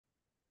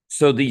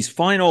So these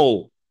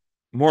final,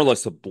 more or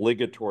less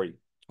obligatory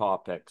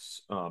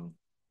topics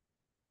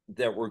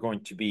that we're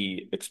going to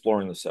be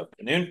exploring this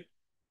afternoon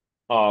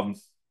um,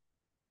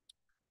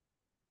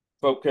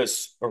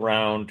 focus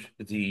around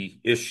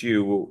the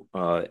issue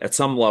at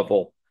some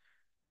level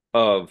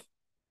of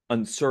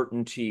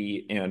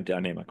uncertainty and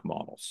dynamic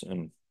models,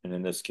 and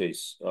in this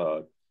case,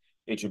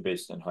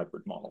 agent-based and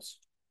hybrid models.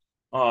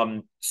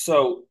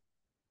 So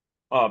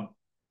um,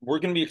 we're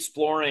going to be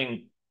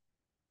exploring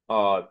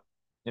uh,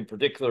 in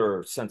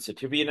particular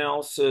sensitivity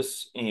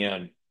analysis,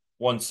 and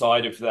one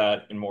side of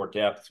that in more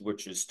depth,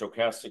 which is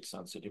stochastic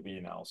sensitivity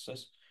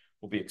analysis.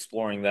 We'll be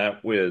exploring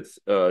that with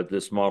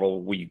this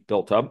model we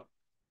built up.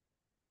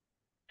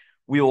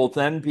 We will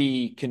then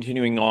be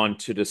continuing on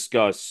to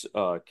discuss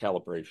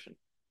calibration.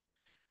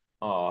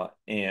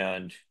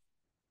 And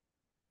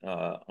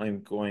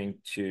I'm going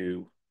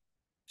to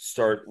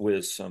start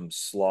with some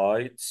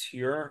slides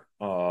here,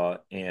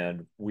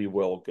 and we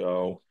will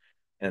go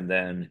and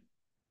then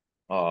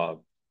uh,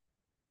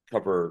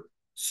 cover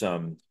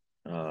some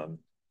um,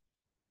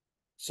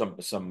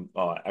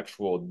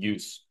 actual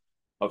use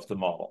of the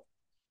model.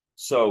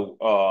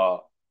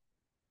 So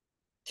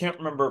can't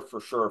remember for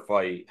sure if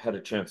I had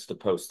a chance to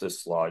post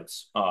this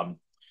slides,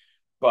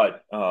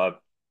 but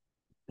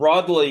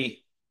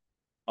broadly,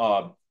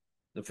 uh,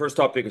 the first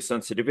topic is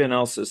sensitivity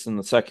analysis, and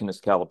the second is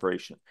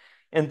calibration.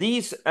 And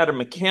these, at a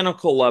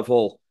mechanical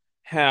level,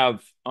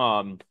 have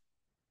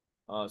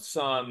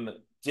some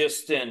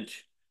distant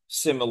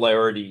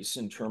similarities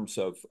in terms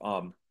of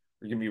we're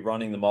going to be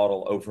running the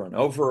model over and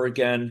over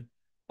again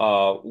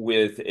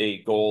with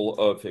a goal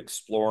of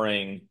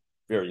exploring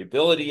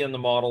variability in the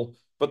model.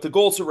 But the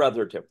goals are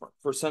rather different.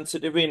 For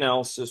sensitivity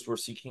analysis, we're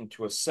seeking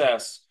to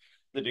assess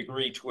the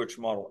degree to which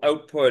model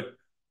output,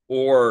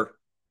 or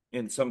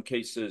in some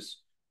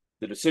cases,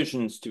 the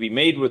decisions to be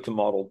made with the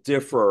model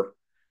differ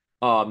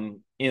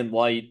in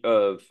light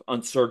of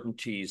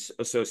uncertainties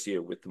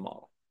associated with the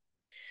model.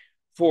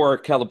 For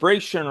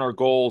calibration, our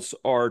goals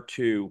are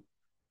to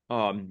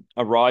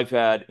arrive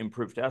at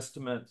improved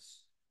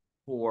estimates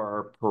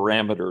for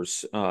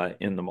parameters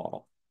in the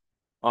model.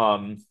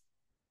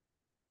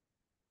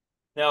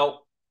 Now,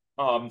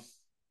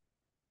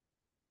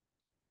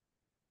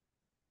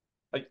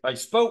 I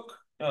spoke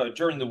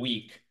during the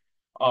week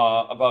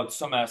about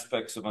some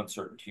aspects of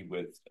uncertainty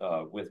with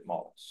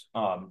models,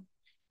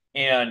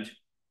 and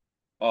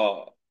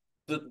uh,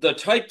 the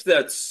type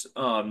that's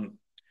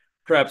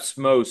perhaps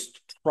most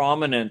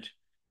prominent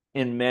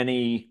in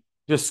many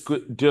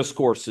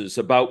discourses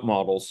about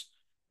models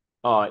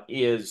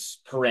is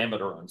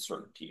parameter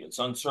uncertainty. It's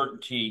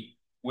uncertainty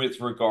with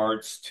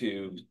regards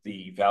to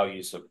the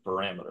values of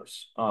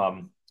parameters.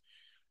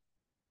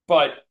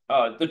 But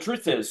the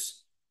truth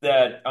is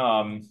that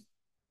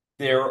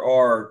there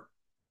are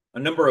a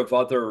number of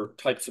other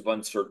types of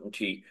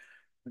uncertainty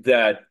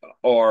that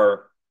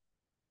are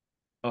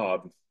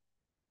um,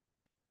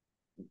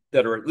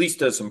 that are at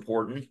least as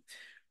important,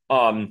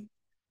 um,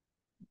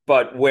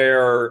 but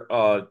where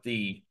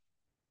the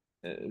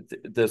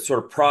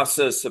sort of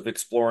process of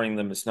exploring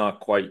them is not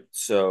quite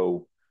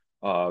so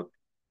uh,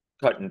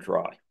 cut and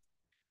dry.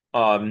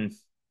 Um,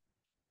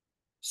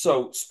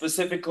 so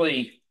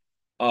specifically,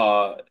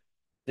 uh,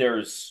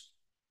 there's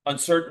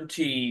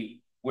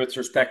uncertainty with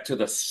respect to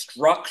the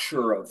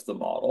structure of the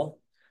model.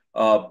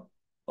 Uh,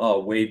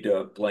 Wade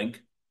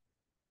blink.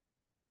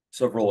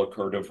 Several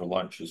occurred over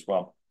lunch as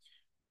well.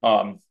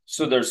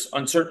 So there's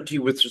uncertainty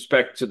with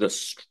respect to the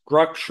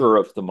structure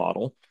of the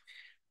model.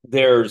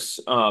 There's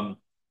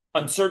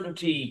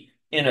uncertainty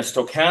in a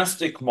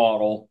stochastic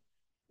model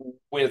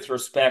with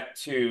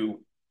respect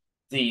to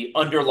the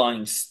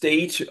underlying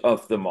state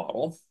of the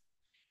model.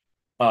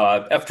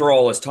 After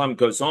all, as time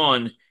goes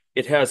on,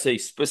 it has a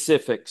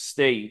specific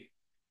state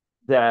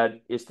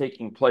that is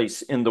taking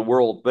place in the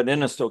world. But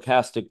in a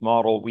stochastic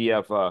model, we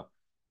have a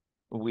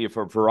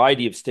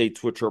variety of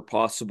states which are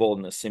possible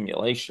in the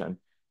simulation.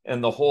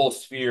 And the whole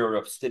sphere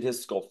of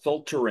statistical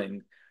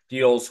filtering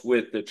deals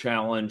with the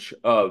challenge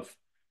of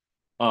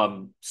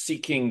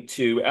seeking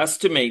to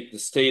estimate the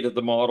state of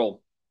the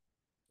model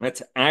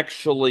that's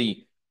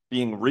actually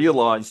being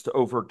realized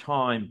over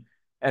time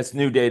as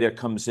new data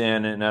comes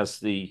in and as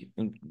the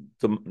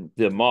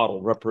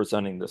model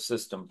representing the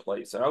system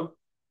plays out.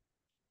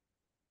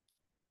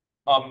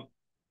 Um,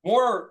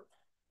 more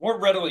more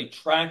readily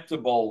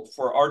tractable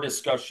for our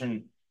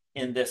discussion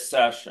in this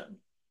session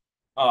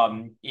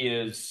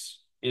is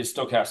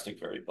stochastic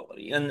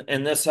variability,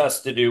 and this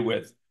has to do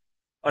with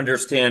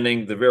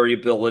understanding the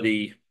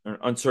variability or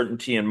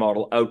uncertainty in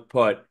model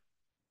output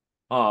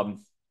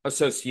um,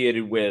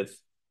 associated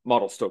with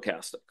model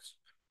stochastics.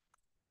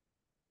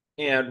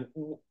 And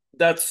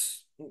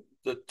that's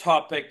the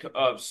topic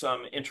of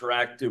some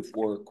interactive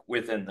work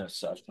within this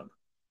session.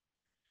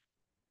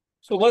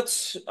 So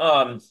let's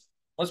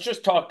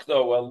just talk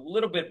though a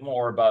little bit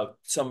more about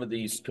some of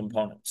these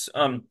components.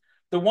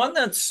 The one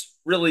that's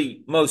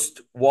really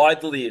most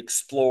widely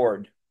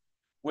explored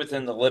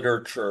within the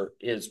literature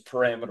is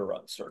parameter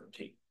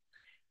uncertainty.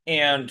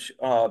 And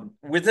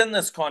within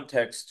this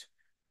context,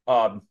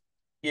 um,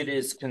 it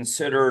is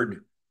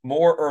considered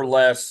more or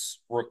less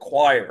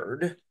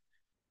required,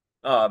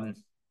 um,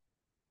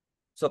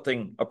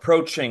 something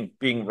approaching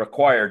being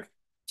required,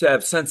 to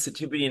have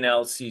sensitivity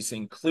analyses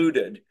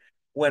included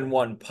when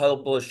one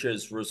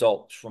publishes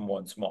results from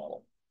one's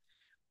model.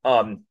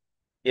 Um,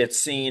 it's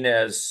seen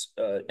as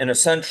an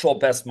essential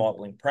best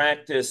modeling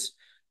practice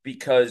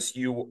because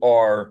you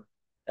are,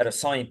 at a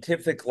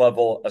scientific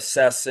level,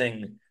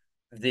 assessing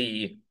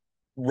the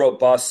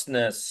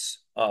robustness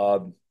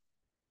of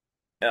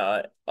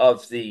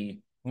the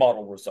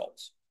model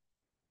results.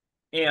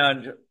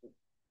 And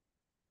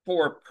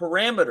for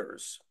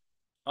parameters,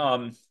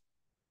 um,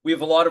 we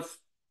have a lot of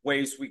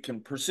ways we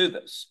can pursue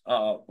this.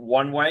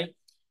 One way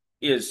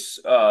is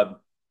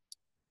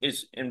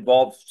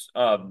involves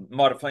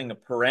modifying a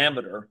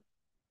parameter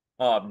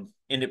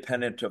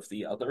independent of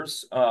the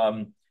others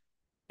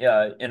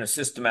in a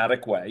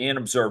systematic way and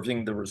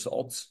observing the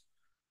results.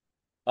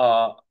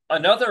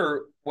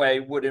 Another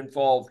way would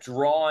involve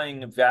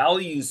drawing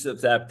values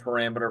of that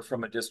parameter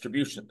from a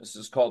distribution. This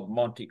is called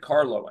Monte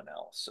Carlo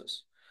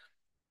analysis.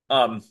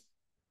 Um,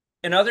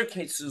 in other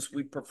cases,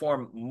 we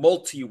perform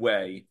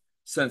multi-way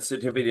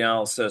sensitivity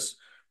analysis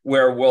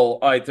where we'll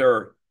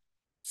either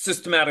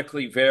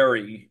systematically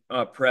vary,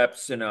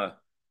 perhaps in a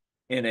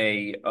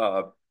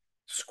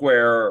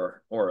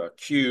square or a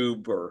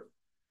cube, or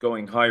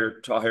going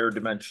higher to higher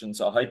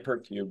dimensions, a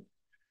hypercube,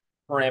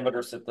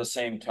 parameters at the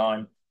same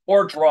time,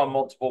 or draw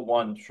multiple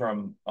ones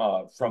from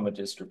a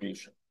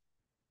distribution.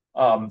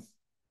 Um,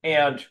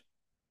 and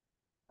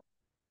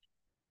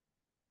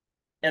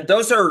and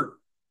those are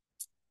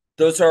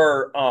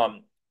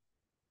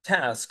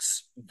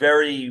tasks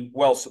very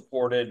well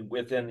supported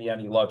within the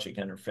AnyLogic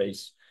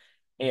interface,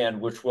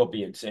 and which we'll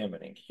be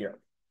examining here.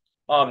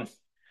 Um,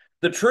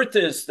 the truth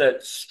is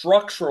that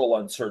structural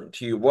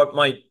uncertainty, what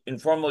might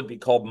informally be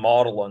called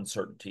model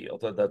uncertainty,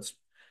 although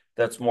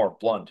that's more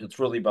blunt, it's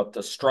really about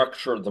the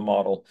structure of the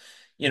model,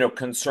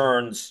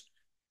 concerns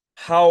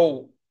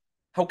how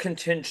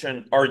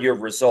contingent are your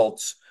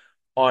results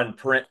on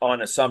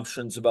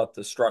assumptions about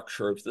the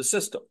structure of the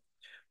system.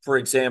 For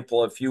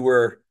example, if you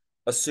were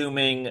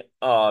assuming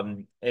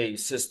a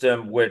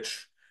system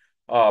which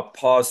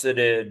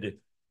posited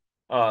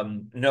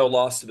no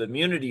loss of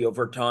immunity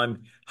over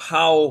time,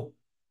 how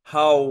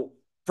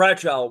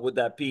fragile would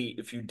that be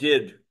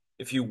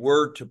if you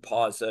were to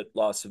posit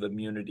loss of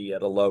immunity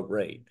at a low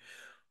rate?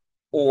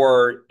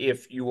 Or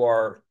if you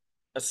are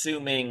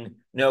assuming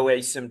no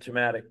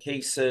asymptomatic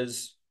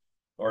cases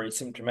or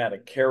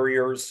asymptomatic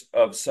carriers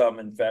of some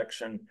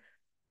infection,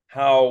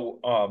 how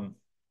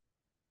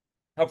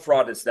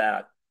fraught is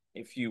that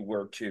if you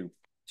were to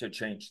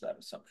change that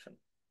assumption?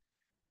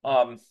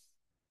 Um,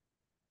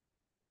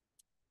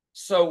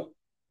 so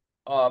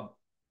uh,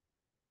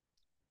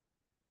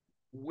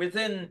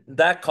 within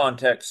that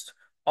context,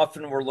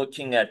 often we're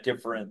looking at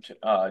different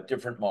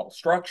model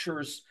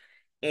structures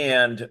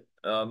and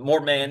more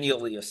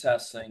manually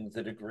assessing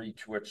the degree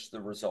to which the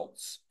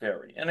results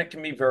vary. And it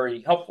can be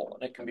very helpful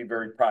and it can be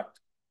very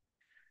practical.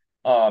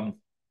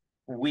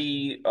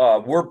 We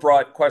were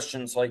brought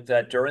questions like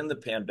that during the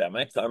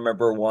pandemic. I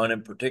remember one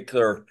in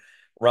particular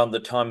around the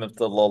time of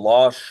the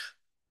LaLoche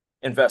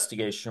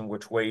investigation,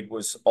 which Wade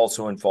was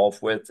also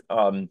involved with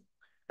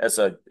as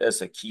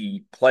a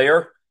key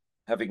player,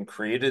 having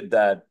created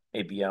that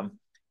ABM.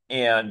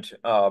 And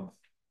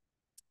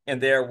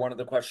there, one of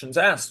the questions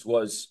asked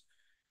was,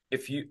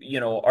 if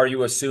are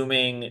you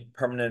assuming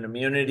permanent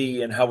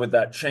immunity, and how would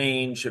that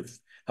change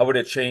how would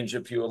it change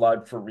if you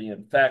allowed for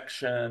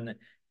reinfection,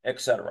 et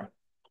cetera?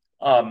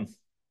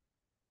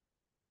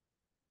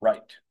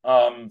 Right.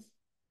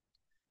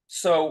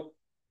 So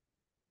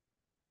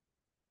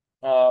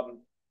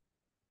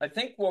I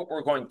think what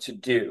we're going to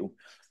do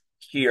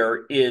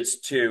here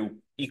is to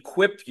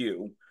equip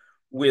you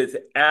with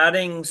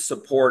adding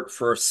support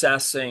for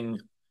assessing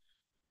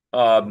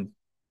the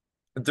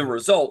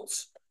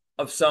results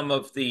of some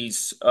of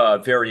these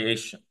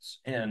variations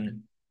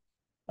in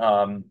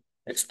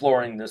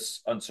exploring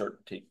this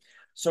uncertainty.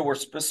 So we're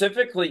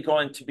specifically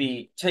going to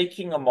be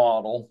taking a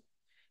model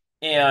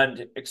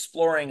and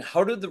exploring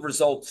how do the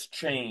results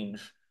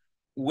change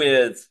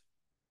with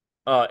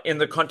in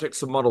the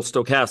context of model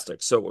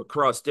stochastics, so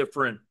across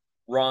different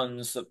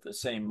runs of the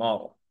same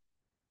model.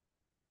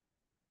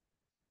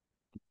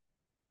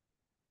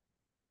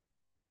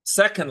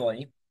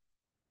 Secondly,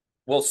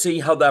 we'll see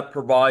how that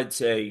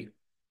provides an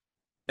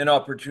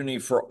opportunity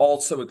for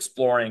also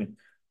exploring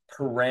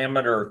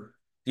the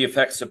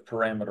effects of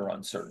parameter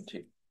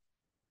uncertainty.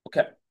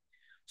 Okay,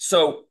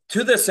 so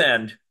to this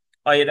end,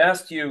 I had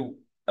asked you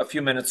a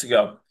few minutes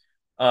ago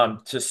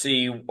to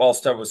see,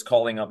 whilst I was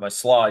calling up my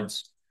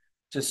slides,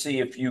 to see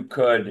if you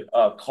could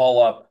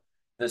call up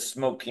the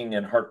smoking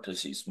and heart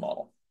disease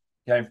model.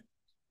 Okay.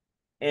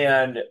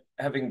 And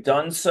having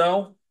done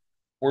so,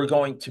 we're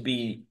going to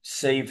be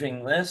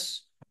saving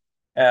this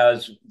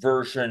as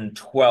version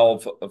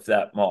 12 of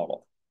that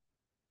model.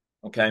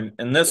 Okay.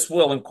 And this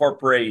will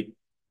incorporate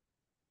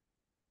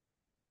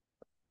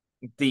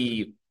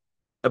the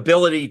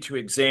ability to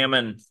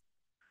examine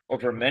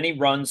over many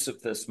runs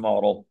of this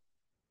model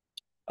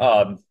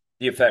the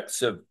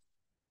effects of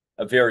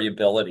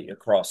variability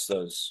across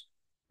those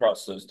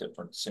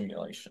different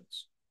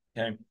simulations.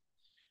 Okay.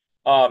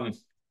 Um,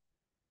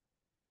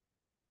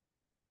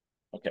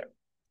 okay.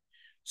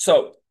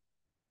 So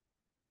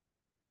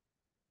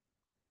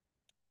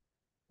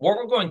what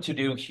we're going to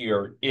do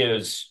here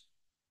is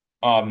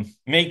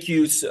make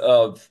use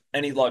of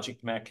any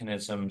logic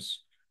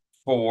mechanisms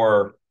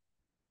for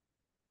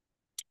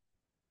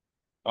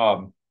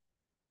um,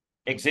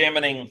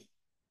 examining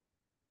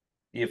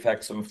the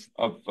effects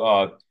of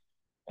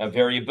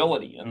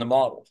variability in the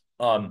model.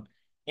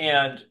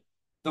 And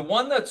the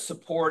one that's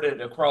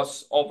supported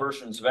across all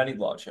versions of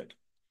AnyLogic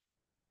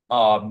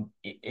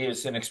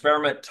is an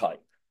experiment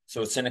type.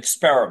 So it's an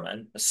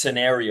experiment, a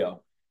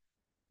scenario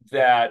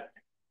that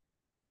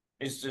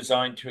is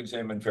designed to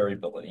examine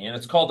variability. And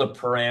it's called a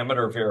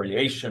parameter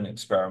variation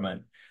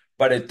experiment,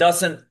 but it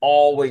doesn't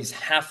always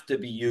have to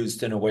be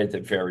used in a way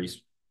that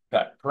varies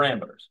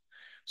parameters.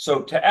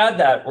 So to add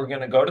that, we're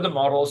going to go to the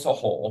model as a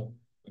whole.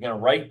 We're going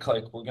to right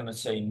click. We're going to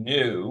say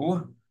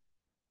new,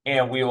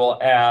 and we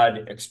will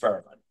add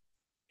experiment.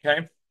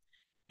 Okay.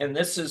 And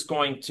this is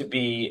going to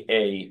be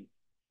a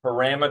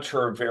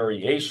parameter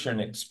variation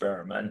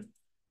experiment.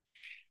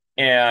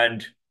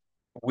 And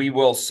we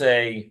will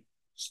say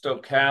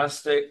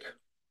stochastic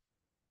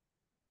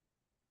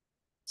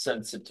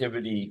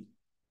sensitivity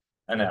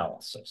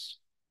analysis.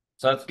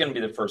 So that's going to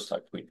be the first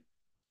type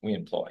we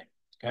employ.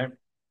 Okay.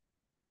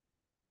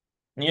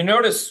 And you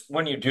notice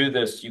when you do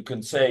this, you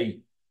can say,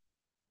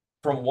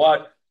 from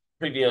what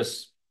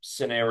previous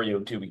scenario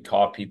do we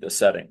copy the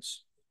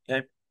settings?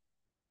 Okay.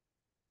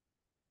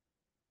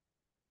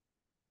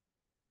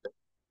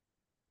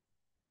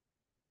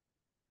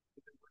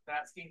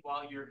 Asking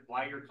why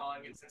you're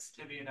calling it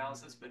sensitivity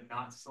analysis, but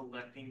not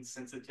selecting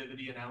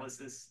sensitivity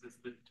analysis as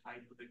the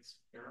type of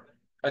experiment?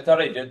 I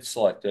thought I did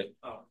select it.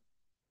 Oh,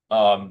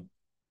 I'm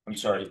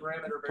sorry.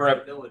 parameter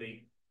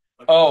variability.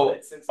 Oh,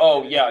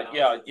 oh,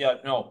 yeah.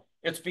 No,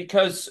 it's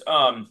because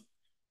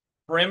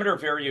parameter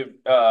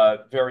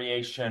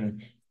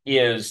variation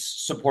is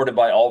supported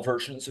by all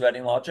versions of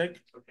AnyLogic.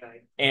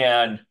 Okay.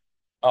 And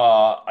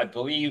I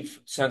believe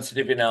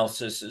sensitivity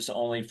analysis is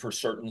only for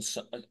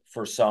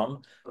for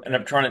some. Okay. And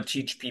I'm trying to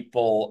teach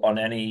people on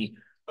any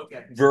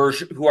okay.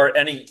 version who are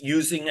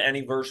using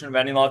any version of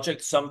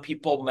AnyLogic. Some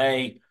people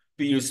may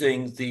be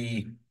using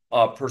the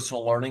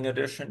personal learning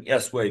edition.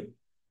 Yes, Wade.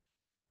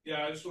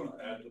 Yeah, I just want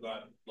to add to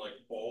that, like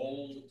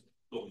all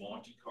the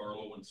Monte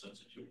Carlo and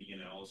sensitivity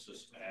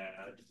analysis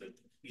add that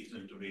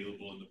isn't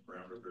available in the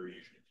parameter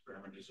variation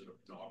experiment is an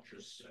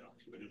obnoxious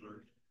activity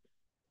alert.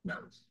 No.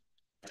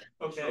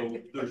 Okay. So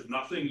there's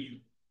nothing you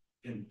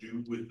can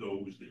do with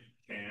those that you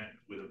can't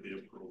with a bit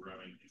of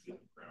programming to get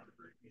the parameter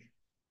variation.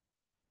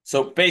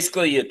 So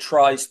basically, it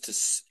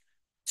tries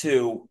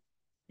to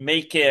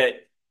make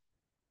it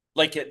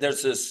like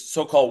there's this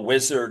so-called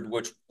wizard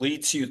which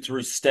leads you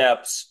through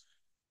steps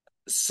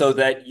so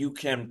that you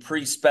can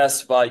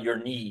pre-specify your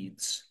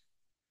needs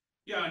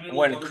Yeah, and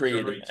when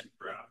creating it.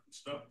 Graph and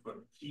stuff, but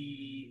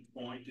key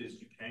point is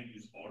you can't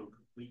use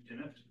autocomplete in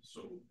it.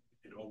 So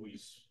it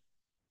always,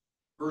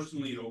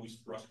 personally, it always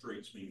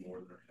frustrates me more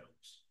than it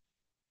helps.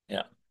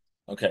 Yeah.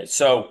 Okay.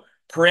 So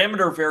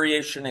parameter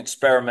variation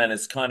experiment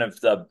is kind of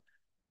the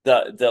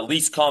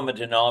least common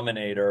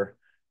denominator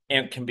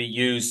and can be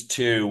used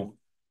to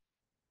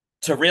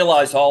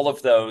realize all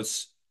of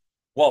those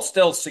while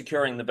still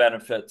securing the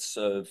benefits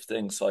of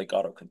things like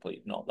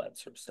autocomplete and all that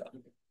sort of stuff.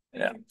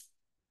 Yeah.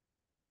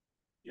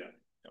 Yeah.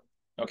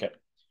 Okay.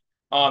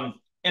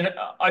 And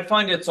I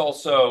find it's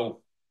also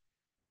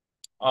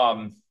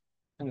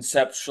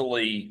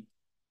conceptually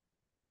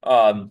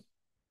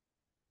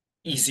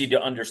easy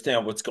to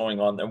understand what's going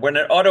on there. When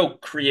it auto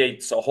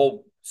creates a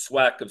whole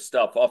swack of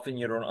stuff, often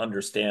you don't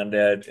understand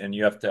it and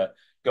you have to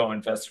go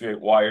investigate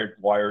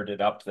wired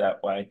it up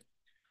that way.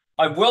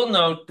 I will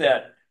note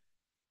that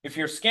if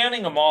you're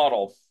scanning a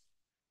model,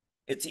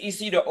 it's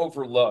easy to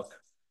overlook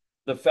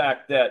the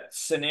fact that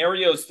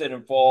scenarios that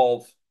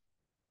involve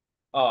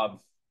um,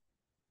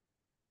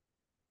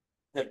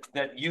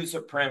 that use a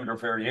parameter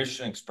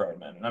variation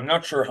experiment, and I'm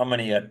not sure how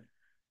many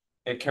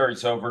it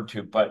carries over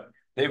to, but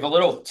they have a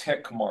little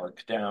tick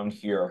mark down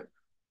here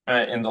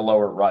in the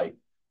lower right.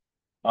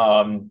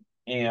 And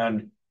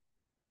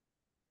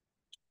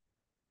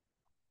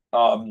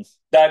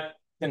that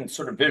can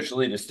sort of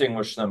visually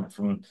distinguish them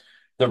from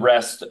the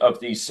rest of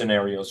these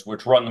scenarios,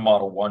 which run the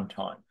model one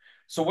time.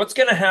 So what's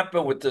going to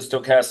happen with the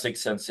stochastic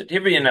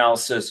sensitivity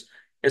analysis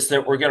is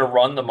that we're going to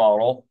run the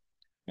model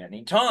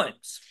many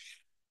times.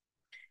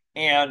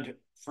 And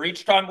for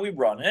each time we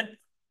run it,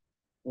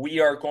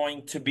 we are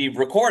going to be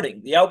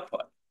recording the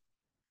output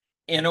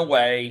in a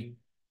way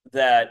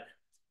that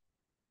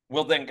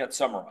will then get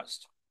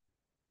summarized.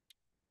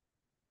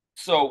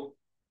 So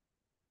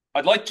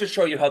I'd like to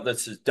show you how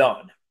this is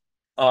done.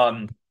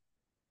 And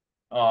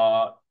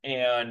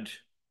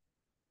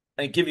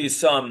give you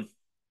some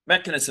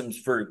mechanisms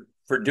for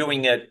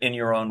doing it in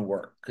your own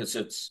work because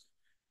it's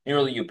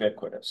nearly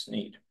ubiquitous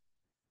need.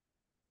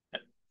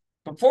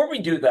 Before we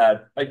do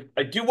that,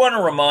 I do want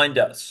to remind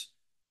us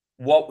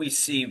what we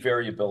see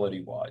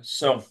variability-wise.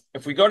 So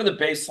if we go to the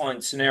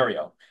baseline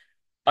scenario,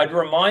 I'd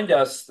remind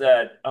us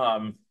that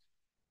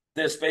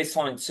this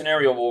baseline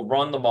scenario will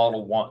run the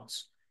model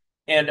once.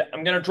 And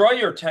I'm going to draw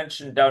your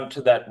attention down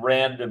to that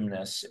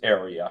randomness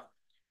area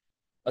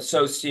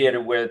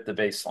associated with the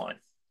baseline.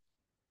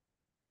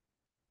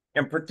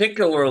 And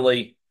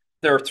particularly,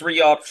 there are three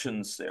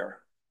options there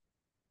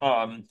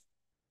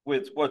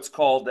with what's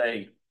called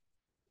a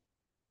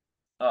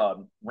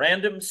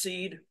random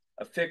seed,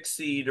 a fixed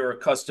seed, or a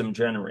custom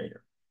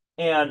generator.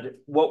 And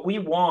what we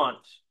want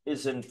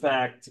is, in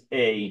fact,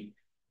 a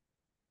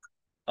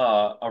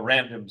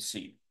random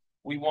seed.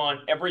 We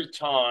want every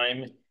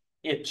time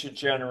it to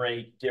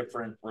generate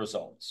different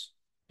results.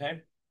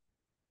 Okay.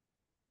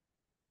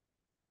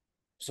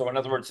 So in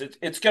other words,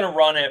 it's going to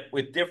run it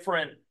with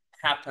different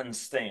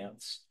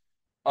happenstance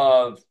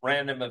of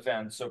random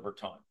events over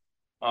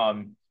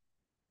time.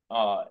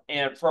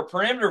 And for a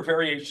parameter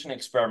variation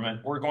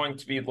experiment, we're going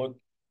to be looking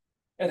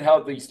at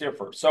how these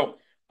differ. So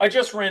I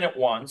just ran it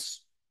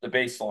once, the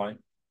baseline,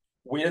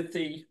 with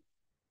the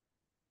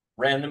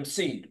random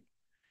seed.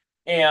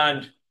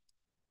 And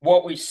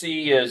what we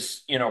see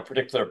is, a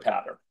particular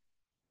pattern.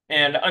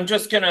 And I'm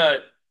just going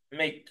to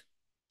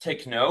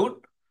take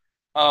note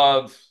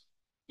of,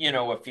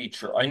 a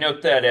feature. I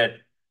note that at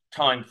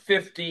time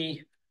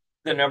 50,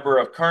 the number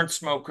of current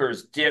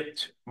smokers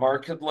dipped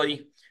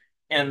markedly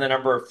and the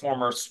number of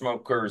former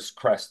smokers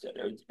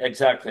crested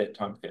exactly at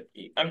time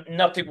 50.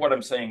 Nothing what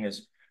I'm saying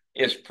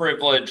is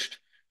privileged,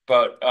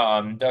 but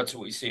that's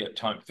what we see at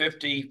time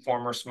 50.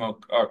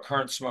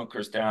 Current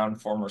smokers down,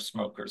 former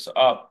smokers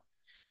up.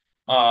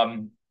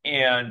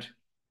 And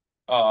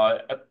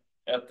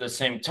at the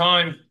same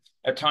time,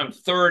 at time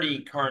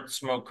 30, current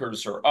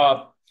smokers are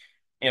up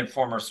and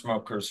former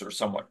smokers are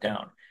somewhat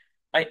down.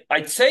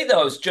 I'd say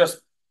those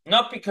just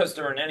not because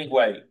they're in any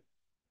way,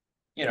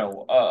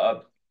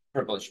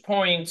 privileged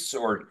points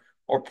or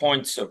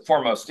points of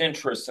foremost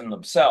interest in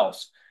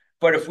themselves.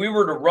 But if we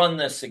were to run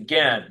this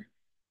again,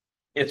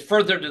 it's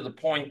further to the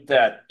point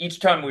that each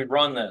time we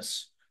run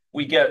this,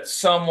 we get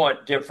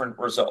somewhat different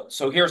results.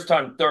 So here's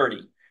time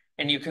 30,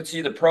 and you can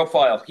see the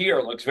profile here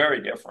looks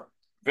very different,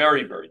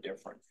 very, very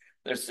different.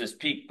 There's this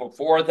peak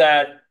before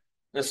that.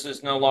 This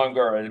is no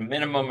longer a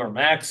minimum or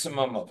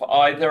maximum of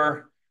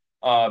either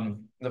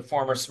the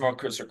former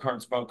smokers or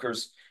current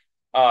smokers.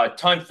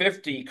 Time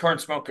 50,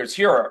 current smokers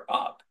here are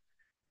up,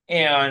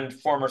 and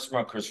former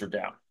smokers are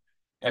down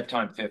at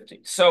time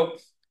 50. So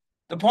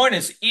the point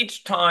is,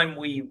 each time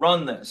we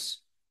run this,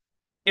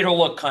 it'll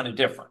look kind of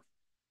different.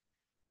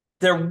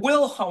 There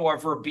will,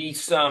 however, be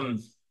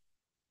some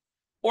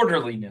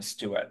orderliness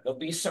to it. There'll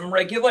be some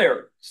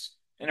regularities.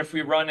 And if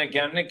we run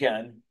again and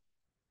again,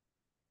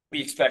 we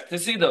expect to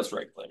see those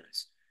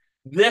regularities.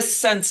 This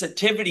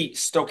sensitivity,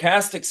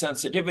 stochastic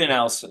sensitivity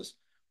analysis,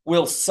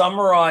 will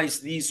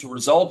summarize these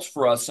results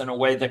for us in a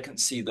way that can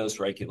see those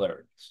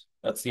regularities.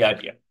 That's the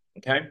idea,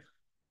 okay?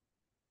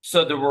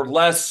 So there were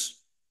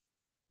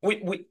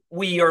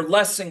we are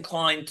less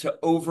inclined to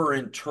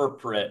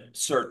overinterpret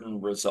certain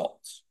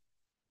results.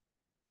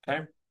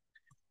 Okay.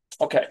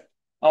 Okay.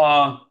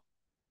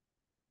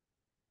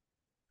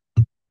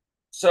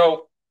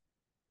 So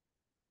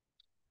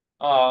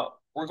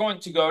we're going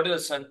to go to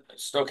the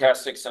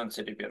stochastic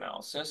sensitivity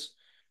analysis,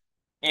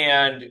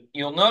 and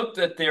you'll note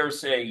that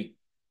there's a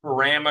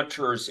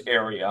parameters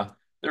area.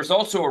 There's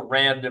also a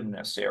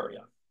randomness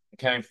area.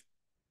 Okay.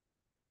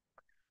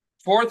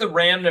 For the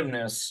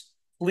randomness,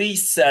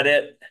 please set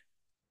it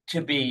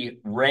to be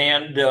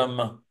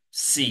random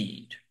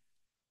seed.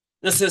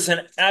 This is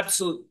an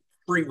absolute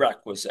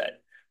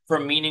prerequisite for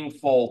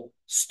meaningful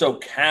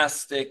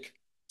stochastic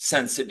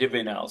sensitivity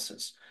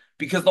analysis,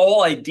 because the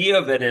whole idea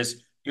of it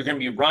is you're going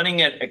to be running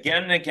it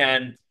again and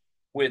again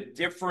with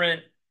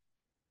different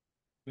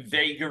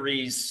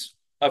vagaries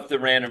of the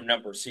random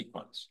number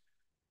sequence.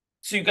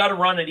 So you've got to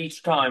run it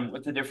each time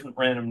with a different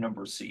random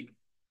number seed.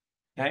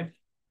 Okay?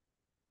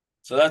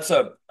 So that's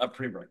a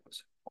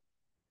prerequisite.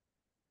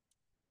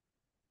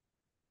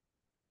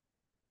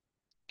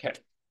 Okay.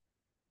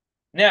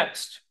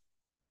 Next,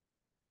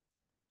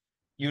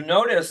 you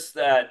notice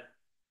that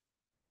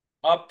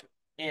up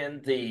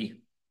in the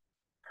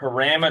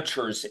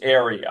parameters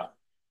area,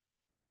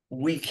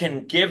 we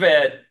can give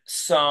it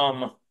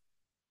some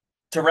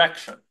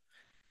direction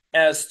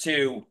as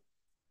to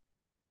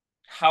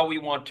how we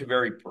want to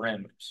vary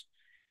parameters.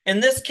 In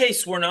this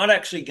case, we're not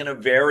actually going to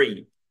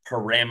vary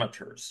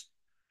parameters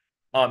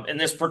in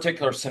this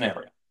particular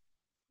scenario,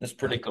 this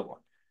particular one.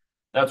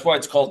 That's why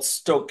it's called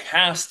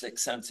stochastic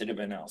sensitive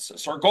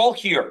analysis. Our goal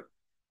here,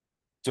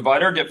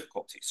 divide our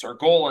difficulties. Our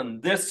goal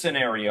in this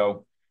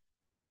scenario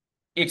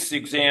is to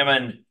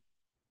examine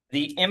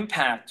the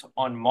impact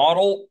on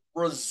model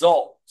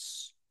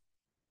results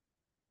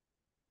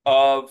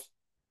of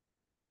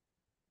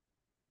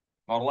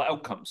model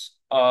outcomes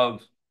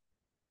of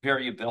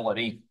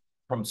variability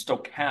from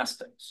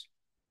stochastics.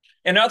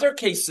 In other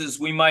cases,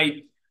 we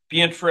might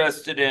be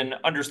interested in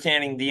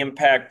understanding the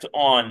impact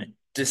on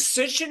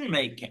decision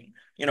making.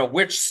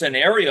 which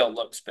scenario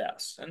looks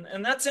best.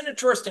 And that's an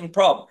interesting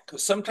problem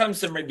because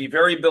sometimes there may be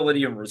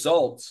variability in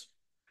results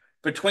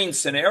between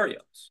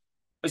scenarios.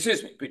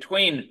 Excuse me,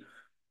 between,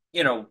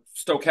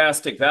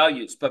 stochastic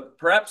values, but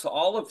perhaps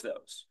all of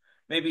those.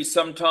 Maybe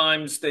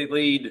sometimes they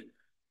lead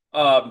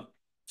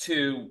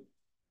to,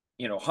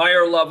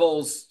 higher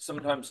levels,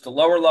 sometimes to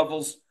lower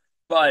levels,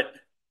 but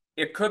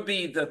it could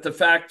be that the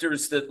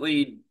factors that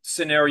lead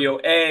scenario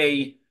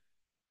A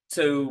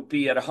to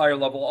be at a higher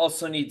level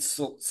also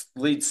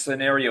leads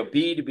scenario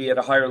B to be at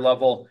a higher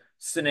level.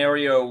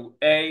 Scenario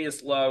A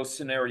is low,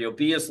 scenario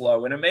B is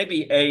low, and it may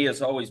be A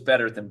is always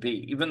better than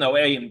B, even though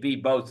A and B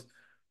both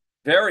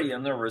vary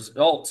in their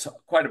results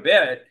quite a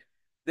bit.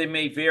 They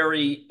may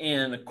vary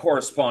in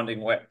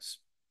corresponding ways.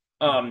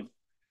 Um,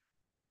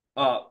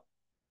 uh,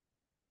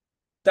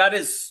 that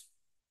is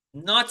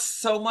not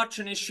so much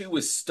an issue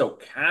with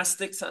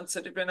stochastic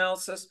sensitive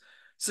analysis,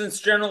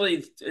 since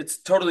generally it's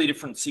totally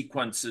different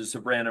sequences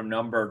of random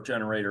number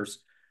generators,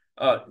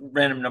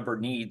 random number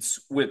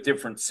needs with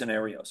different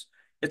scenarios.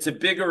 It's a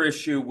bigger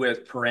issue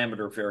with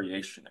parameter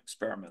variation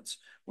experiments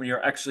when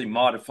you're actually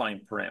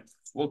modifying parameters.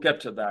 We'll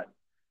get to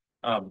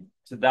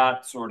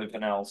that sort of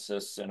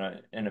analysis in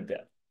a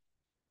bit.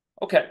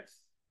 Okay,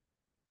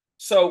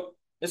 so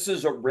this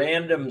is a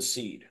random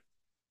seed.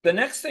 The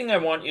next thing I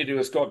want you to do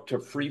is go up to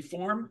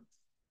freeform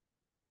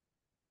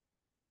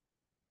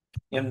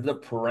in the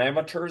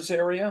parameters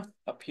area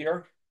up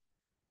here.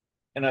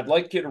 And I'd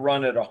like you to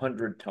run it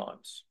 100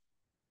 times.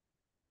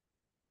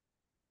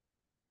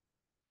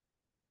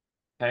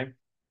 Okay,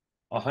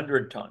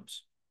 100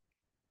 times.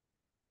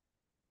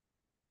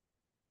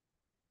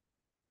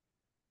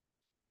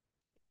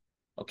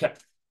 Okay.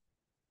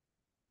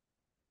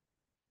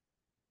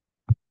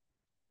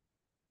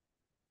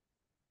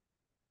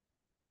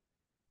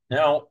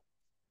 Now,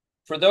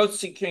 for those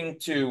seeking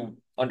to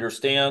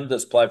understand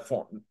this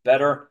platform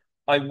better,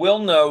 I will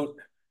note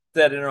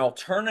that an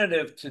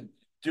alternative to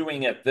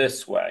doing it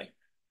this way,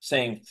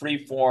 saying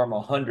freeform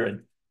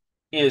 100,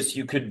 is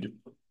you could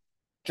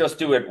just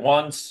do it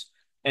once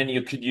and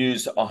you could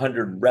use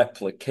 100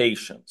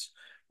 replications.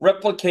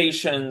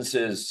 Replications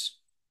is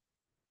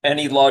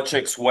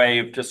AnyLogic's way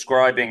of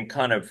describing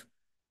kind of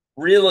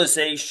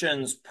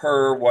realizations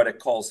per what it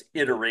calls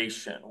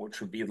iteration,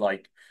 which would be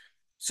like,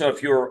 so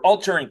if you're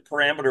altering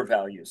parameter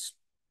values,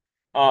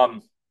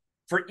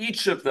 for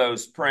each of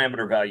those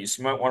parameter values,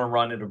 you might want to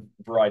run it a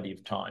variety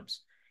of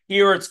times.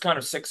 Here it's kind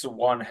of 6 of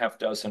one, half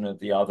dozen of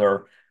the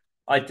other.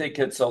 I think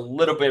it's a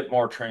little bit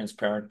more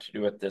transparent to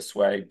do it this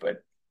way,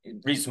 but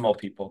reasonable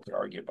people could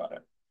argue about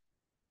it.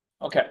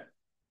 Okay,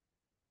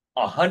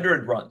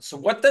 100 runs. So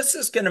what this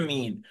is going to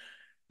mean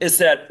is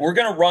that we're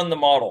going to run the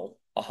model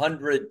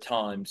 100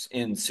 times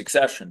in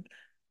succession,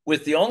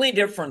 with the only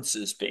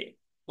differences being,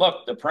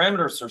 look, the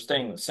parameters are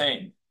staying the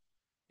same.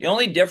 The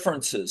only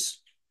differences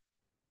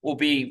will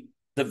be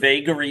the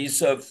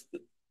vagaries of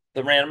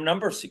the random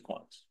number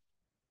sequence.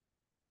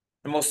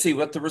 And we'll see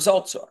what the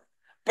results are.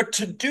 But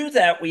to do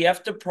that, we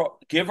have to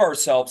give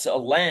ourselves a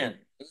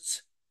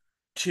lens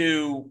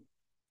to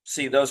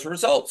see those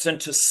results and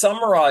to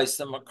summarize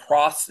them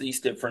across these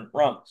different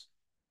runs.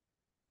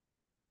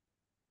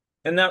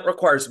 And that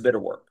requires a bit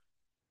of work.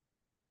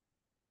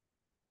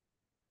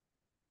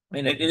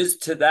 And it is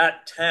to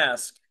that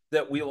task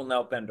that we will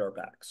now bend our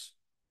backs.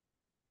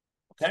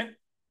 Okay?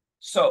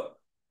 So,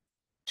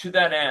 to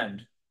that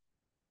end,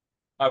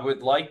 I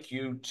would like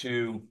you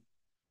to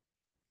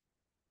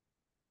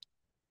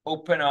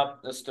open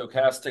up the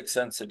stochastic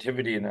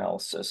sensitivity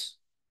analysis.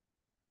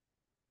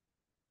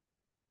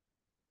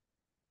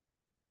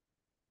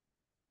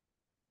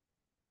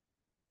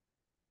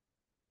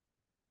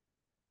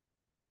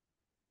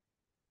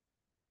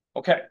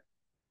 Okay.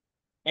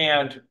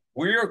 And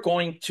we're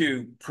going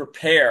to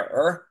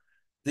prepare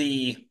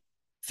the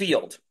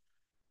field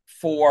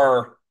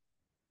for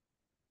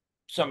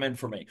some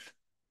information.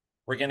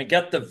 We're going to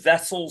get the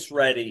vessels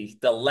ready,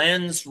 the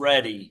lens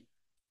ready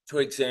to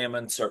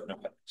examine certain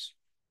events.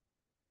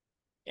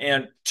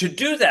 And to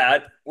do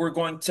that,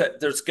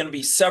 there's going to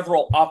be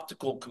several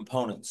optical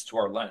components to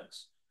our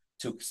lens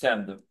to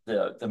extend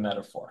the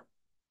metaphor.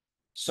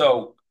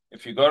 So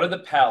if you go to the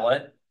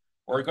palette,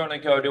 we're going to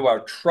go to our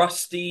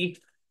trusty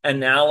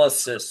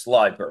analysis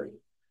library,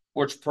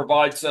 which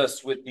provides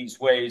us with these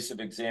ways of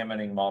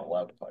examining model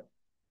output.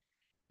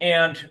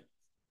 And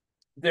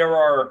there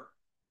are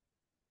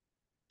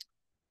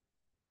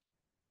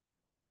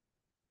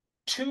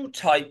two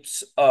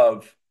types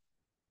of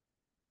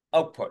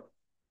output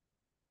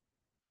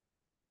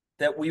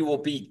that we will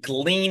be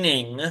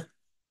gleaning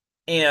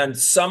and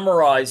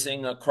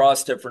summarizing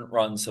across different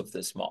runs of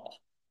this model.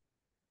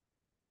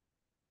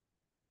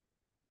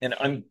 And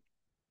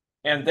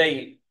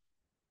they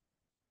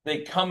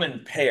come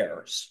in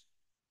pairs.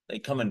 They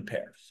come in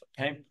pairs,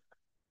 okay?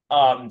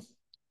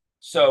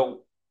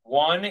 So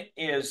one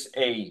is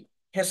a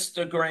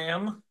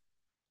histogram.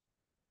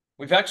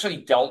 We've actually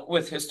dealt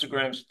with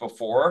histograms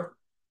before,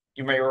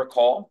 you may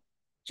recall.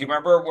 Do you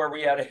remember where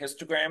we had a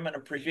histogram in a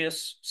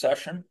previous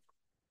session?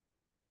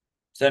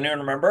 Does anyone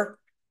remember?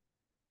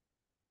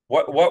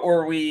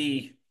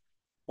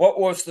 what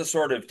was the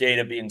sort of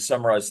data being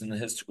summarized in the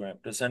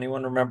histogram? Does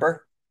anyone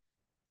remember?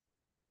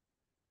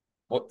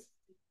 What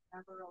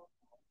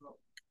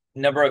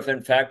number of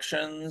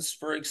infections,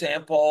 for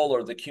example,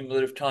 or the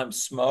cumulative time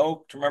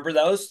smoked? Remember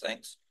those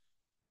things?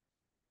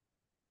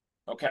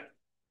 Okay.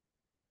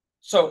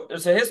 So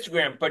there's a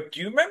histogram, but do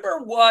you remember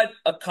what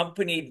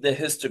accompanied the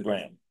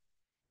histogram?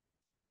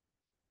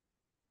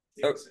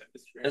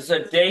 It's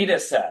a data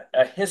set,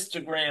 a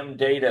histogram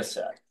data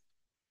set.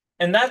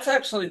 And that's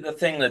actually the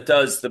thing that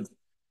does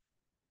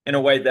in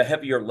a way, the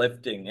heavier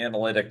lifting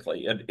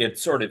analytically. It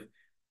sort of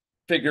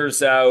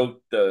figures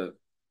out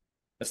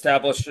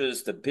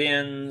establishes the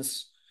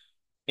bins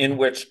in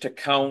which to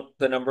count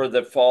the number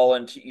that fall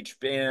into each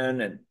bin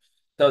and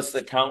does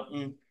the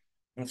counting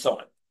and so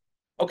on.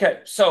 Okay,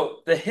 so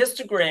the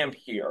histogram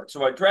here.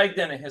 So I dragged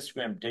in a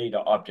histogram data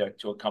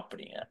object to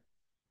accompany it.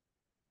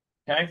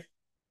 Okay.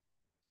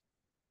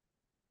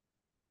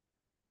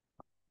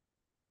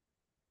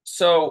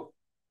 So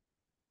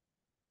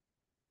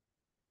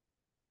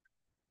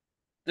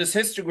this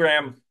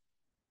histogram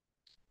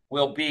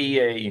will be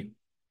a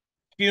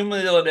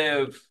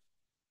cumulative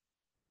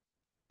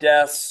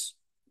deaths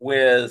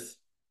with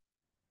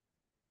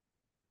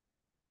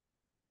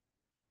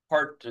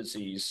heart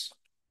disease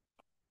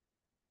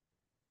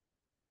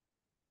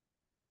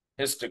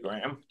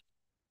histogram.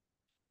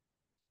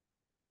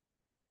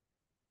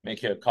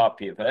 Make you a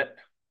copy of it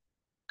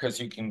because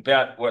you can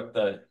bet what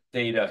the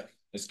data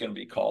is going to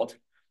be called.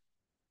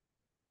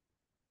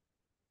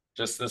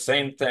 Just the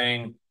same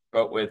thing,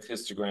 but with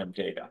histogram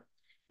data.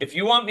 If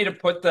you want me to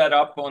put that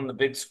up on the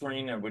big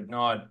screen, I would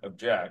not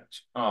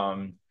object.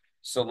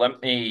 So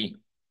let me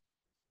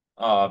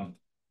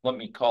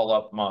call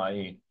up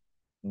my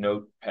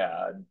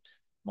notepad,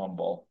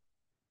 Mumble,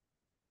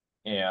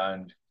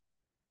 and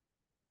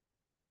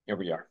here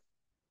we are.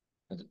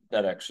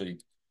 That actually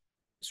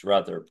is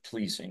rather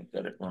pleasing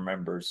that it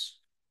remembers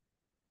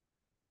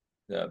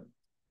the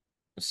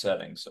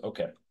settings.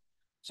 Okay.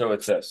 So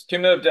it says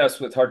cumulative deaths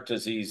with heart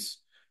disease.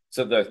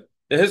 So the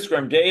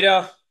histogram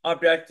data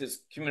object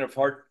is cumulative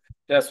heart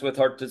deaths with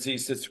heart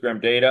disease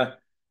histogram data.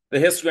 The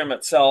histogram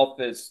itself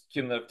is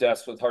cumulative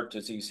deaths with heart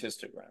disease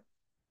histogram.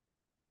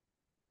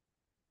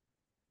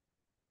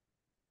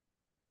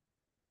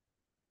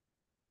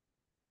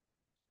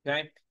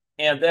 Okay.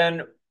 And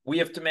then we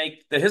have to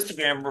make the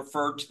histogram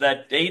refer to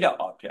that data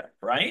object,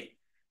 right?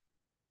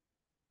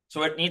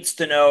 So it needs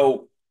to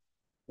know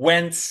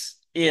whence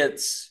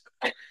its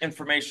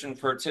information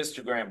for its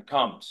histogram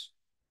comes.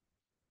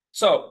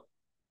 So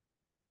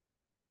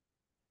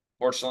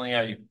fortunately,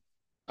 I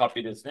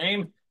copied its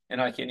name,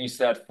 and I can use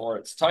that for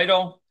its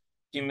title,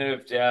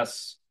 cumulative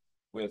deaths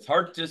with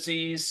heart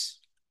disease,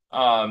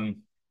 um,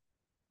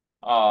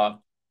 uh,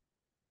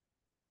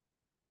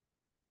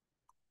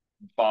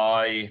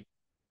 by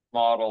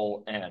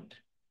model end.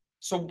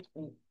 So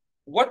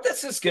what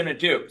this is going to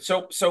do,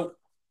 so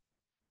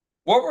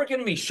what we're going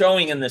to be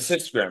showing in this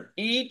histogram,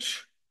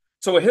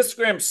 so a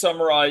histogram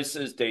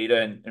summarizes data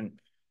and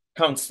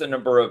counts the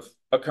number of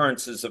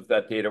occurrences of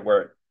that data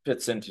where it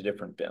fits into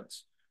different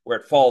bins, where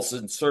it falls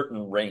in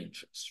certain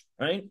ranges,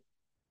 right?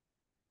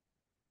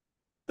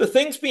 The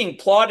things being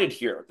plotted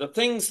here, the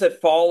things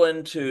that fall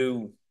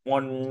into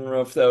one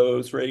of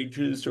those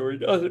ranges or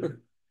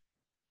another,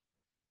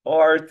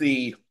 are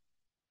the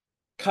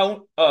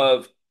count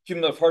of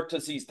cumulative heart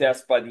disease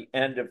deaths by the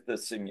end of the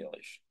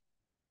simulation.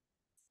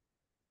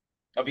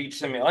 Of each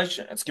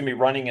simulation, it's going to be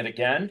running it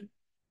again,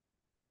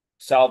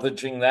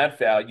 salvaging that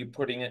value,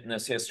 putting it in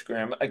this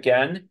histogram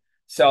again,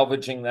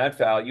 salvaging that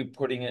value,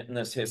 putting it in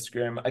this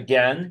histogram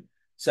again,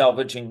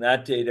 salvaging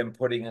that data and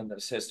putting it in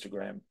this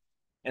histogram,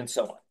 and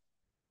so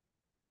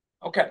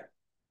on. Okay,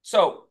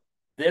 so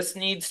this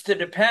needs to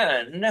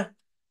depend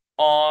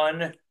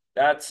on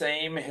that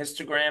same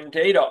histogram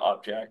data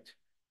object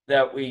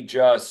that we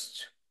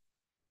just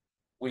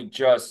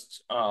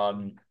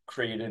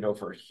created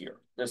over here.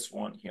 This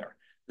one here,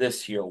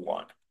 this here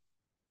one.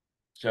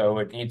 So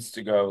it needs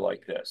to go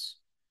like this.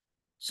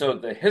 So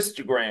the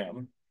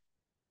histogram,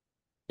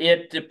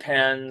 it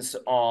depends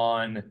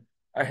on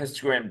a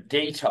histogram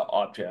data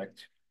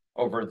object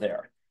over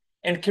there.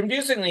 And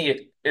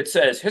confusingly, it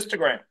says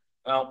histogram.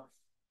 Well,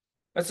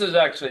 this is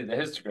actually the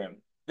histogram.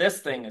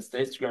 This thing is the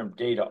histogram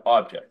data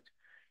object.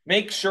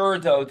 Make sure,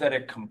 though, that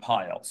it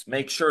compiles.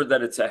 Make sure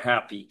that it's a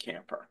happy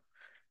camper.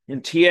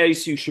 In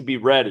TAs, you should be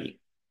ready.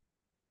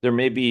 There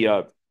may be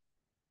a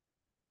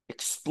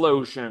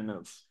explosion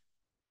of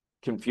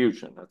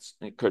confusion.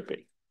 It could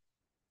be.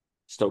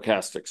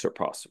 Stochastics are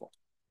possible.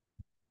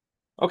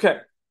 Okay.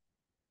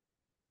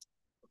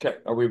 Okay,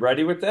 are we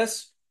ready with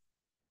this?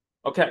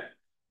 Okay.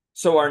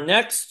 So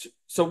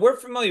we're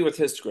familiar with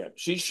histograms.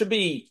 She should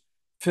be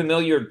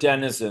familiar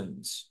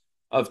denizens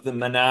of the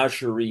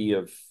menagerie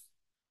of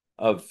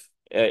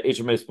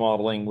HMS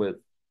modeling with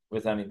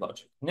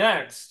AnyLogic.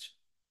 Next,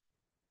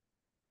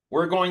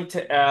 we're going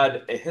to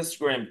add a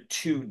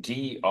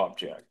Histogram2D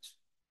object.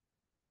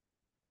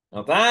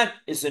 Now that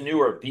is a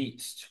newer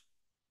beast,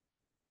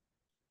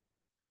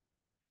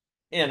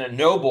 and a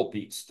noble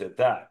beast at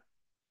that.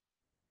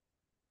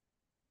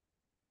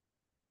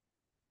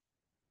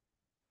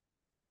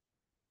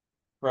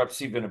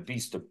 perhaps even a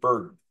beast of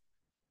burden.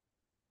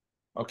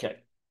 Okay.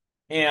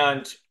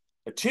 And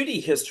a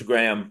 2D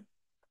histogram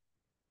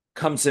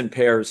comes in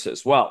pairs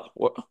as well.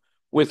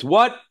 With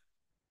what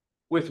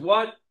with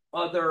what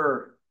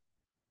other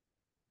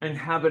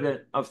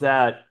inhabitant of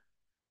that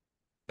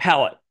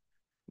palette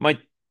might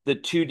the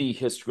 2D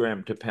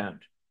histogram depend?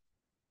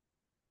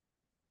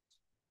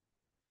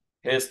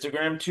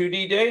 Histogram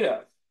 2D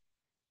data.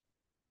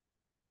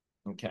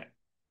 Okay.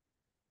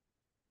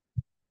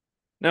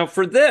 Now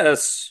for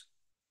this,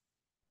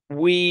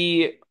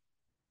 we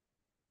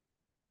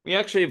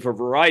actually have a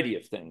variety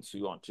of things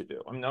we want to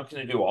do. I'm not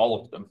going to do all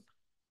of them.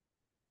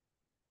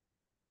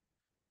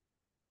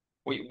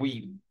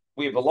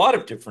 We have a lot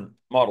of different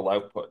model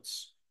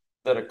outputs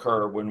that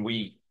occur when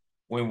we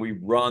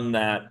run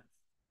that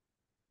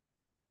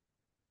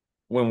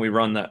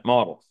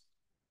model.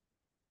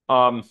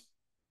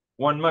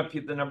 One might be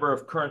the number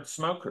of current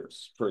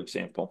smokers, for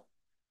example.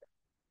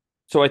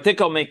 So I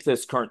think I'll make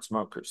this current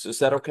smokers. Is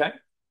that okay?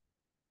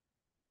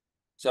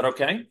 Is that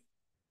okay?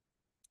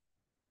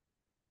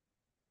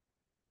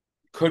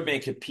 Could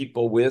make it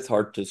people with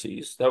heart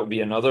disease. That would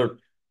be another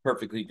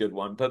perfectly good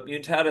one. But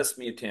mutatis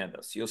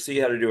mutandis. You'll see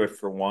how to do it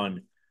for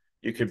one.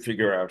 You can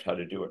figure out how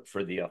to do it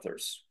for the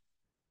others.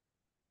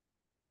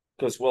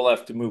 Because we'll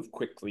have to move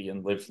quickly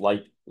and live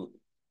light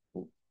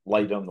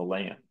on the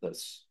land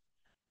this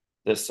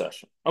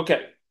session.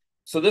 Okay.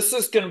 So this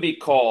is going to be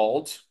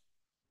called,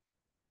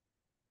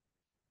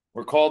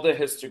 we're called the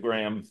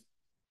histogram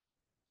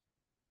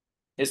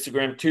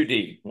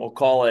 2D. We'll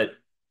call it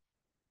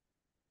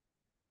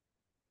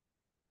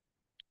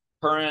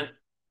current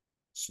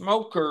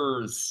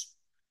smokers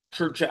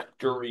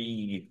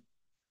trajectory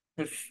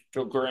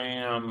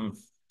histogram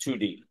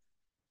 2D.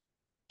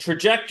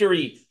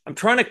 Trajectory, I'm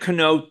trying to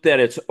connote that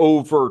it's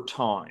over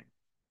time.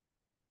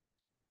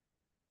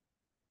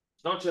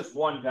 It's not just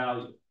one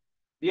value.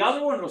 The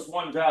other one was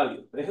one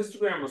value. The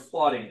histogram was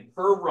plotting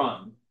per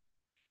run.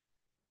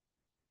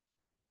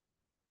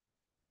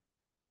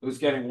 It was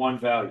getting one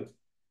value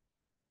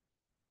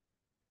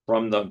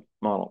from the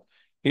model.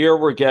 Here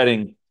we're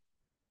getting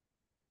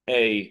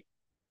a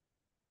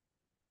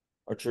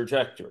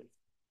trajectory.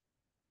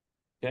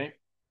 Okay.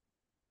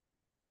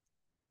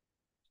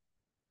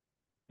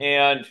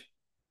 And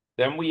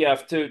then we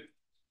have to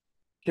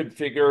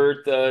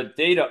configure the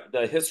data,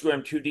 the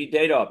histogram 2D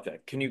data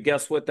object. Can you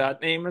guess what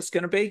that name is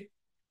going to be?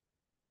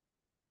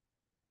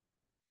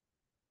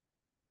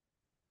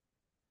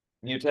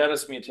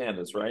 Mutatis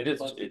mutandis, right?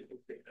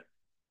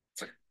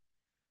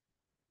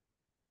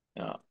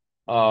 Yeah.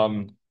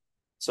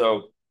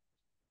 So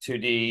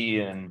 2D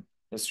and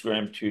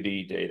histogram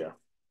 2D data.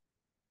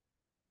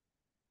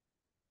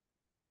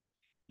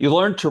 You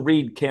learn to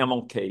read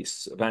camel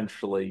case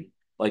eventually,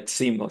 like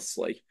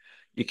seamlessly.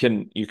 You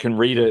can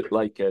read it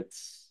like it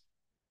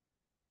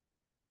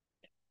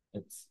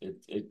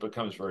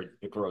becomes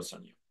it grows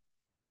on you.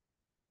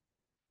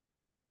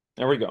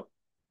 There we go.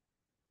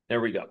 There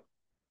we go.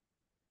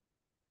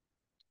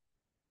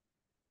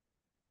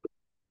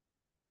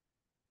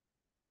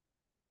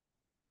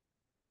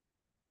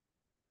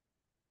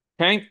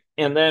 Okay,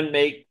 and then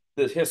make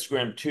the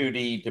histogram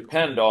 2D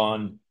depend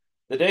on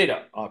the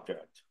data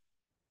object.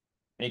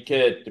 Make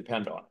it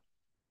depend on.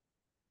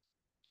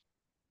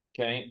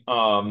 Okay,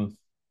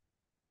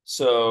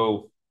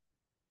 so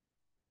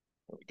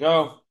there we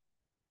go.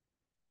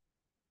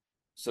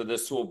 So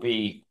this will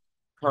be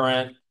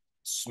current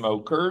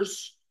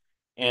smokers,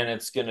 and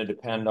it's going to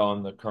depend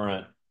on the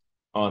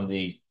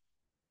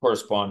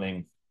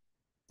corresponding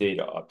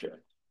data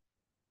object.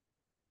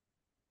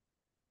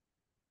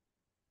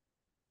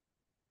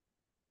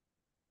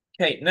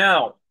 Okay,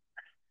 now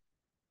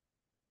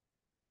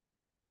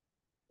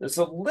there's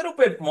a little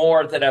bit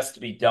more that has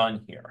to be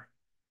done here.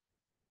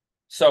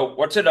 So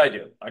what did I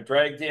do? I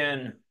dragged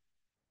in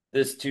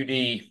this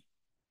 2D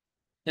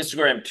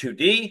histogram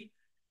 2D,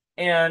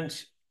 and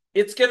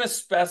it's going to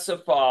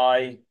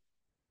specify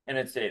in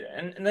its data.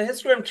 And the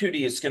histogram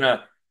 2D is going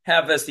to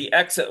have as the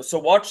x. So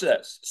watch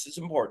this. This is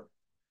important.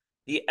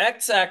 The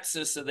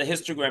x-axis of the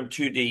histogram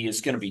 2D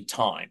is going to be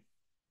time,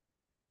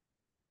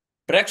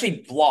 but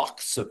actually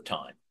blocks of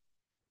time,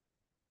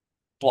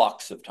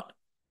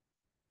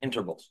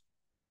 intervals.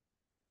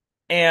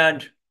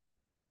 And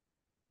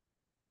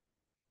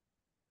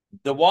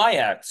the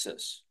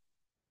y-axis,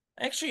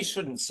 actually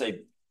shouldn't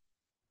say.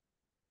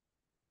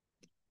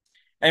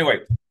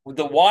 Anyway,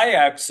 the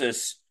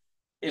y-axis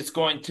is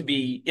going to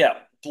be,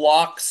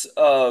 blocks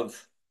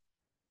of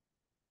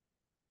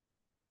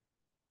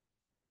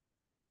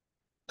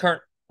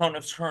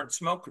current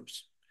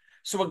smokers.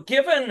 So a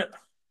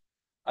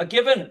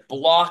given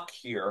block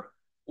here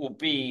will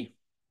be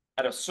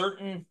at a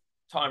certain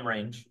time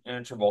range, an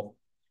interval,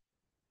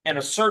 and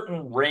a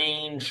certain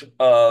range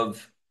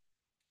of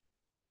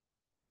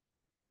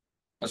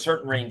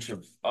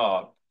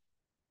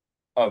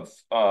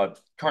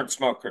current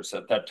smokers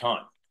at that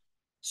time.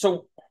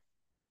 So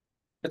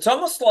it's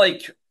almost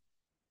like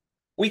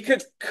we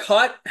could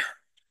cut.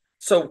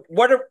 So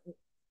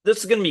this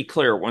is going to be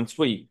clear once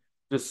we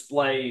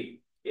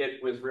display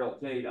it with real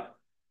data.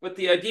 But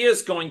the idea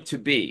is going to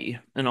be,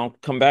 and I'll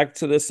come back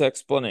to this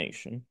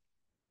explanation,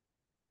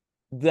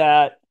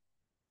 that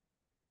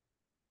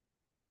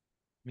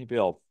maybe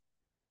I'll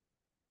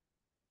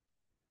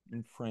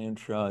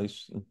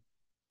enfranchise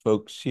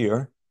folks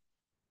here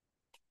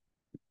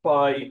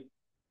by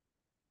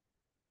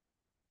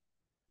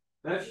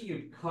imagine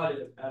you cut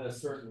it at a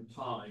certain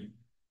time.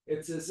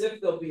 It's as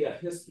if there'll be a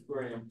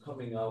histogram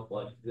coming out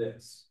like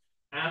this.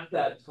 At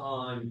that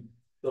time,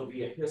 there'll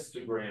be a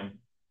histogram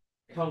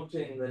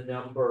counting the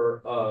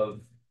number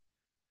of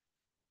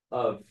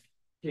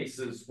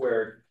cases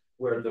where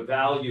the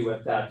value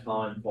at that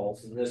time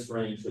falls in this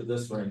range or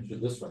this range or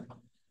this range.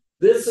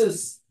 This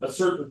is a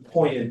certain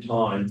point in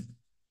time.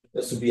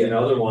 This would be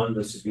another one.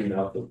 This would be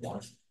another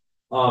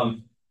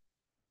one.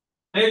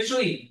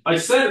 Actually, I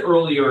said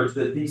earlier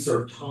that these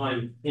are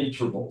time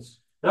intervals.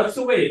 That's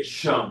the way it's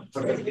shown,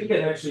 but I think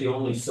it actually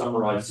only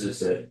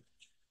summarizes it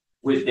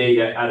with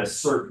data at a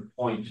certain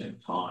point in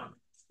time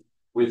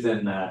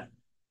within that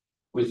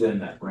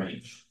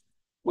range.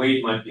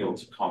 Wade might be able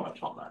to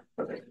comment on that,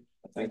 but I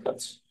think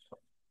that's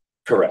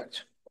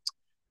correct.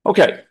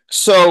 Okay,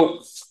 so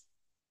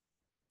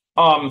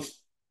although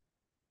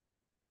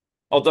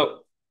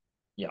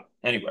yeah,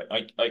 anyway,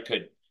 I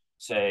could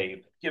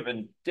say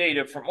given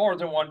data for more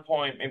than one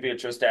point, maybe it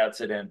just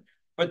adds it in.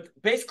 But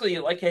basically,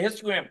 like a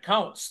histogram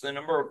counts the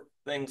number of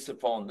things that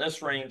fall in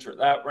this range or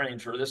that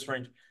range or this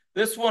range.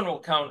 This one will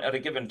count at a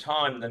given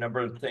time the number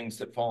of things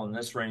that fall in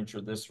this range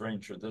or this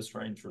range or this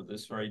range or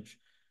this range.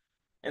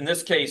 In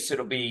this case,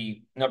 it'll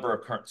be number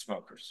of current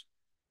smokers.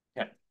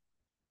 Okay.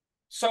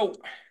 So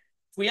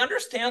if we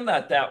understand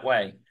that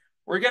way,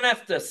 we're going to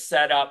have to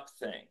set up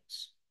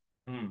things.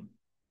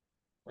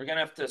 We're going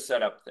to have to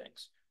set up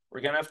things.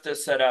 We're going to have to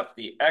set up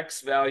the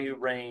X value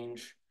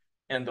range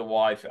and the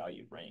Y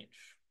value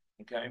range.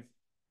 Okay.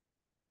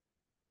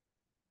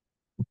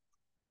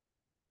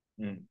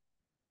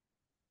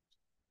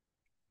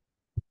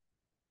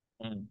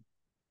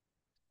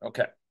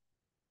 Okay.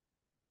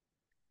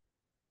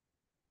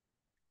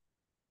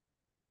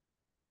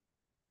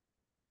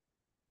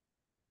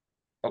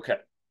 Okay.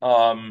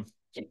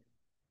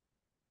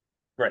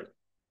 Great.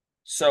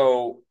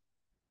 So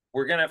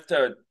we're going to have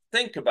to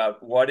think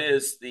about what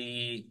is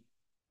the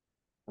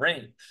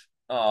range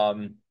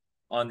on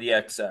the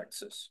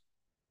x-axis.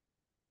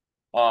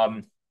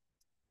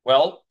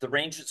 Well, the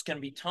range is going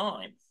to be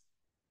time.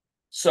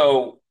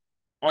 So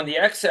on the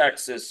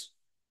x-axis,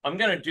 I'm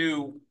going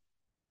to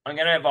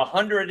have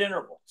 100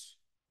 intervals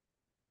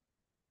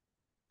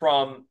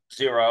from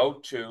 0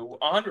 to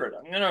 100.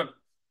 I'm going to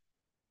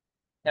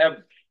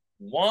have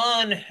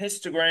one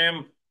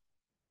histogram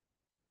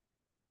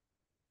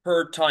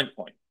per time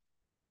point.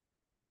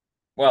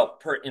 Well,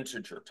 per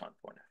integer time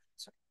point.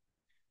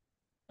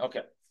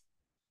 Okay.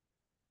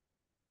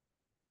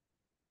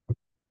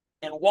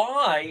 And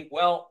y,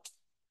 well,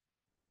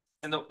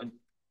 and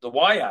the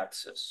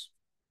y-axis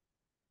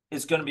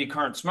is going to be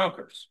current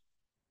smokers.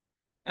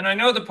 And I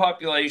know the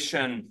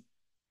population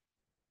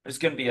is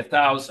going to be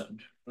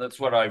 1,000. That's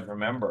what I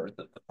remember,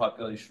 that the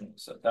population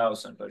was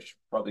 1,000. I should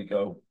probably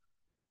go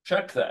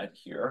check that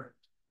here.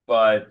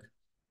 But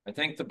I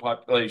think the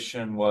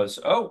population was,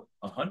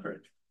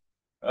 100.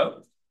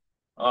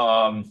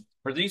 Are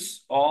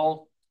these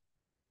all?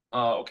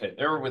 Okay,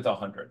 they were with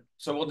 100.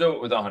 So we'll do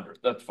it with 100.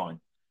 That's fine.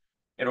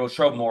 It'll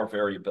show more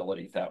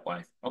variability that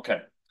way.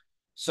 Okay.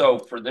 So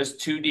for this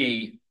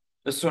 2D,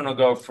 this one will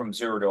go from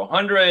 0 to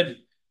 100.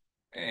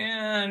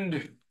 And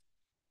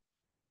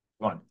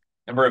come on,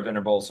 number of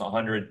intervals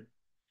 100.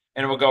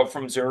 And it will go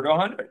from 0 to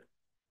 100.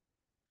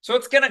 So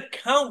it's going to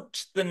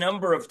count the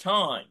number of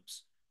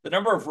times, the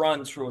number of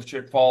runs for which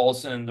it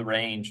falls in the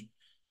range.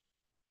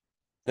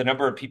 The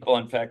number of people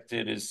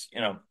infected is,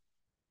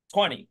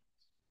 20.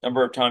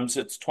 Number of times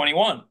it's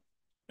 21.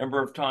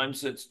 Number of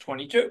times it's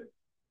 22,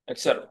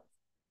 etc.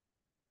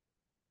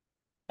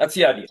 That's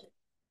the idea.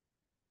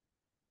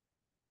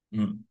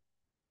 Okay.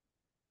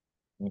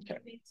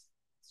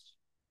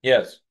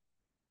 Yes.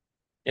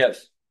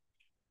 Yes.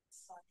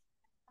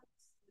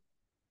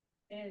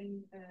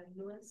 And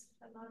nuance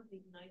about the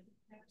United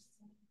person.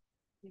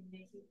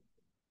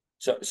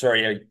 So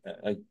sorry,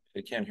 I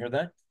can't hear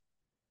that.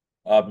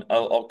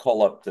 I'll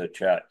call up the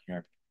chat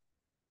here.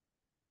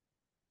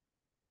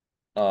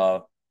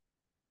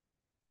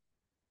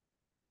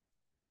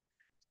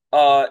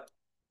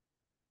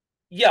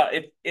 Yeah,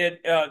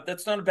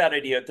 that's not a bad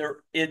idea.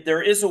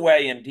 There is a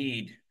way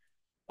indeed,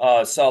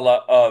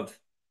 Sala, of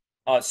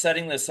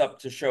setting this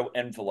up to show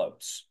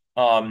envelopes.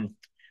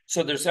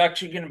 So there's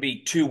actually going to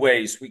be two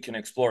ways we can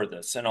explore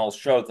this, and I'll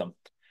show them.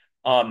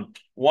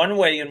 One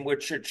way in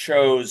which it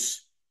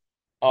shows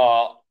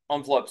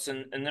envelopes,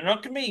 and they're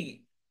not going to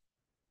be,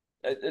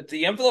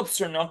 the envelopes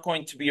are not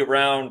going to be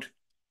around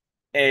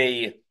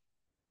a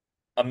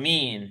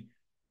mean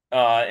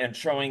and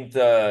showing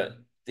the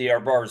R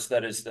bars,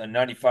 that is the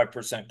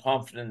 95%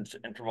 confidence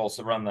intervals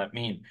around that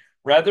mean.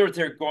 Rather,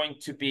 they're going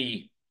to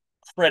be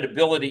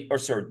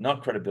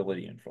not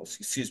credibility intervals,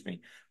 excuse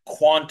me,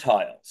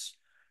 quantiles.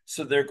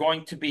 So they're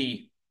going to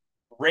be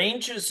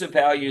ranges of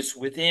values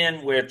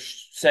within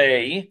which,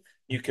 say,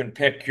 you can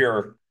pick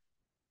your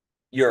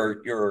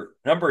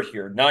number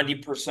here.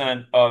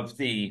 90% of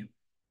the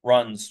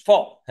runs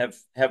fall, have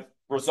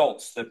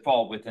results that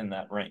fall within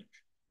that range.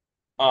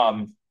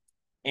 And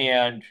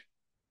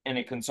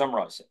it can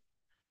summarize it.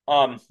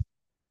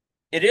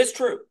 It is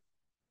true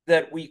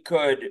that we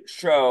could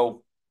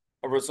show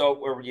a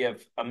result where we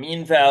have a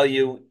mean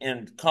value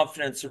and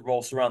confidence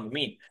intervals around the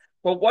mean.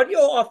 But what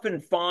you'll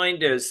often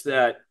find is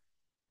that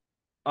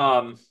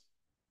so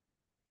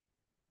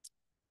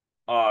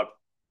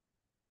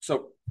a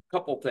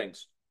couple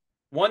things.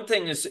 One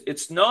thing is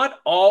it's not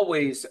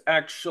always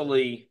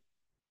actually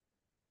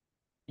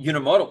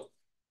unimodal.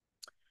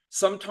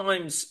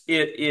 Sometimes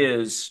it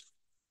is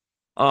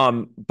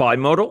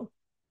bimodal.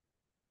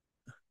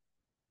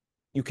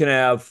 You can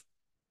have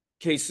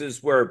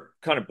cases where it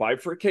kind of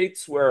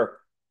bifurcates, where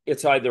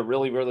it's either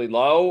really, really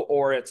low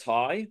or it's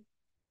high.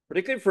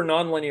 Particularly for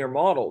nonlinear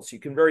models, you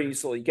can very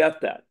easily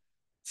get that.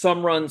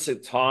 Some runs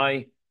it's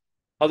high,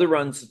 other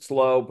runs it's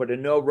low, but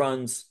in no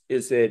runs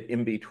is it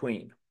in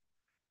between.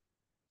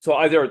 So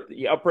either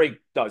the upbreak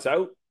dies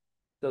out,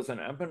 doesn't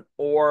happen,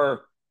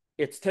 or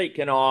it's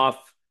taken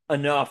off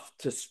enough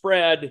to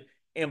spread,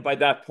 and by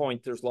that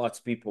point, there's lots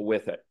of people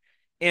with it.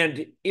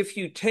 And if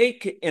you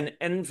take an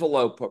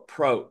envelope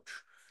approach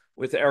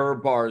with error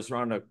bars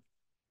around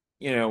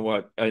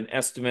an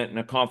estimate and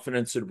a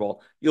confidence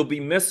interval, you'll be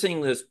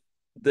missing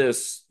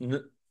this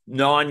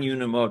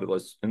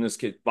non-unimodal, in this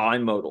case,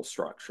 bimodal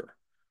structure.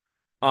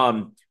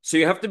 So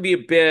you have to be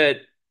a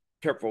bit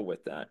careful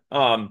with that.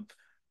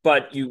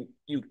 But you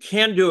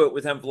can do it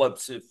with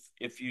envelopes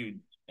if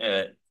you'd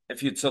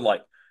so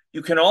like.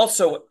 You can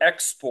also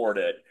export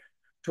it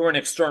to an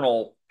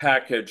external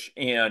package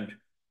and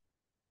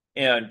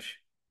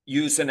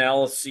use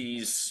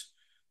analyses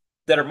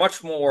that are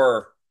much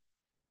more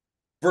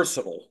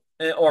versatile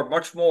or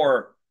much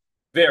more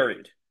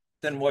varied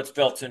than what's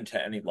built into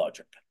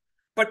AnyLogic.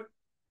 But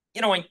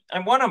I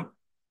want to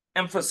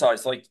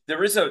emphasize, like,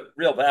 there is a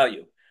real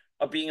value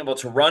of being able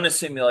to run a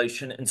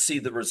simulation and see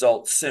the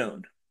results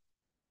soon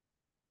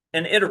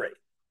and iterate.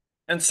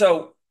 And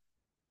so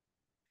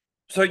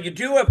you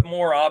do have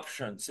more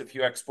options if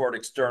you export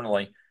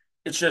externally.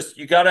 It's just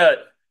you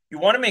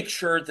want to make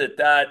sure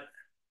that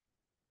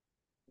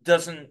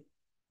doesn't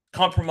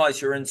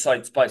compromise your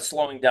insights by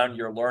slowing down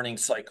your learning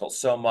cycle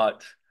so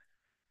much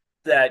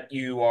that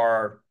you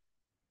are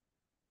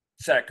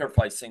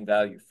sacrificing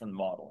value from the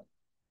modeling.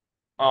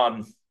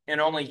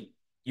 And only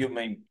you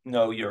may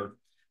know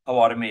how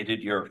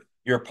automated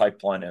your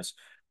pipeline is.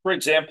 For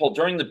example,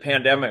 during the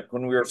pandemic,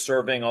 when we were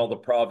serving all the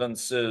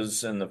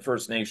provinces and the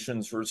First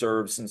Nations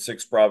reserves in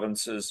 6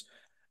 provinces,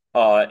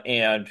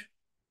 and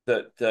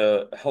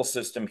the health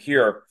system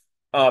here,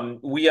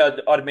 we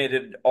had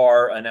automated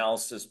our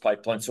analysis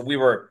pipeline. So we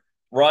were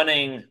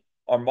running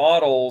our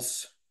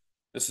models.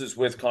 This is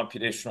with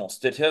computational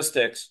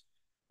statistics,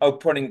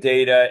 outputting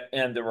data,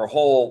 and there were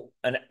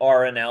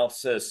our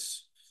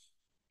analysis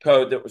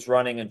code that was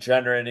running and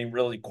generating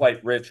really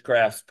quite rich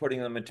graphs,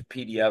 putting them into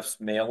PDFs,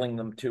 mailing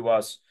them to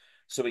us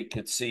so we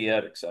could see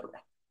it, etc.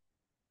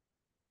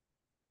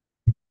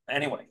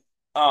 Anyway,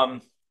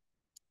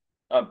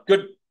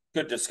 good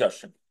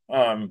discussion.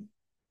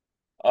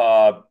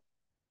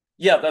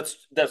 Yeah,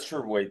 that's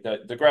true. Wait,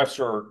 the graphs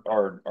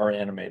are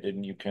animated,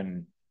 and you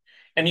can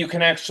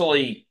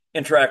actually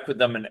interact with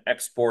them and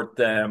export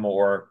them,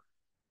 or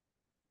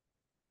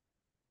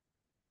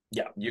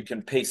yeah, you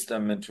can paste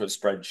them into a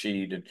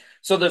spreadsheet. And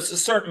so there's a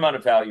certain amount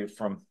of value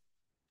from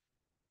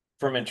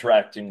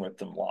interacting with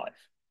them live.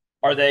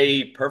 Are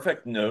they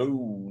perfect? No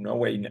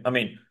way. I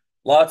mean,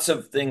 lots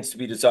of things to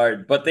be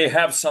desired, but they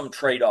have some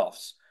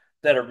trade-offs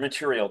that are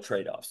material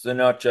trade-offs. They're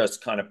not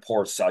just kind of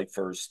poor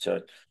ciphers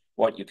to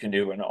what you can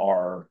do in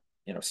R,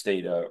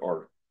 Stata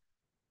or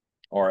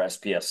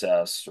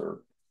SPSS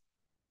or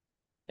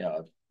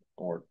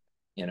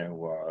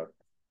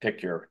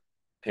pick your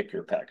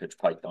package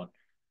Python.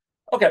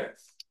 Okay.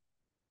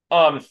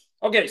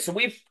 Okay, so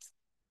we've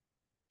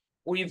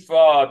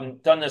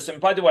done this. And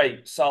by the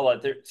way,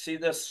 Sala, see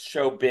this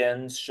show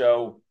bins,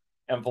 show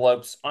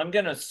envelopes? I'm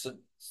going to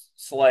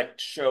select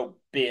show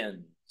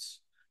bins.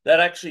 That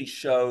actually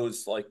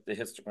shows like the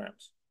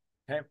histograms.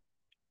 Okay.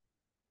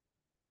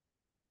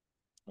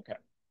 Okay.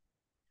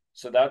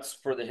 So that's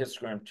for the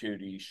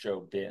Histogram2D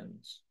show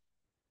bins.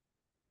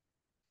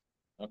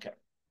 Okay.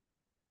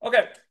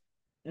 Okay.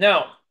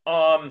 Now,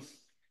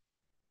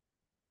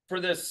 for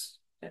this,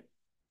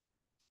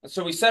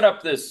 so we set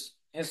up this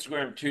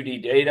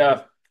Histogram2D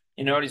data.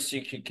 You notice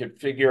you can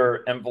configure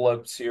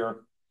envelopes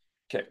here.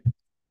 Okay.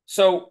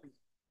 So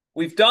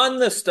we've done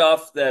the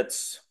stuff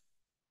that's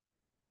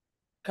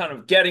kind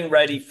of getting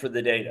ready for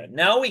the data.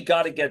 Now we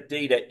got to get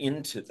data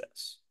into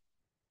this.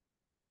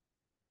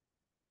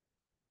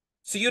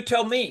 So you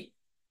tell me,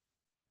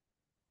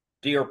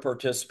 dear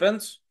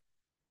participants,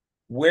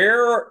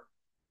 so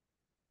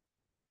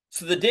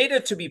the data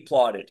to be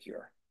plotted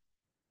here,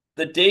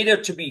 the data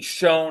to be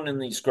shown in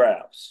these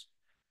graphs,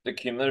 the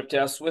cumulative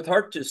deaths with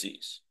heart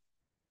disease,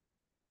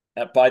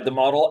 by the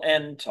model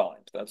n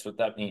times. That's what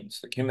that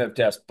means. The cumulative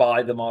test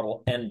by the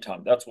model n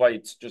times. That's why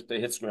it's just a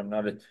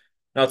histogram,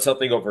 not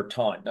something over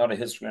time, not a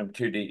histogram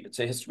 2D. It's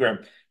a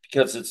histogram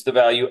because it's the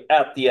value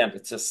at the end.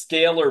 It's a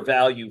scalar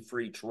value for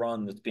each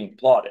run that's being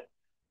plotted.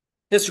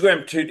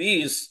 Histogram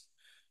 2D's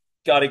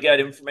got to get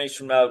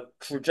information about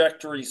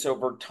trajectories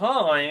over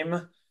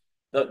time,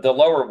 the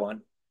lower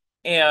one,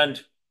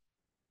 and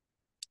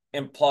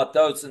plot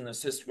those in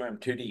this histogram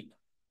 2D.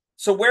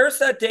 So where's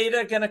that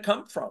data going to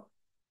come from?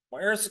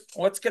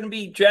 What's going to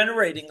be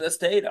generating this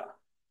data?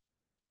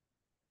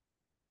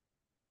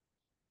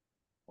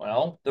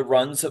 Well, the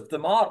runs of the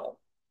model,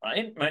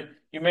 right?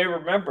 You may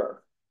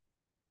remember,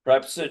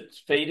 perhaps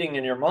it's fading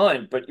in your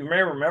mind, but you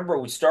may remember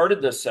we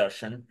started this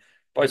session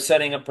by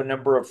setting up a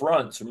number of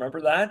runs.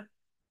 Remember that?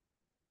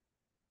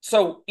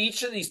 So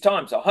each of these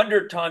times,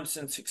 100 times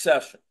in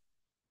succession,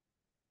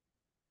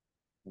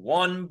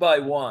 one by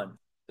one,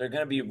 they're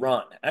going to be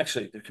run.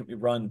 Actually, they can be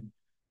run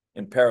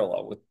in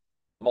parallel with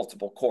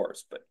multiple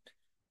cores, but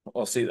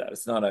we'll see that.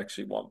 It's not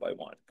actually one by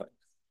one, but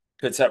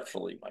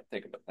conceptually, you might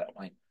think of it that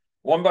way.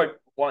 One by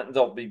one,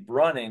 they'll be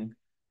running,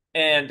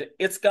 and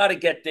it's got to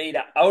get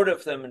data out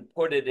of them and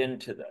put it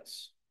into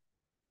this.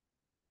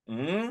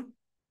 Put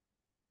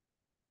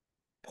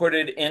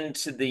it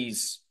into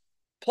these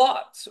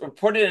plots or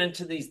put it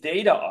into these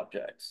data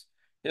objects,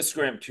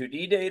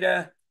 Histogram2D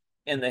data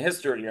and the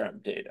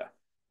histogram data.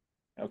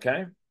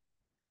 Okay,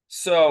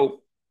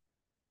 so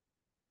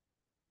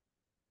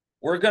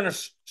we're going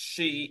to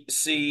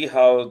see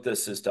how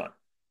this is done.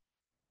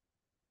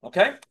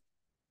 Okay,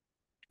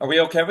 are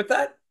we okay with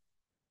that?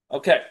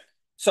 Okay,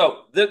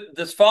 so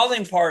this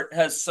following part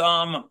has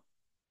some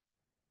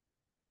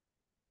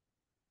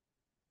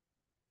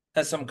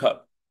code,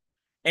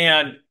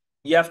 and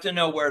you have to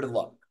know where to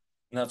look,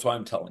 and that's why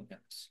I'm telling you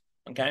this.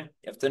 Okay,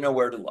 you have to know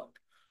where to look.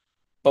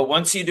 But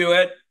once you do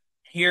it,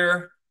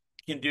 here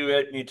you can do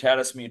it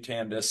mutatis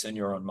mutandis in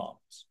your own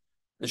models.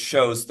 This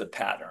shows the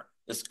pattern.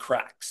 This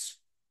cracks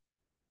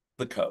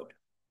the code.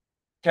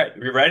 Okay,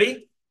 you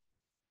ready?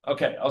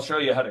 Okay, I'll show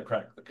you how to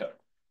crack the code.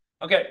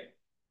 Okay,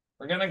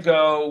 we're going to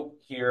go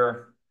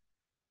here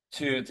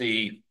to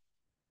the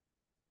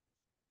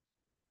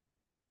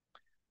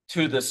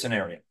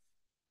scenario.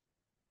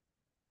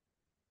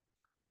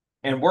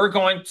 And we're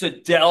going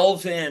to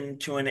delve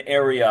into an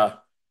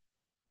area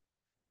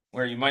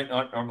where you might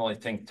not normally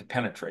think to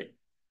penetrate.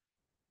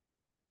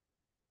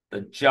 The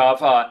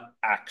Java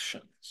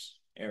actions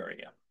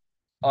area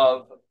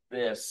of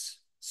this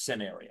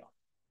scenario.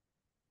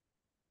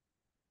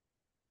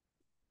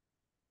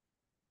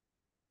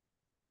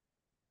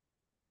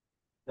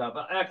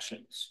 Java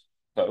actions,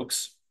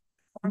 folks.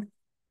 Okay.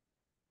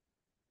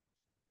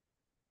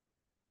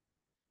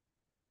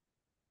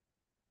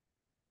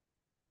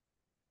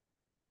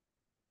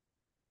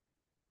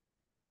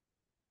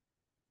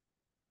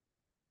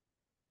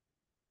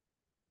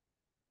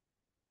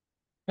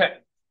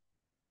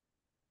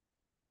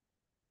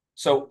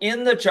 So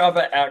in the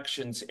Java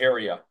actions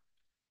area,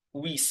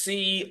 we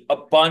see a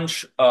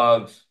bunch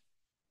of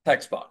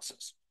text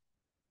boxes.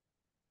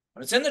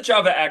 But it's in the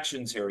Java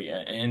actions area,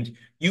 and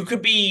you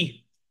could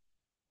be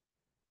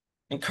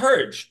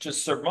encouraged to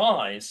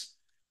surmise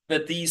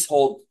that these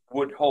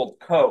would hold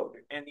code,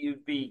 and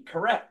you'd be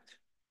correct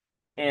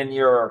in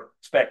your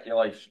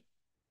speculation.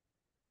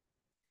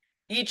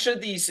 Each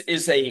of these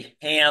is a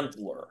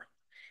handler.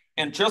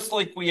 And just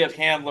like we have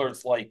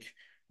handlers like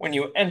when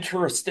you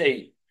enter a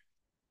state,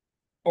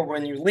 or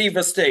when you leave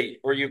a state,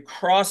 or you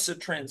cross a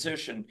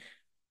transition,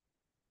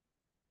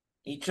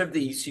 each of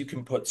these you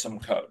can put some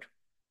code.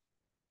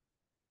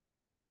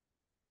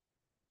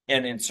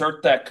 And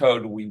insert that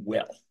code, we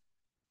will.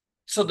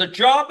 So the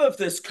job of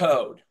this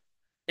code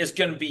is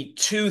going to be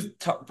two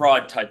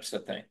broad types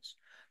of things.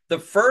 The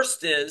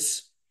first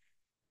is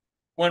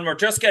when we're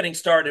just getting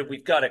started,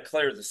 we've got to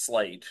clear the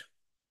slate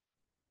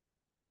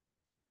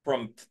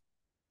from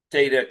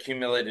data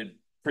accumulated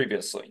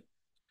previously.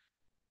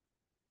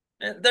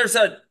 And there's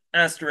an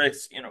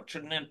asterisk,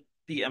 shouldn't it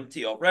be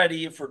empty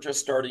already if we're just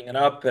starting it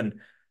up? And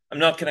I'm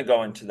not going to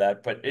go into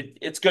that, but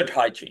it's good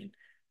hygiene.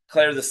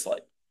 Clear the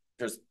slate.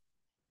 Just,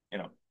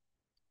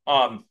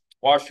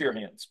 wash your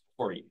hands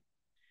before you.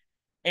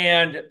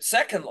 And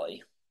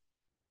secondly,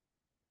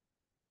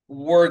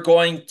 we're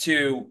going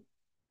to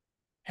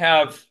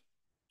have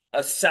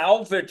a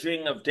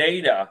salvaging of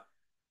data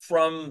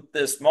from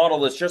this model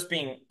that's just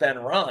been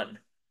run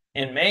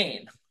in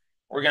main.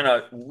 We're going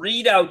to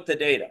read out the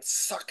data,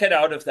 suck it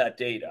out of that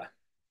data,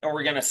 and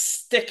we're going to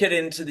stick it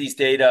into these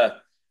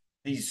data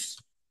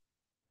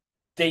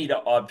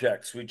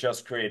objects we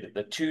just created,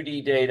 the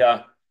 2D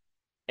data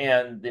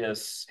and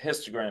this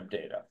histogram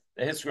data,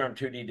 the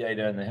Histogram2D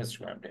data and the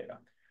histogram data.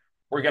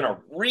 We're going to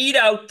read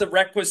out the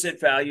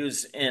requisite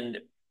values and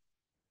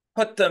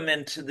put them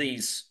into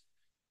these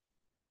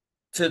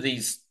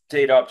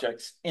data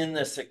objects in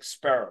this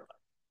experiment.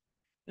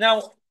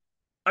 Now,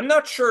 I'm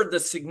not sure the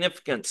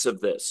significance of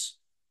this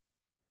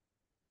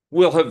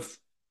will have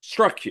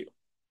struck you.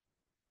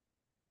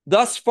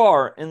 Thus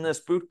far in this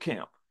boot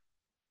camp,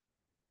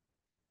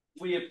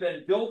 we have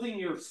been building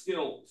your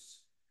skills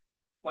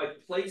by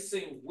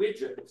placing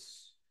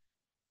widgets,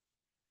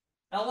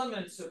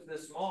 elements of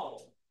this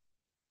model,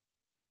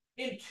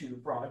 in two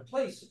broad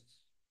places.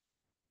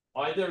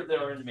 Either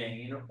they're in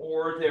main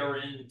or they're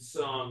in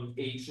some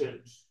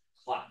agent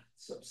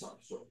class of some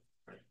sort,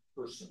 right?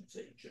 Person's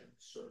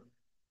agents or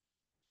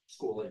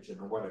school agent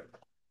or whatever.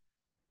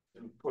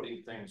 And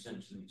putting things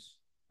into these,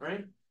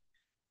 right?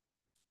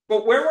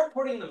 But where we're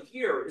putting them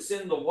here is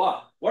in the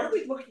what? What are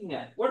we looking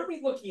at? What are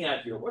we looking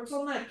at here? What's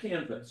on that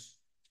canvas?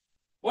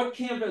 What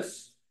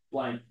canvas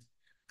blank?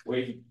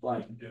 Wait,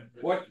 blank.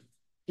 What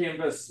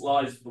canvas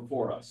lies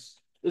before us?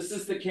 This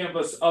is the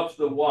canvas of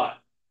the what?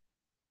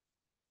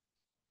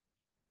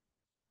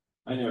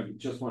 I know you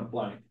just went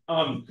blank.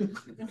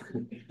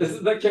 This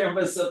is the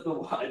canvas of the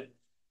what?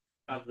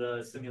 Of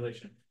the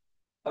simulation.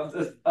 Of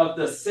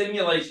the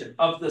simulation,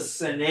 of the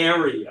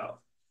scenario.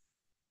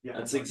 Yeah,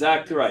 that's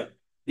exactly right.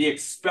 The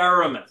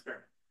experiment.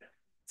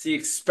 It's the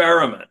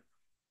experiment.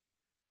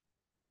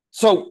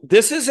 So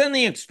this is in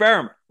the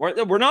experiment.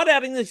 We're not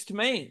adding this to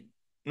main.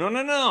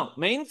 No.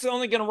 Main's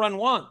only going to run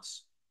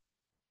once.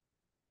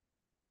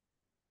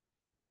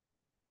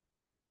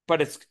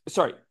 But it's,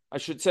 sorry, I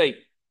should say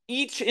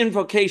each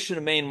invocation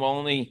of main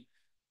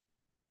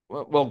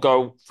will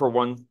go for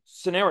one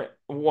scenario,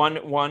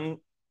 one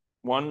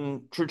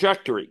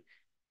trajectory.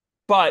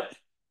 But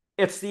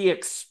it's the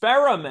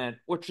experiment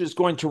which is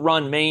going to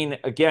run main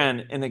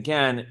again and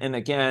again and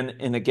again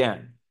and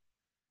again.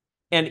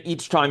 And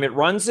each time it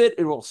runs it,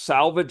 it will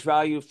salvage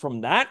value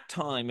from that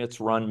time it's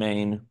run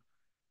main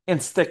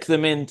and stick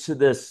them into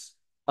this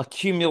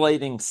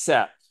accumulating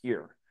set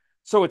here.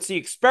 So it's the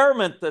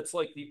experiment that's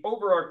like the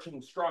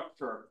overarching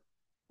structure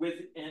with,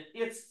 and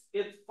it's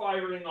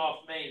firing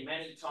off main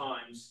many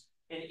times,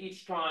 and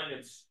each time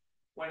it's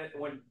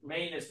when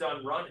main is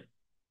done running,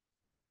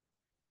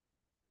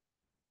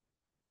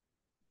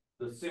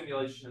 the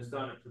simulation is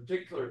done a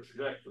particular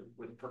trajectory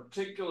with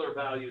particular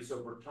values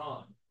over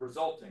time,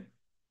 resulting.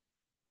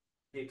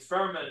 The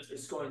experiment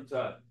is going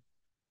to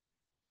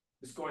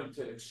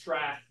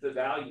extract the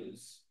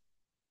values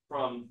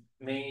from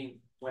main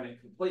when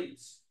it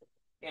completes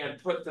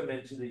and put them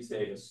into these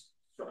data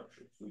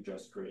structures we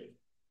just created.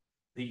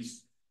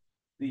 These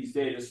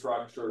data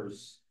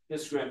structures,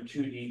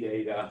 Histogram2D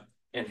data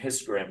and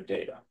histogram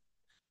data.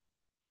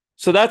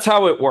 So that's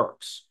how it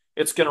works.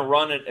 It's going to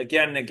run it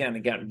again and again and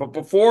again. But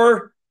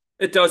before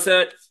it does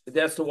that, it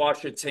has to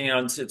wash its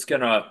hands. It's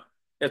going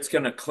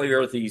to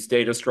clear these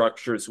data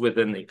structures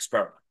within the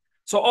experiment.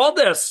 So all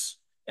this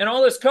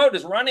code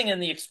is running in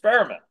the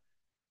experiment.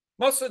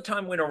 Most of the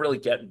time, we don't really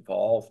get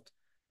involved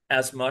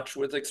as much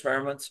with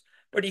experiments,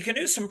 but you can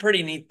do some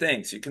pretty neat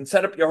things. You can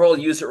set up your whole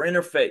user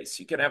interface.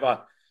 You can have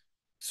a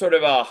sort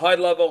of a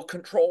high-level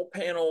control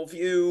panel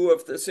view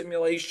of the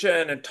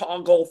simulation and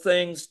toggle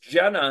things.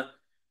 Jenna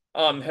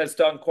has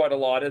done quite a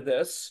lot of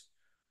this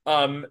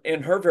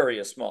in her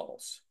various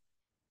models.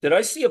 Did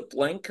I see a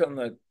blink on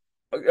the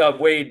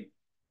Wade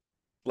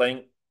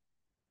blink?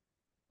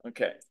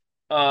 Okay.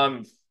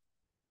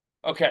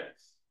 Okay.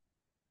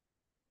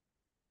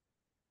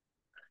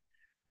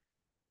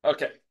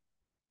 Okay.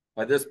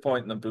 By this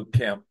point in the boot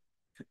camp,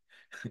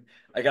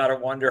 I gotta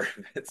wonder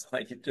if it's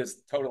like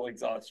just total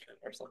exhaustion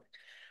or something.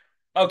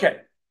 Okay.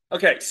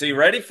 Okay. So you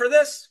ready for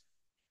this?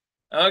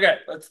 Okay.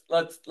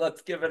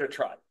 Let's give it a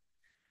try.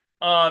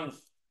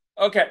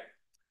 Okay.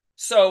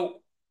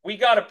 So we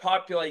got to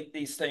populate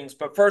these things,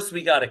 but first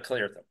we got to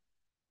clear them.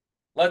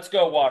 Let's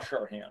go wash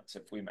our hands,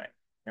 if we may.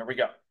 Here we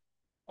go.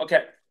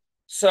 Okay.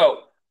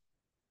 So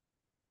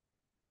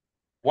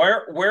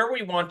where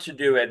we want to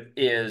do it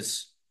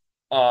is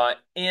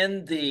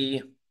in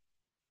the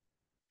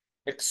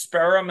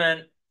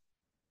experiment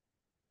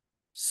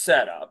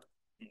setup.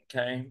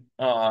 Okay.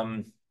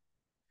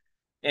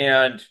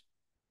 And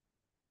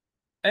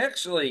I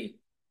actually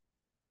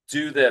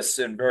do this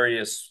in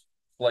various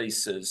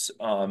places.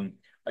 I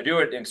do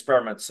it in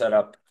experiment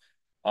setup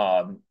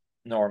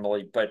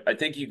normally, but I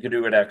think you could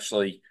do it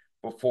actually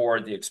before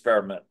the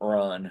experiment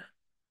run.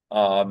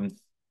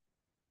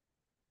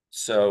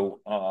 So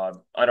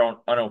I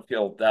don't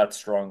feel that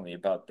strongly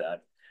about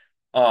that.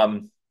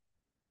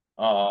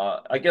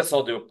 I guess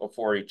I'll do it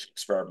before each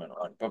experiment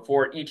run,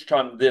 before each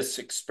time this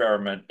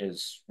experiment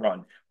is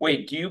run.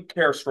 Wait, do you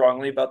care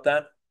strongly about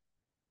that?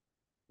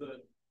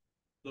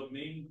 The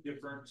main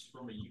difference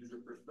from a user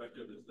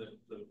perspective is that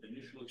the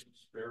initial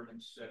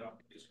experiment setup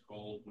is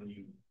called when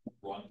you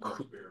run the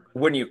experiment.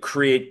 When you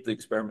create the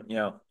experiment,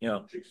 yeah.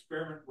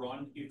 Experiment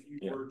run, if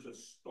you were to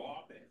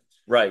stop it.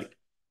 Right.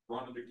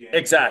 Run it again.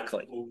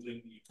 Exactly.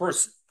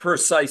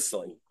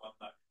 Precisely.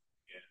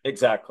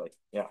 Exactly.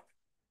 Yeah.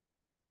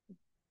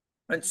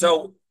 And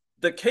so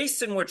the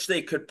case in which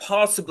they could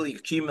possibly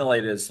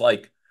accumulate is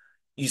like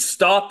you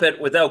stop it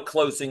without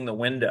closing the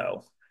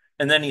window,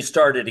 and then you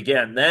start it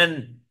again.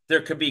 Then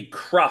there could be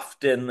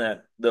cruft in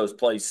those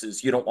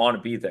places you don't want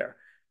to be there.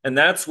 And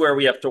that's where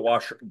we have to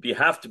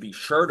be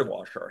sure to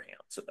wash our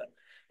hands of it.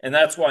 And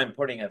that's why I'm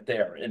putting it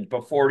there and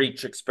before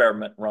each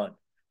experiment run.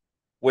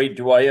 Wait,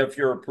 do I have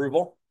your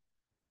approval?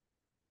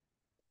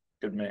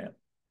 Good man.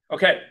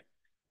 Okay.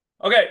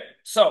 Okay.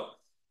 So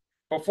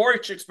before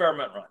each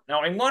experiment run,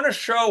 now I want to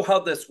show how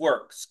this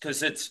works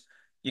because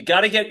you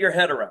got to get your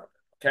head around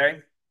it. Okay.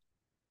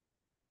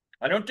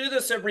 I don't do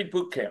this every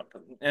boot camp,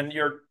 and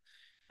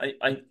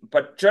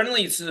but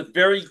generally this is a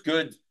very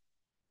good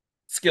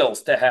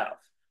skills to have.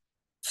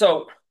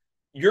 So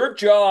your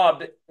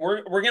job,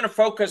 we're going to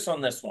focus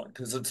on this one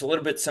because it's a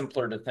little bit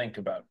simpler to think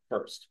about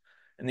first,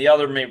 and the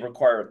other may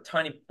require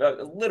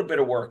a little bit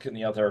of work in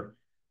the other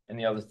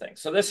thing.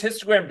 So this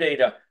histogram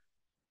data,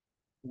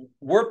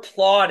 we're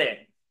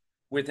plotting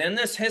within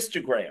this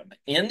histogram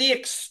in the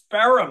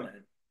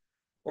experiment.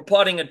 We're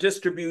plotting a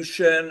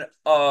distribution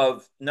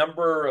of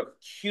number of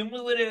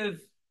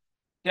cumulative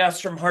deaths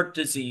from heart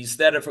disease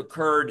that have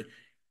occurred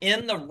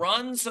in the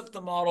runs of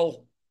the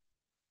model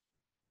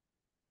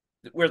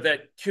where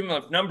that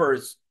cumulative number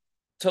is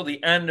till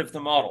the end of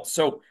the model.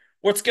 So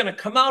what's going to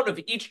come out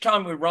of each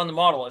time we run the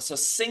model is a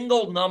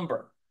single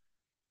number,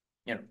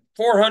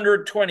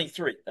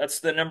 423. That's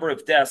the number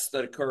of deaths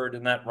that occurred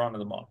in that run of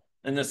the model.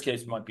 In this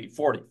case, it might be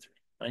 43,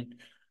 right?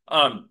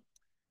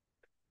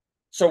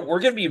 So we're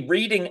going to be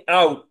reading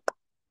out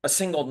a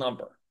single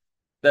number.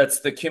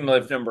 That's the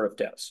cumulative number of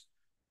deaths.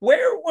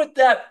 Where would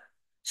that?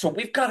 So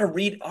we've got to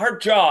read our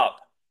job.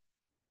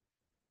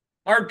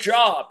 Our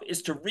job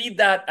is to read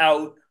that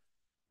out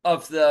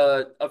of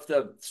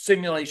the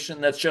simulation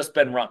that's just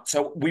been run.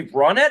 So we've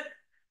run it,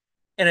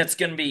 and it's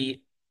going to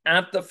be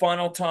at the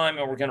final time,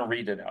 and we're going to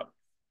read it out.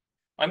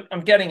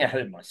 I'm getting ahead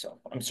of myself.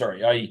 I'm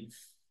sorry.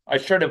 I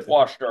should have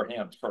washed our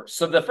hands first.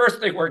 So the first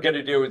thing we're going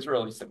to do is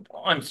really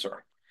simple. I'm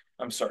sorry.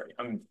 I'm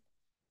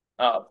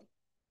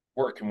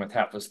working with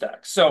half a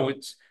stack. So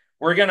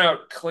we're going to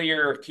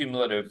clear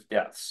cumulative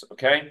deaths.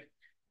 Okay,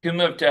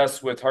 cumulative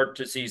deaths with heart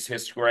disease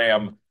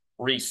histogram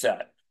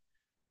reset.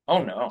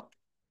 Oh no.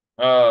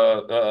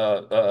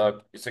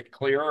 Is it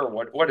clear or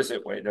what? What is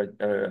it? Wait,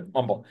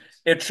 mumble.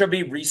 It should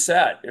be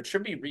reset. It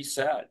should be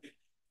reset.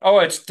 Oh,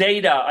 it's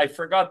data. I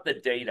forgot the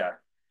data.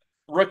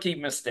 Rookie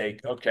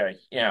mistake. Okay.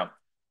 Yeah.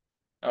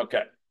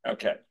 Okay.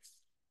 Okay.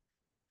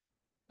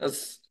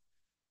 That's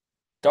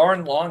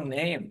darn long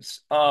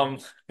names. Okay.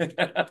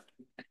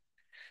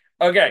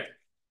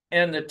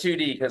 And the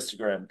 2D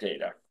histogram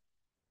data.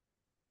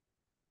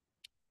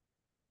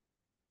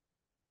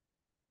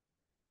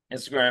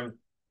 Histogram.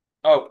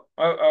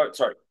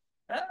 Sorry.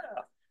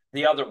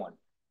 The other one.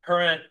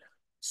 Current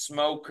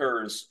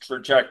smokers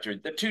trajectory.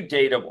 The two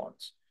data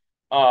ones.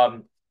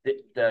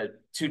 The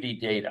 2D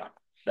data.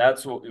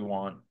 That's what we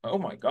want. Oh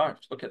my gosh,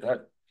 look at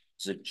that.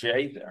 There's a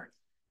J there.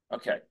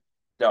 Okay.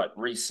 Dot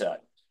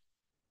reset.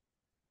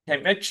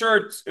 Okay, make sure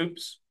it's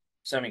oops,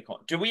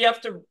 semicolon. Do we have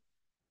to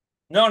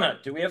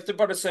do we have to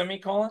put a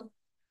semicolon?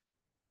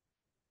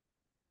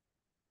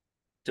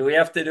 Do we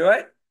have to do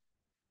it?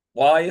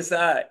 Why is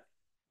that?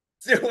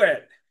 Do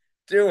it.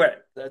 Do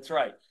it. That's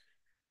right.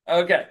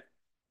 Okay.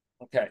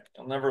 Okay.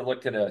 I'll never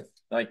look at a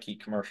Nike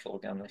commercial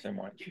again the same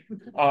way.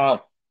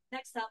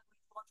 Next up,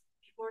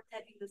 before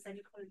tapping the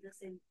semicolon, just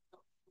say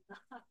no.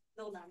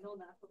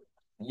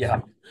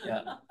 Yeah.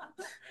 Yeah.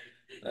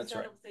 That's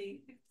right.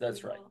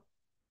 That's right.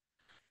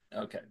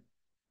 Okay.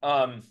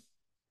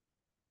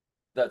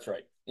 That's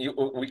right.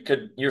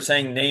 You're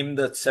saying name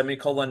the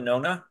semicolon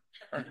Nona?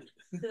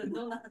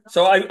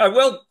 So I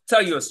will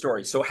tell you a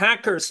story. So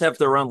hackers have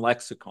their own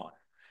lexicon.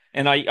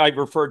 And I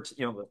referred to,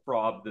 the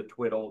frog, the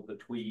twiddle, the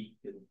tweet,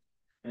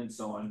 and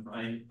so on,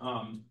 right?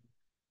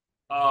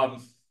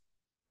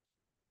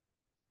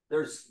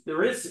 There's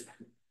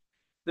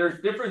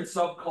different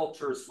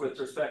subcultures with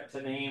respect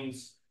to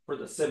names for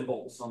the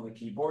symbols on the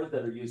keyboard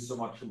that are used so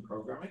much in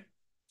programming.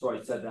 So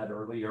I said that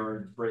earlier.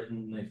 In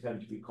Britain, they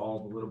tend to be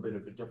called a little bit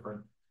of a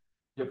different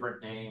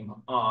name.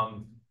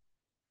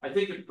 I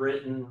think in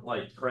Britain,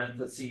 like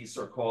parentheses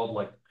are called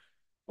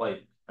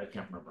like I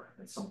can't remember.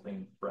 It's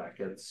something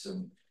brackets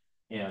and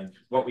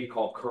what we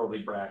call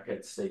curly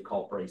brackets, they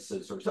call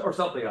braces or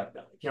something like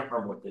that. I can't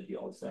remember what the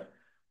deal is there.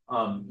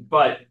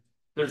 But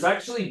there's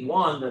actually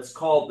one that's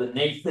called the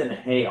Nathan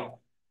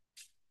Hale.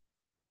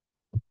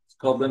 It's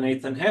called the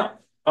Nathan Hale.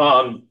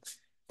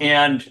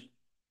 And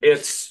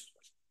it's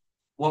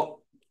what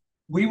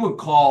we would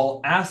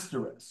call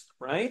asterisk,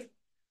 right?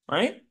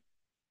 Right?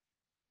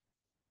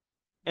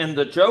 And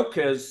the joke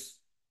is,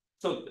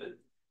 so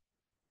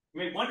you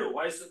may wonder,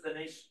 why is it the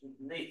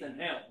Nathan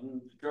Hale?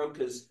 And the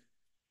joke is,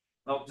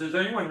 does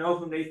anyone know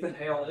who Nathan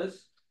Hale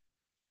is?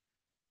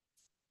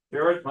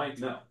 Barrett might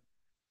know.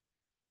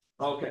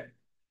 Okay.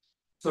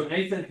 So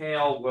Nathan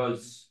Hale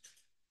was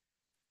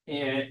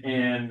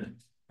an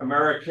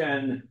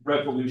American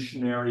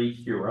revolutionary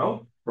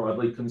hero,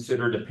 broadly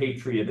considered a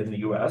patriot in the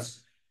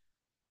U.S.,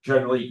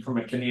 generally from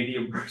a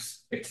Canadian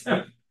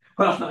perspective.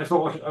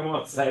 Well, I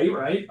won't say,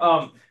 right?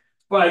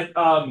 But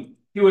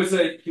he was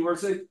a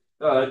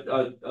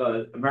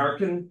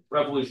American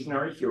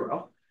revolutionary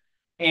hero,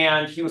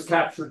 and he was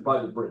captured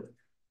by the British.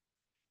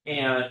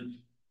 And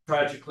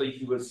tragically,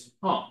 he was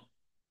hung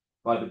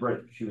by the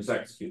British. He was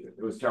executed.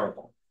 It was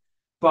terrible.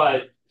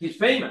 But he's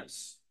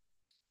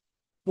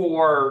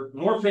more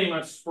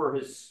famous for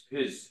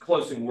his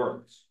closing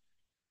words.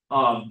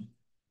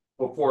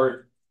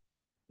 before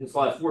his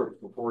last words,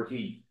 before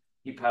he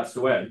passed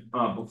away,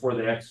 before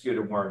they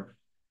executed warrant.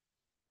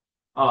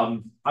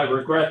 I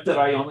regret that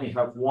I only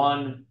have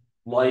one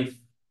life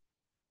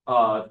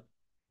to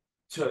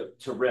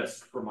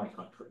risk for my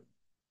country.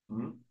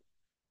 Mm-hmm.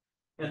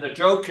 And the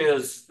joke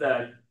is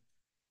that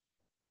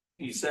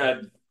he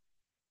said,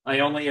 I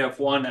only have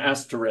one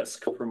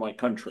asterisk for my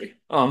country.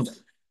 So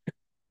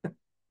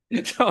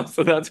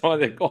that's why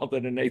they called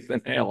it a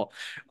Nathan Hale.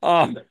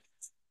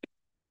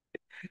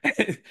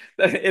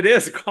 It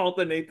is called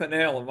the Nathan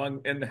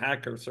Hale in the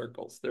hacker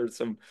circles. There's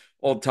some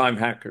old time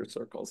hacker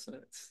circles. And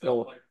it's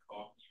still.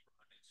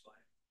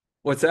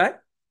 What's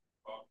that?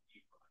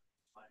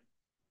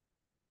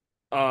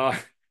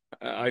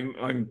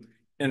 I'm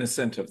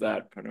innocent of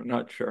that, but I'm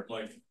not sure.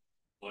 Like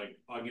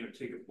I'm gonna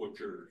take a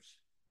butcher's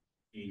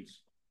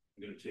means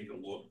I'm gonna take a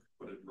look,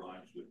 but it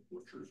rhymes with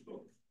butcher's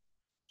hook.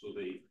 So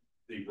they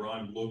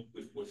rhyme look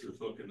with butcher's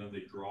hook, and then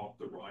they drop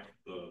the rhyme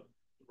the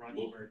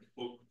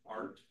look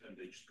part, and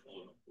they just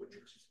call it a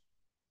butcher's.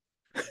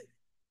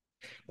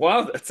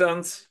 Wow, that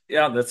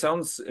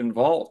sounds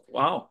involved.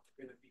 Wow.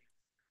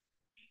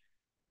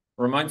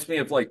 Reminds me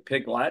of like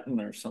Pig Latin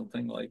or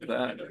something like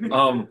that.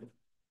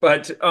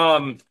 But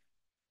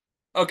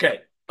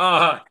okay.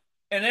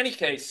 In any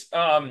case,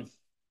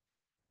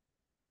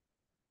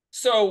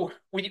 so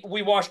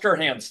we washed our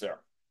hands there.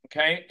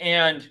 Okay.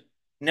 And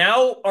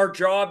now our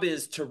job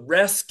is to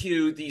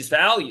rescue these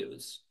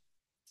values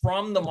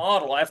from the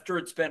model after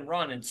it's been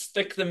run and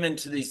stick them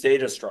into these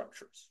data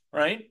structures,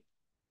 right?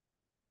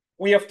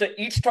 We have to,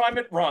 each time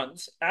it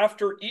runs,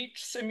 after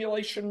each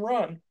simulation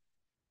run,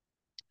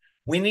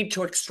 we need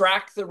to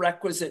extract the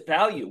requisite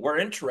value we're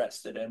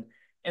interested in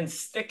and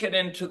stick it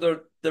into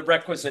the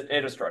requisite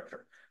data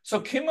structure. So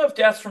cumulative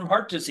deaths from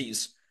heart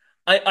disease,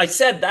 I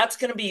said that's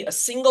going to be a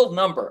single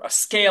number, a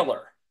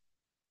scalar,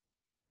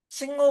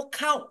 single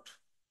count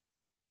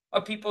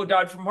of people who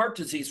died from heart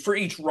disease for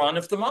each run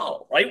of the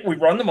model, right? We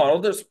run the model,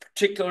 there's a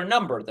particular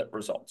number that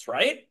results,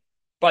 right?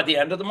 By the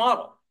end of the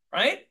model,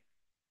 right?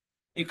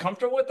 You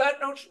comfortable with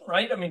that notion,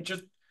 right? I mean,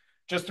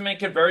 just to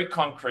make it very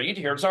concrete,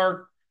 here's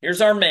our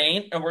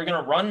main, and we're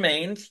going to run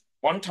mains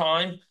one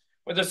time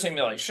with a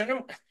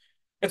simulation.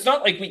 It's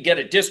not like we get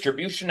a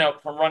distribution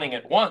out from running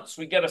it once.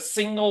 We get a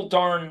single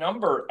darn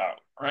number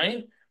out,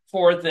 right?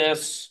 For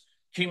this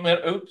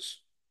cumulative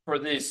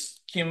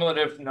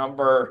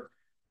number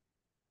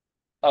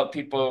of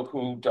people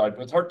who died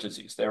with heart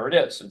disease. There it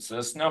is. It's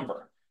this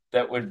number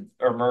that would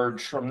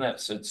emerge from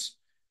this. It's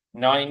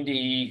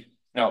 90.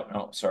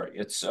 No, sorry.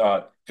 It's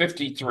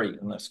 53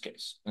 in this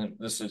case. And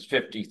this is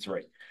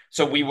 53.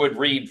 So we would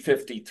read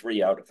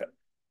 53 out of it.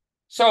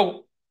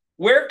 So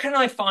where can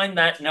I find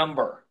that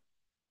number?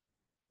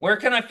 Where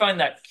can I find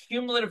that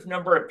cumulative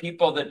number of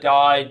people that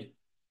died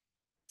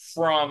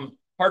from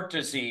heart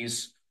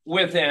disease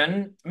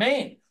within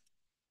Maine?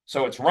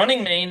 So it's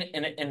running Maine,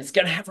 and it's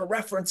going to have a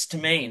reference to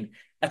Maine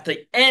at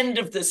the end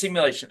of the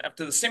simulation.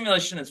 After the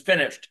simulation is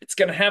finished, it's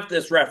going to have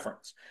this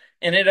reference.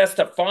 And it has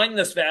to find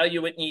this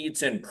value it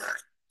needs and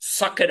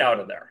suck it out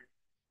of there.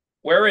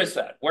 Where is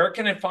that? Where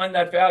can it find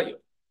that value?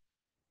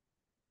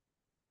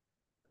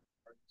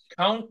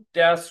 Count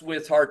deaths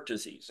with heart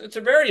disease. It's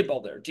a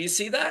variable there. Do you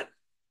see that?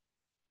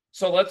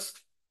 So let's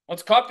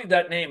copy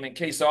that name in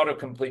case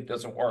autocomplete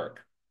doesn't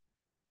work.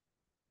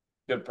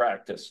 Good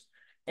practice.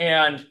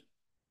 And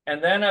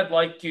then I'd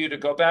like you to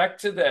go back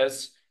to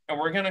this, and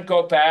we're going to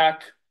go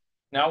back.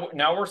 Now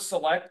we're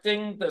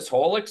selecting this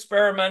whole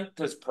experiment,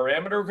 this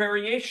parameter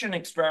variation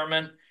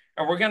experiment,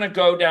 and we're going to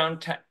go down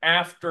to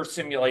after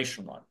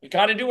simulation run. We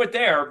got to do it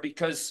there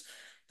because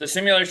the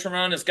simulation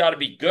run has got to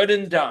be good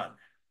and done.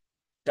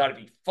 Got to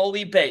be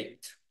fully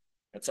baked.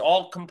 It's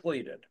all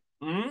completed.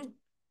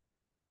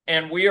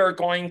 And we are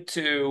going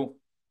to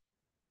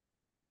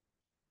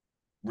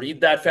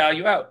read that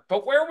value out.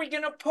 But where are we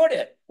going to put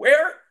it?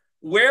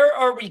 Where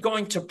are we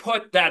going to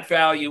put that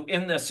value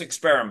in this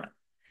experiment?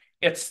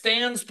 It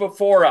stands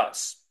before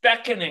us,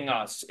 beckoning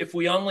us if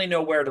we only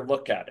know where to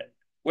look at it.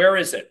 Where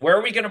is it? Where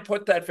are we going to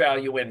put that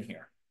value in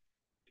here?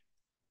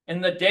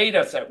 In the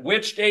data set.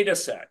 Which data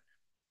set?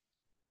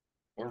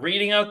 We're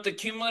reading out the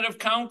cumulative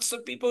counts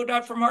of people who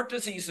died from heart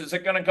disease. Is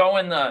it going to go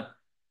in the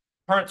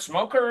current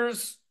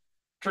smokers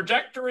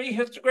trajectory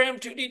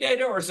Histogram2D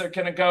data, or is it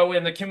going to go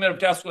in the cumulative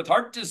deaths with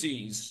heart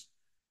disease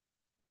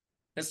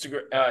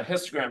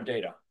histogram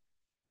data?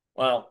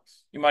 Well,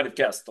 you might have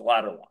guessed the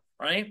latter one,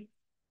 right?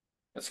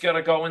 It's going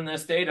to go in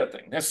this data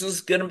thing. This is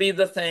going to be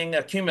the thing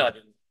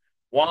accumulated.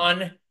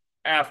 One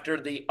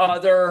after the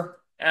other,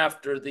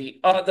 after the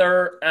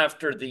other,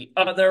 after the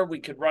other. We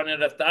could run it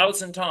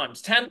 1,000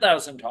 times,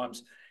 10,000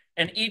 times.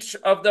 And each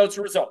of those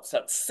results,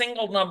 that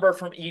single number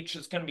from each,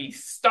 is going to be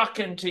stuck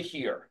into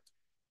here.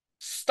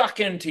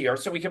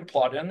 So we can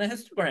plot it in the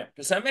histogram.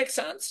 Does that make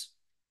sense?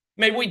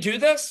 May we do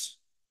this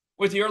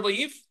with your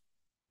leave?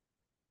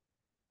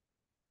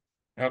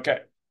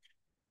 Okay.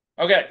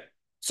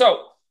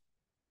 So,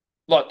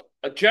 look,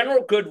 a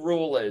general good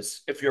rule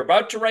is if you're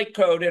about to write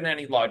code in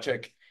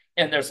AnyLogic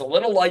and there's a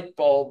little light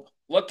bulb,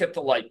 look at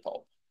the light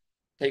bulb.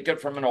 Take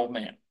it from an old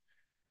man.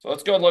 So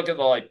let's go look at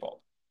the light bulb.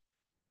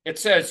 It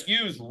says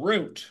use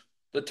root,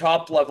 the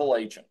top level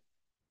agent.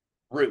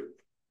 Root.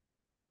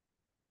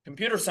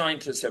 Computer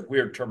scientists have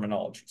weird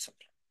terminology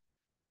sometimes,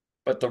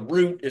 but the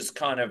root is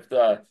kind of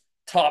the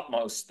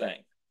topmost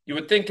thing. You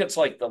would think it's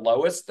like the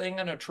lowest thing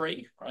in a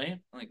tree, right?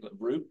 Like the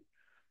root,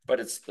 but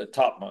it's the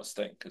topmost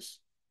thing because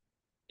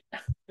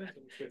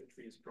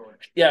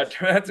yeah,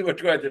 that's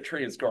which way the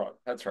tree is growing.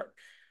 That's right.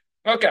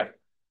 Okay.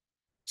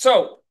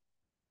 So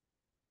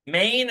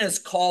main is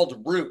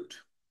called root.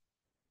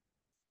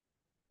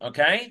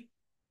 Okay.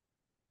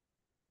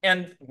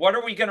 And what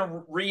are we going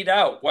to read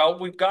out? Well,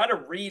 we've got to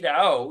read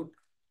out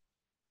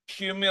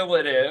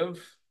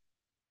cumulative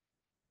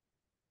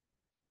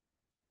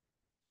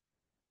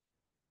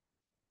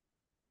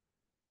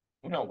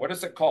no, what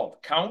is it called?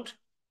 Count?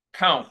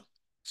 Count.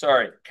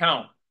 Sorry,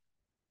 count.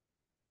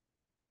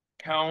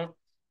 Count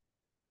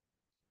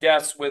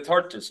deaths with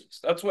heart disease.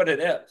 That's what it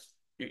is.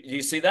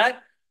 You see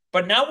that?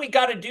 But now we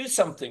got to do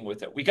something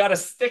with it. We got to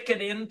stick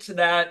it into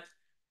that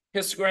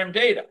histogram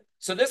data.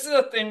 So this is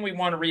the thing we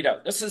want to read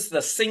out. This is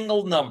the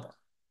single number.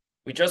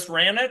 We just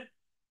ran it.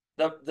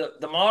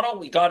 The model,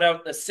 we got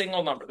out the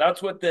single number.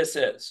 That's what this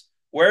is.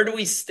 Where do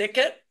we stick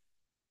it?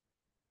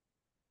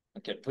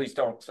 Okay, please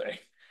don't say.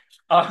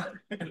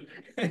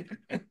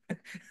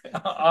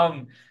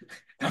 Um,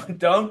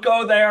 don't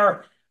go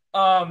there.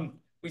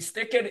 We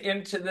stick it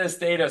into this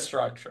data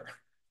structure.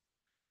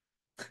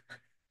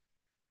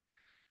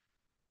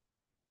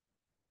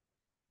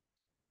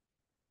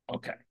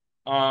 Okay.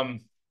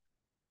 Um,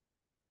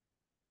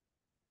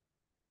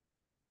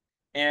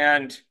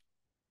 and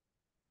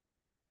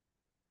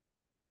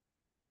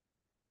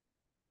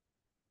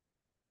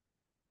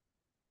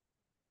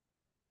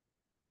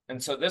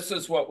so this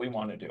is what we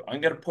want to do.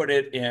 I'm going to put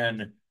it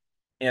in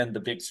the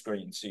big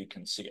screen so you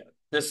can see it.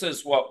 This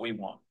is what we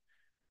want.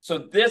 So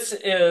this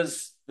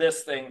is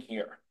this thing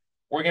here.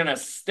 We're going to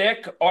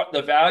stick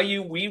the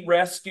value we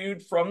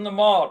rescued from the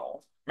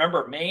model.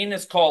 Remember, main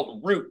is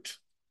called root.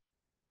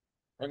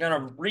 We're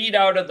going to read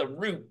out of the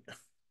root.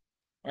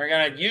 We're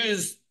going to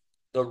use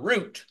the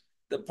root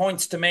that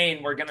points to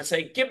main. We're going to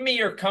say, give me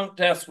your count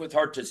deaths with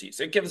heart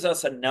disease. It gives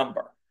us a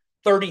number,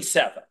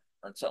 37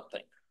 or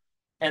something.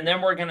 And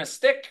then we're going to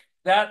stick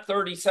that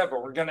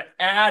 37. We're going to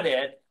add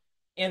it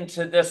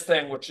into this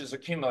thing, which is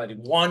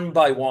accumulating one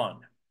by one,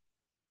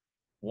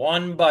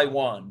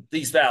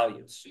 these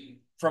values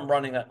from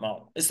running that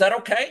model. Is that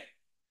okay?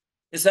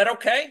 Is that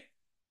okay?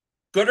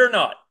 Good or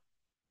not?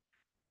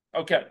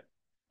 Okay.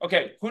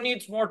 Okay. Who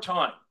needs more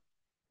time?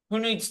 Who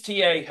needs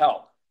TA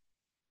help?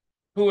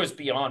 Who is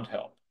beyond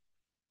help?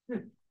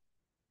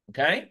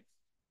 Okay.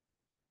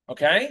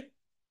 Okay.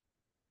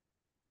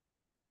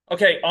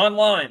 Okay.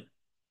 Online,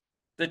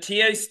 the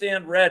TAs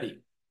stand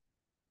ready.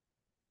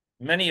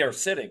 Many are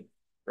sitting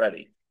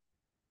ready.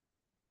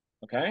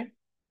 Okay.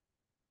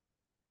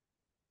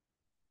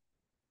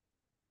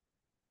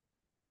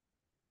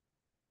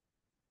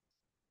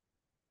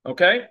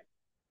 Okay.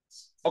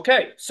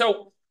 Okay.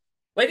 So,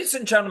 ladies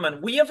and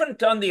gentlemen, we haven't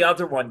done the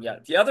other one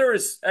yet. The other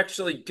is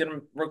actually going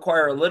to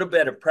require a little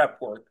bit of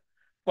prep work.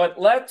 But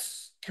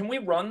can we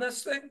run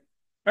this thing?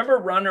 Remember,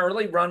 run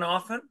early, run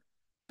often.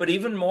 But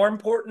even more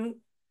important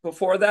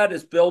before that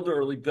is build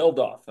early, build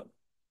often.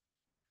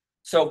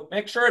 So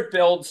make sure it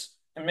builds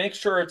and make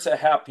sure it's a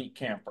happy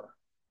camper.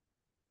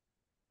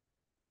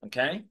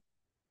 Okay.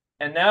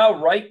 And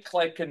now right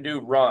click and do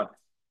run.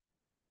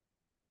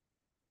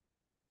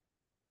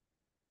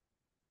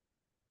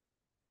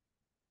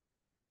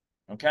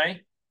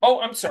 Okay.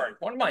 Oh, I'm sorry.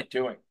 What am I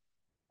doing?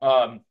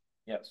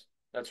 Yes,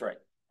 that's right.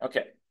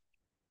 Okay.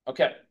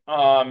 Okay.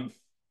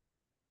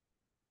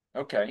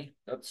 Okay,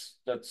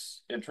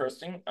 that's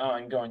interesting.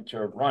 I'm going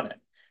to run it.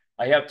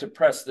 I have to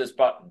press this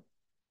button.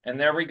 And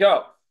there we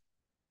go.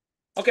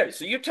 Okay,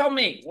 so you tell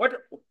me what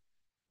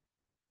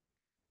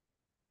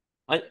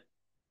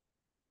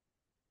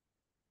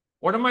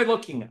am I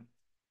looking at?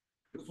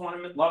 Just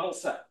want to level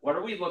set. What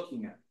are we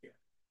looking at here?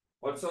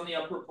 What's on the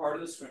upper part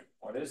of the screen?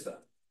 What is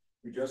that?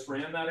 We just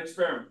ran that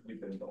experiment we've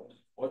been building.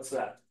 What's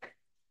that?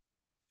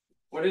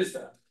 What is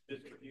that?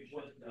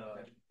 Distribution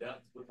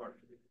deaths with heart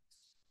disease.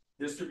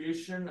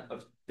 Distribution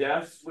of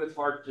deaths with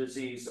heart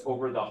disease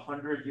over the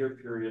 100-year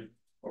period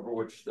over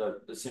which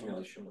the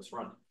simulation was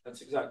running.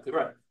 That's exactly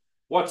right.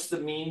 What's the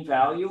mean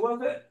value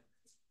of it?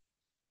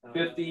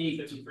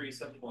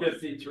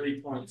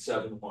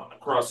 53.71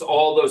 across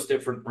all those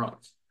different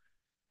runs.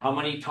 How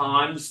many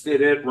times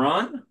did it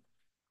run?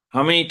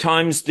 How many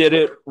times did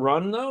it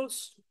run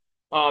those?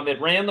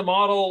 It ran the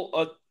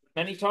model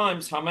many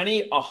times. How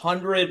many?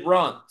 100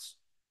 runs.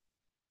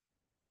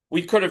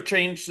 We could have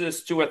changed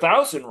this to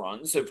 1,000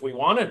 runs if we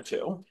wanted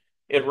to.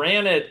 It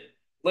ran it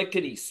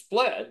lickety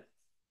split.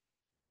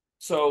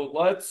 So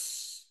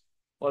let's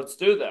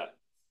do that.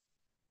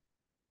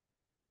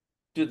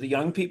 Do the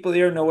young people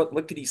here know what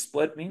lickety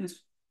split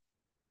means?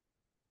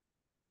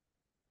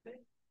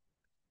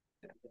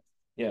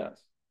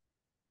 Yes.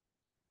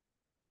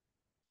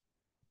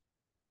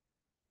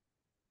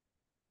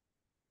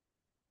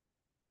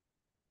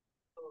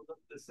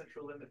 the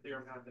central limit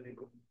theorem happening.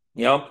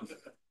 Yep.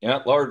 Yeah,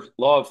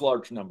 law of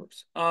large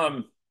numbers.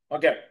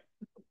 Okay.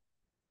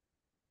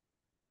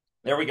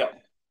 There we go.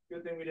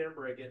 Good thing we didn't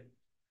break it.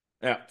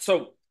 Yeah.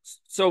 So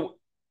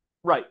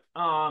right.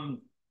 So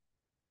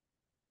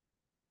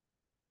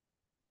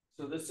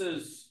this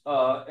is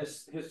a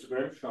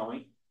histogram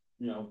showing,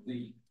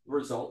 the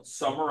results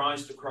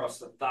summarized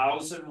across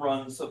 1,000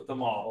 runs of the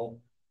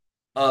model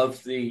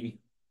of the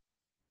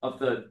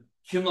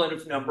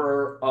cumulative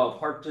number of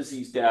heart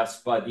disease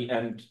deaths by the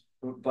end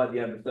of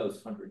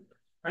those 100 years,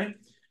 right?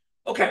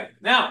 Okay,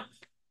 now,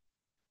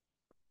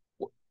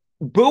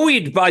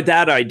 buoyed by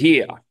that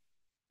idea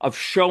of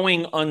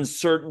showing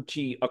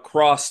uncertainty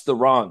across the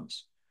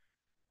runs,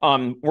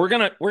 we're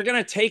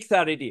gonna take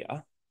that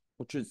idea,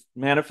 which is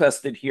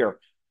manifested here,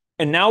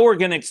 and now we're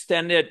gonna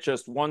extend it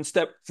just one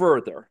step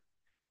further.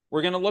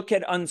 We're gonna look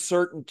at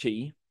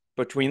uncertainty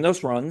between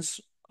those runs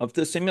of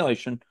the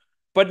simulation,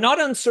 but not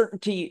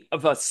uncertainty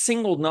of a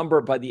single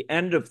number by the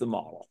end of the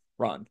model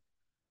run,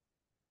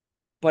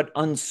 but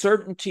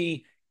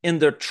uncertainty in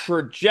the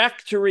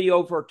trajectory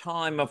over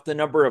time of the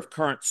number of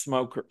current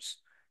smokers.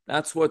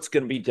 That's what's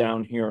going to be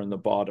down here in the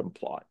bottom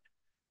plot.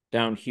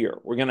 Down here,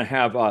 we're going to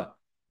have a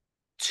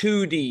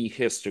 2D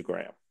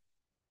histogram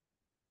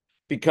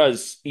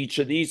because each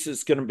of these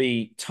is going to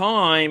be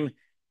time,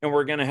 and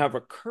we're going to have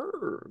a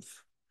curve.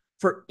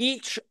 For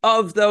each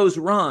of those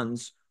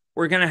runs,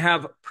 we're going to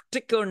have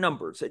particular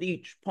numbers at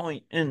each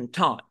point in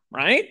time,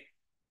 right?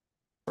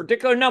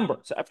 Particular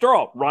numbers. After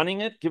all,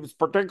 running it gives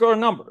particular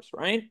numbers,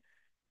 right?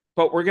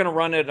 But we're going to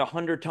run it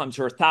 100 times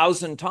or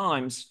 1,000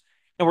 times,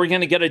 and we're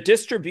going to get a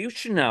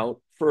distribution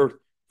out for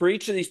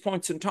each of these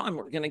points in time.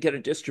 We're going to get a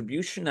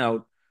distribution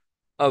out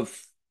of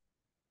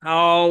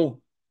how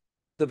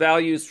the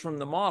values from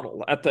the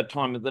model at that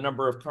time of the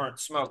number of current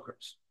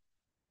smokers.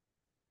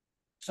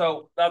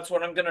 So that's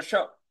what I'm going to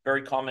show.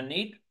 Very common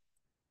need.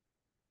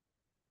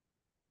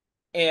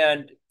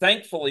 And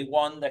thankfully,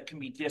 one that can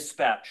be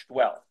dispatched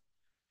well.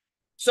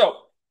 So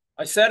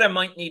I said I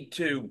might need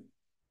to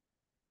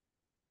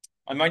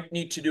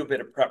do a bit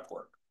of prep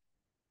work.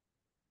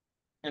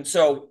 And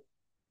so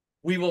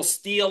we will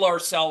steel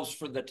ourselves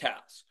for the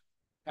task.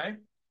 Okay.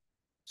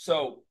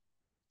 So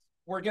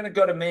we're going to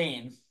go to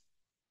main.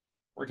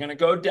 We're going to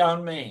go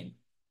down main.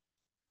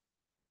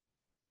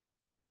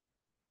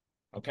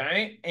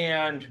 Okay.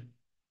 And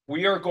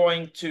we are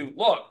going to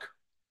look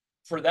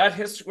for that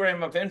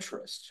histogram of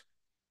interest.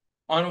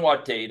 On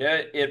what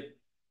data? It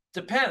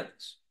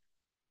depends.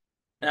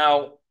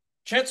 Now,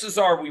 chances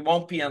are we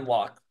won't be in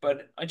luck,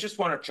 but I just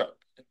want to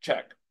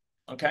check.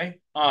 Okay.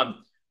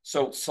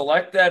 So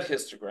select that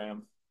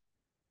histogram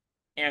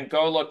and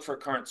go look for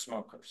current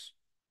smokers.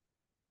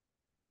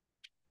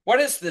 What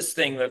is this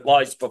thing that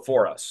lies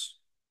before us?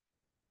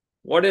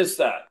 What is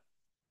that?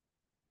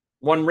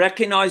 One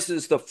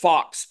recognizes the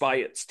fox by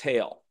its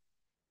tail.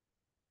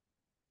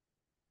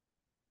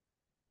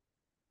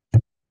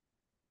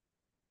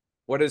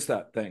 What is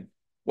that thing?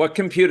 What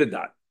computed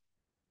that?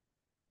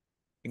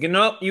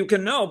 You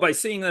can know by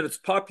seeing that it's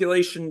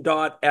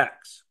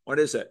population.x. What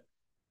is it?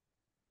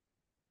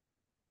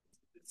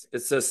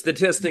 It's a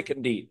statistic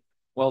indeed.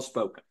 Well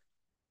spoken.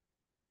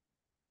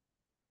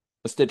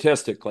 A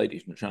statistic,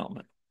 ladies and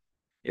gentlemen,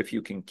 if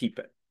you can keep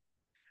it.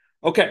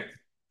 Okay.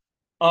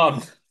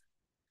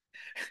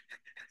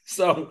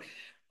 So,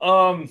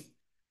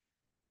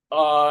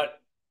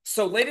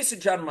 ladies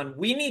and gentlemen,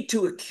 we need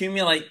to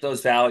accumulate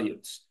those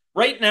values.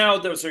 Right now,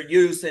 those are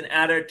used and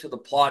added to the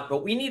plot,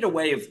 but we need a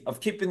way of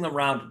keeping them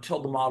around until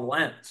the model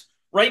ends.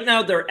 Right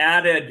now, they're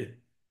added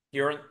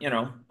here,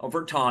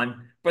 over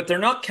time, but they're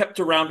not kept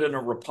around in a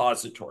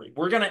repository.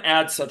 We're going to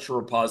add such a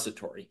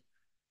repository.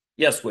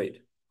 Yes,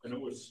 Wade. I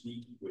know a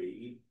sneaky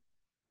way.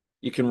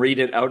 You can read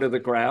it out of the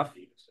graph.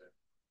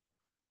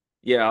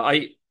 Yeah,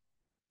 I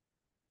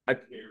care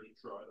to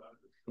try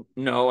that.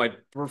 No, I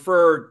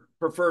prefer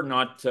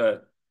not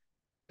to,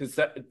 because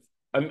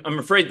I'm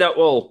afraid that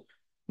will,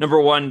 number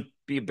one,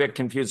 be a bit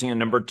confusing, and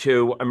number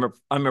two,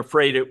 I'm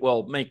afraid it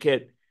will make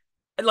it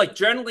like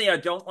generally I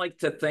don't like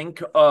to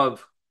think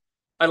of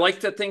I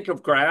like to think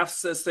of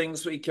graphs as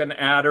things we can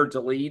add or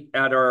delete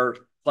at our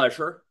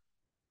pleasure,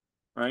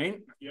 right?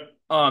 Yeah.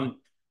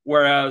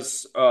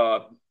 Whereas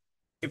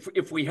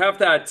if we have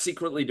that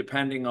secretly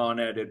depending on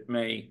it, it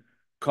may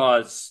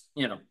cause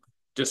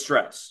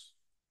distress.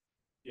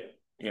 Yeah.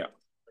 Yeah.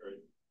 Right.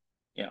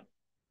 Yeah.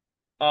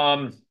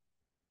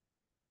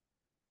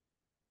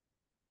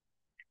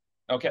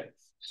 Okay.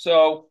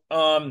 So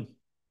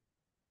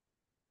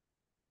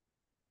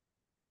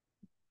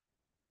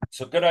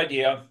good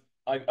idea.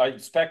 I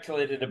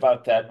speculated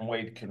about that and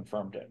Wade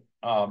confirmed it.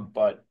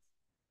 But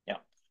yeah.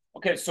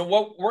 Okay, so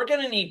what we're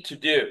going to need to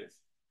do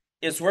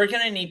is we're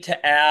going to need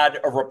to add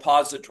a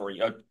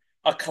repository,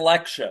 a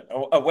collection,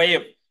 a way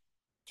of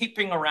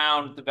keeping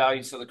around the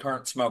values of the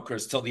current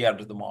smokers till the end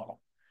of the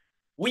model.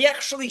 We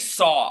actually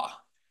saw,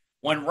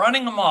 when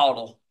running a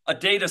model, a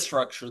data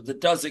structure that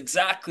does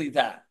exactly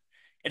that.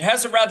 It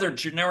has a rather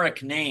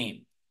generic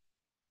name,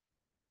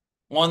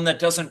 one that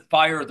doesn't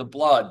fire the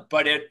blood,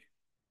 but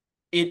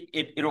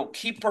it'll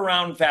keep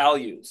around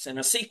values in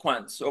a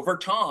sequence over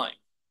time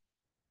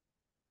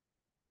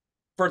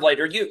for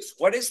later use.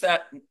 What is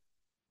that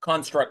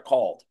construct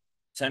called?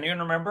 Does anyone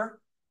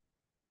remember?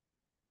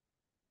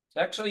 It's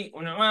actually,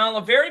 well,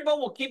 a variable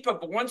will keep it,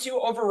 but once you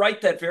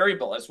overwrite that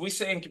variable, as we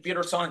say in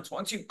computer science,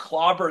 once you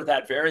clobber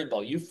that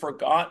variable, you've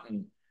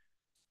forgotten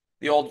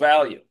the old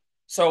value.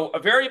 So a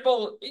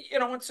variable,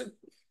 it's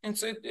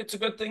a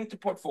good thing to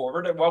put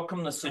forward. I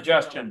welcome the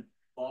suggestion.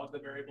 Log the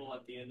variable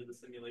at the end of the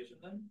simulation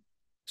then?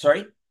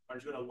 Sorry?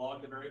 Aren't you going to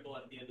log the variable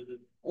at the end of the...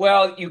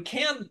 Well, you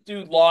can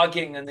do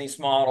logging in these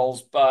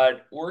models,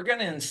 but we're going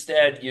to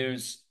instead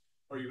use...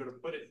 Or you're going to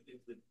put it...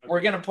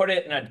 We're going to put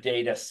it in a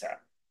data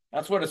set.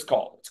 That's what it's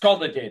called. It's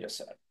called a data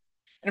set.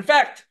 In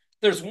fact,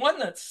 there's one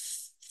that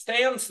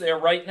stands there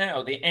right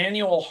now, the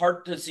annual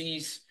heart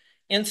disease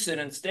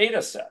incidence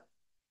data set.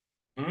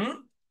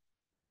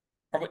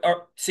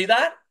 See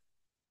that?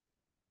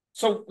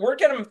 So we're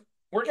gonna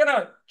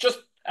just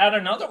add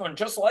another one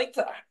just like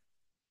that.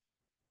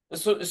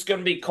 This is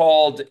going to be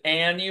called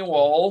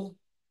annual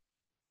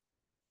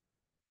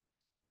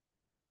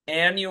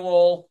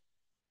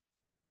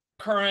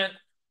current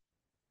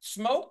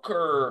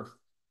smoker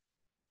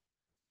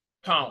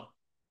count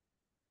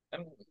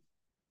and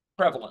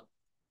prevalent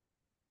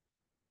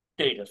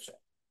data set.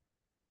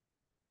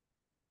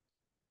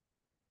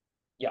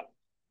 Yeah,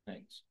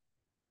 thanks.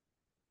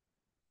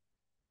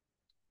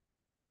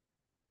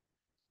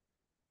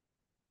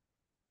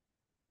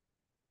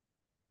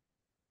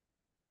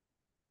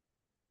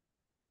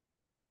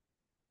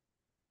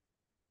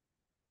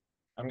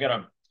 I'm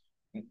gonna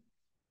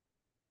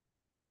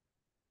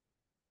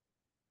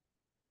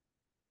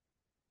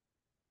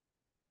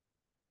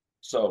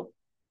so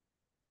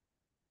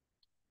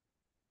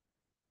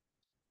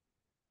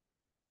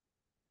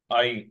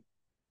I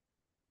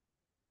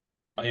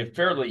have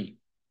fairly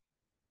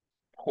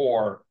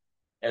poor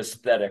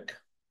aesthetic,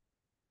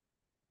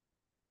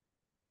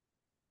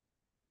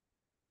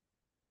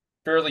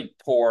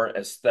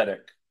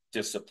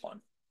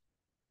 discipline.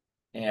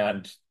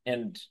 And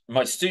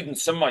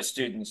some of my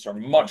students are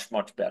much,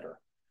 much better.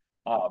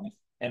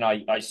 And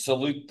I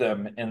salute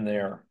them in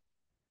their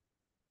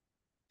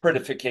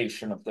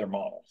prettification of their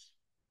models.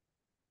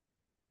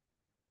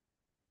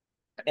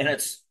 And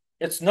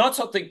it's not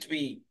something to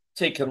be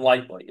taken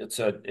lightly. It's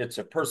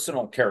a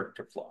personal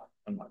character flaw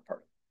on my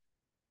part.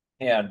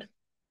 And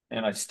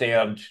I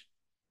stand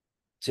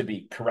to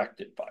be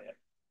corrected by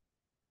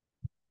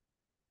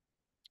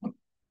it.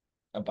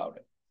 About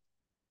it.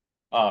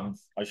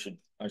 I should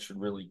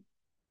really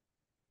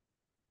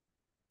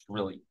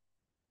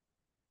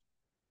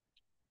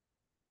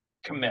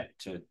commit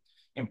to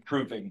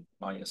improving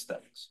my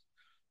aesthetics.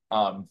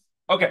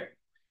 Okay,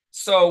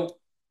 so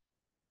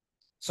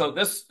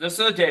this is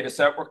a data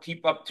set. We'll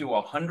keep up to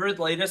 100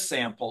 latest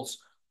samples.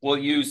 We'll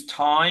use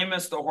time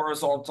as the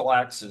horizontal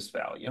axis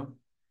value.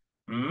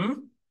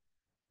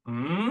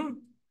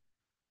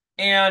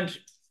 And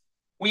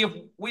we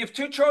have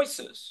two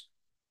choices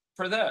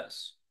for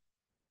this.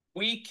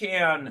 We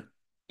could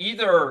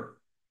either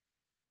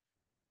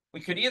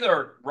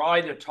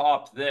ride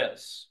atop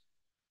this,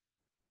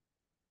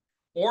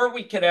 or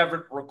we could have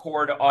it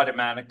record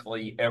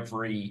automatically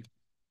every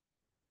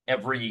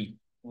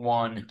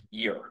 1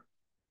 year.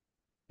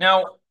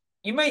 Now,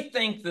 you may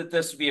think that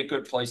this would be a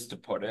good place to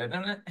put it,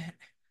 and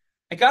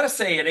I gotta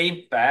say it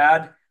ain't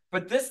bad,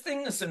 but this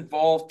thing is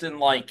involved in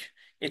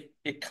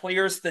it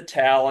clears the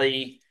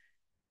tally.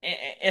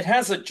 It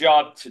has a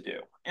job to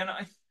do, and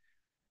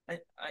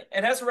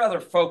it has a rather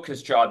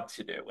focused job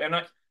to do, and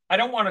I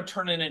don't want to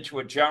turn it into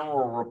a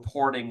general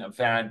reporting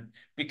event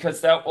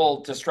because that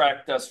will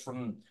distract us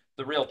from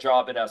the real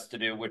job it has to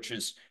do, which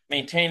is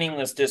maintaining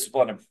this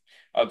discipline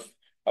of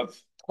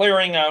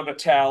clearing out a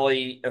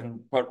tally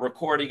but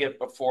recording it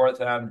before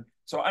then.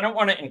 So I don't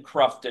want to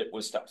encruft it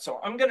with stuff. So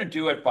I'm going to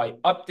do it by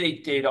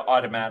update data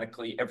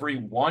automatically every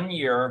 1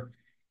 year.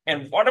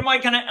 And what am I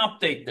going to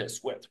update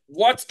this with?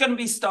 What's going to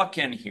be stuck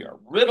in here?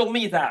 Riddle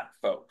me that,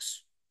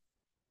 folks.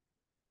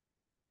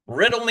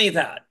 Riddle me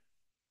that.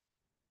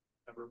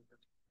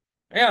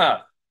 Yeah,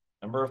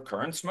 number of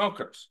current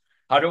smokers.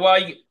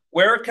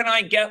 Where can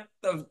I get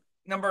the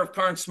number of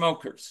current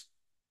smokers?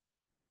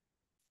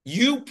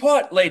 You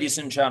put, ladies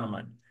and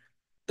gentlemen,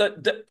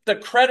 the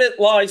credit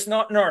lies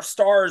not in our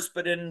stars,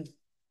 but in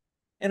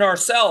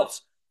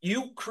ourselves.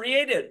 You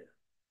created.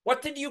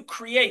 What did you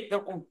create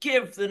that will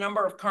give the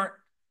number of current?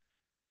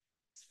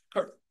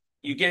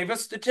 You gave a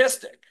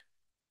statistic.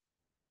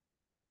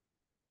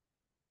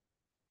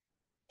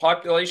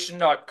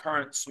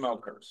 Population.current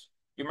smokers.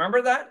 You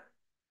remember that?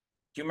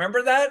 Do you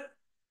remember that?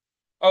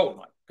 Oh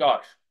my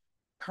gosh.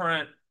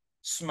 Current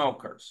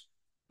smokers.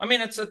 I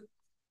mean, it's a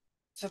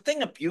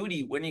thing of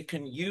beauty when you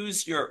can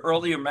use your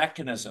earlier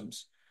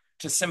mechanisms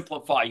to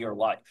simplify your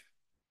life.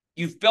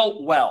 You've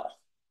built well.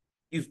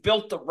 You've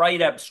built the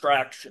right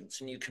abstractions,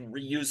 and you can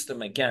reuse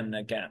them again and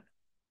again.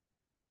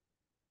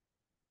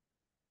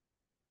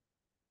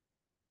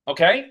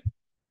 Okay?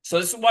 So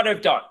this is what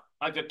I've done.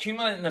 I've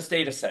accumulated this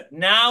data set.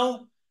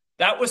 Now,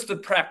 that was the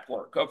prep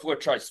work of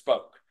which I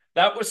spoke.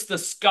 That was the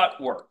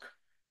scut work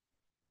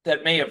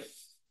that may have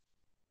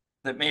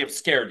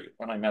scared you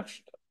when I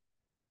mentioned it.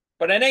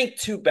 But it ain't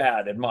too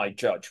bad in my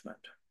judgment.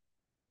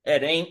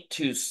 It ain't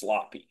too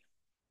sloppy.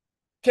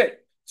 Okay,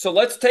 so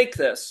let's take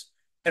this,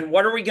 and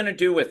what are we going to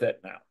do with it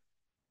now?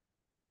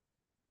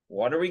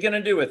 What are we going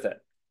to do with it?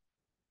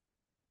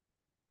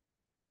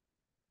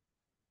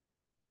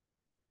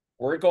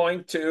 We're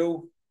going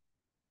to,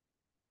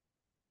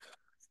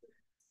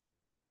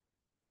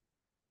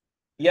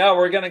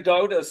 we're going to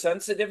go to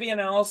sensitivity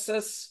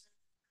analysis.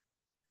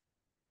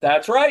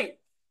 That's right.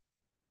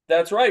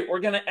 That's right. We're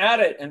going to add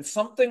it, and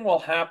something will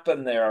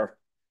happen there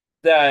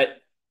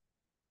that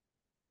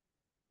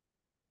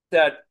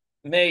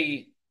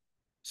may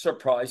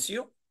surprise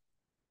you.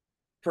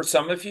 For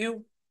some of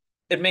you,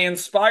 it may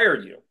inspire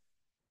you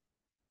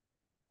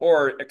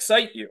or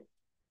excite you.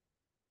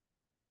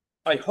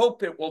 I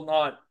hope it will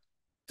not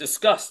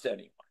disgust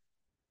anyone,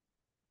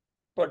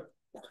 but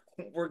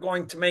we're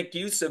going to make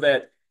use of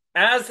it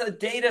as a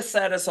data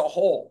set as a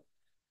whole.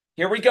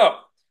 Here we go.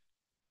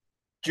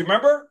 Do you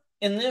remember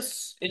in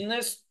this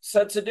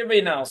sensitivity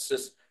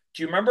analysis,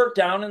 do you remember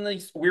down in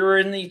these, we were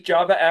in the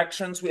Java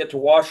actions, we had to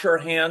wash our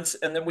hands,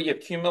 and then we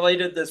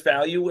accumulated this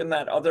value in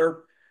that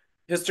other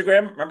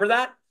histogram? Remember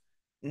that?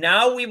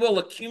 Now we will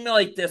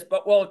accumulate this,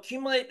 but we'll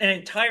accumulate an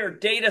entire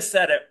data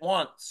set at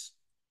once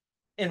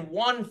in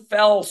one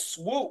fell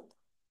swoop.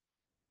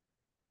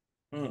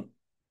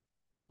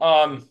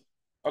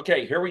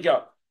 Okay, here we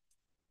go.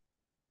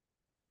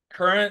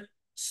 Current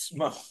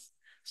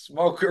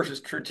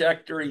smokers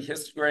trajectory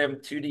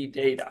histogram2D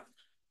data.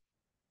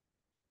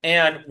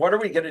 And what are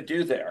we going to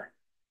do there?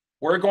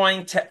 We're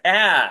going to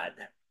add.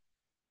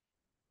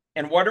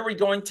 And what are we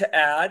going to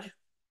add?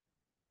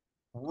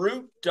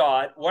 Root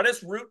dot. What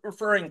is root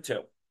referring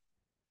to?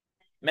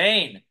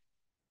 Main.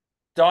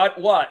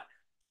 Dot what?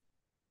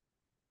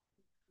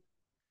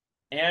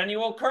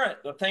 Annual current.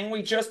 The thing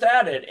we just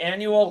added.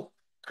 Annual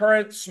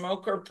current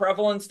smoker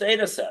prevalence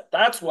data set.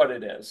 That's what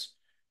it is.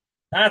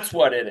 That's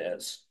what it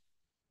is.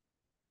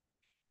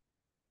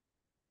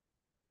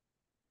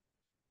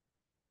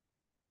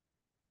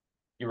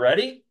 You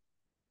ready?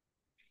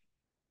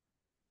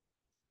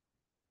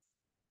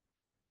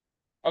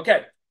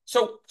 Okay.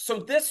 So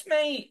this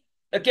may,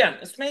 again,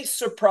 this may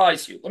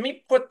surprise you. Let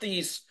me put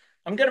these,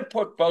 I'm going to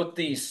put both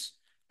these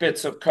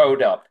bits of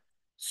code up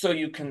so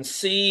you can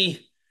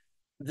see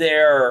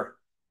their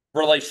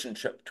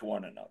relationship to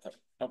one another.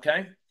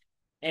 Okay.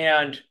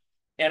 And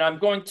I'm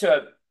going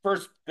to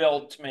first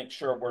build to make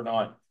sure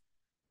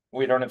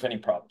we don't have any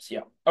problems.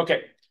 Yeah.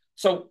 Okay.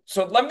 So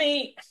let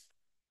me,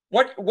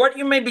 what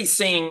you may be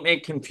seeing may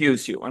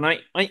confuse you. And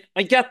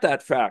I get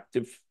that fact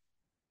of,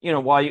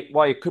 why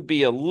it could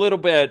be a little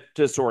bit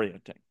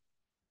disorienting.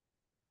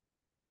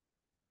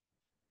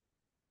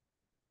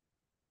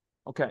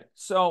 Okay.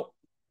 So,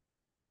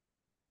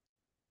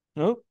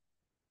 nope.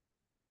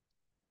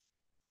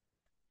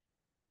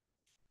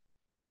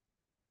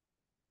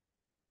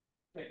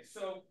 Okay.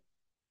 So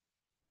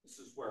this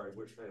is where I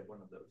wish I had one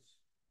of those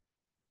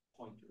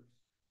pointers.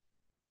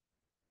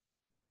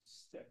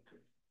 Stick.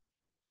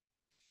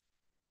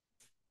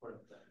 Put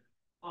it there.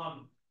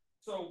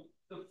 So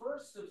the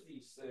first of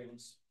these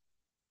things,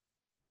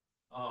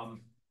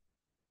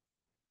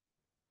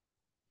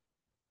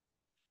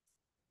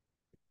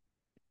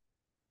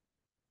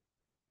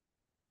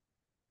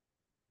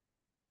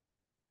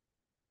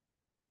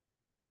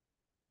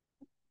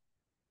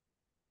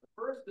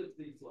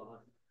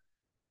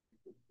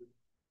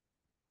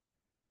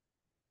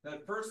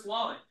 that first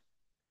line,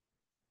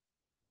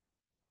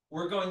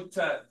 we're going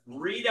to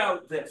read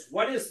out this.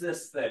 What is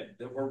this thing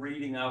that we're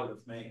reading out of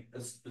main?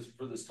 This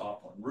for this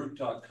top one,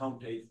 root.count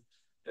date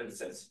that it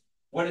says.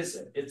 What is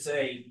it? It's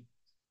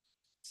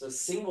a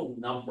single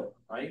number,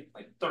 right?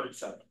 Like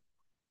 37,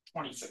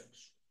 26,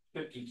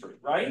 53,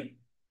 right?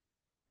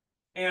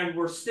 And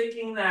we're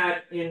sticking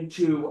that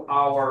into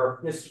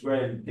our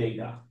histogram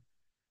data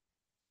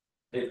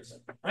set,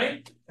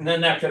 right? And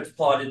then that gets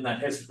plotted in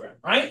that histogram,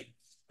 right?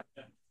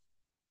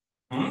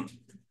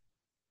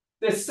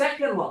 The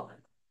second line,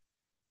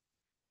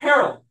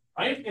 parallel,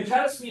 right?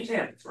 Mutatis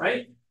mutandis,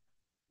 right?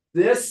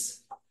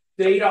 This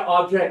data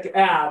object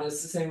add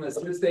is the same as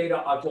this data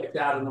object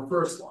add in the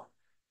first line.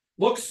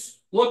 Looks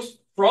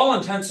for all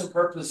intents and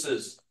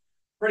purposes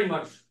pretty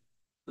much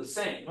the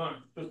same.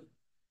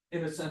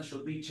 In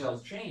essential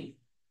details change.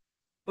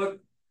 But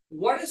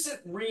what is it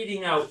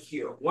reading out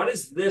here? What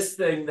is this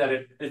thing that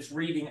it's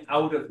reading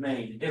out of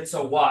main? It's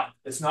a what?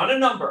 It's not a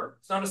number.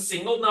 It's not a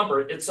single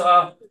number. It's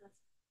a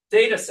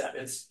data set.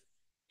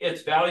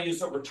 It's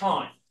values over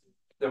time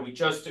that we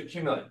just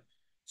accumulate.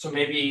 So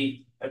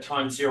maybe at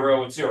time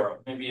 0, it's 0.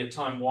 Maybe at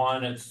time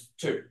 1, it's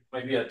 2.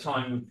 Maybe at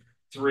time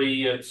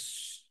 3,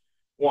 it's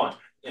 1.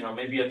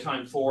 Maybe at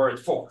time 4,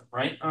 it's 4,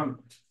 right?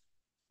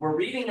 We're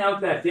reading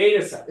out that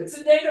data set. It's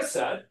a data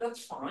set.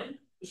 That's fine.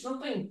 There's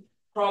nothing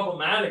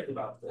problematic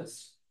about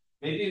this.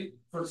 Maybe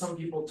for some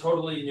people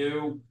totally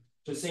new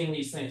to seeing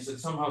these things, it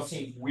somehow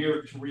seems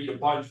weird to read a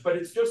bunch, but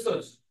it's just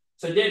it's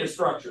a data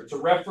structure. It's a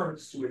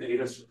reference to a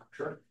data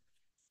structure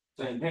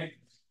saying, hey,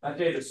 that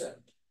data set.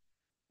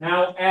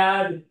 Now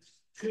add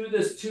to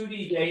this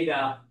 2D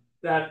data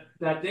that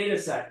data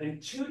set. And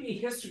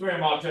 2D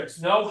histogram objects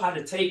know how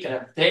to take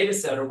a data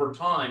set over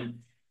time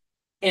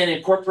and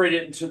incorporate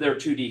it into their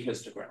 2D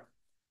histogram.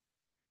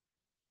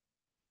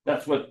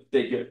 That's what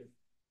they do.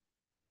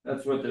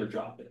 That's what their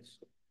job is.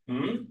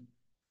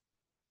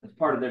 That's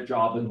part of their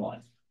job in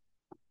life.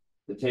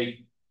 To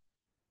take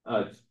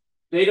a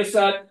data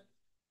set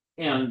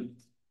and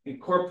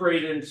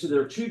incorporate it into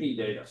their 2D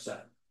data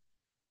set.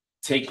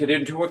 Take it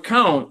into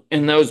account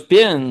in those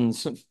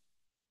bins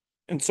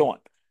and so on.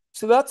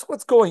 So that's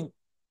what's going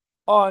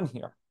on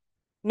here.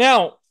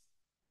 Now,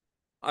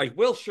 I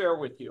will share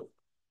with you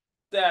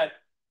that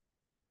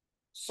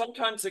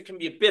sometimes it can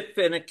be a bit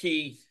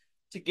finicky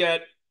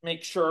to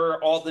make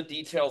sure all the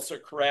details are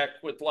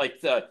correct with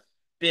like the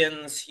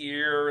bins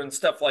here and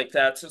stuff like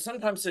that. So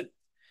sometimes it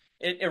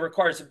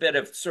requires a bit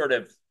of sort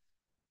of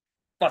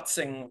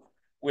futzing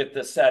with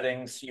the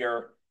settings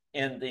here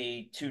in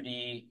the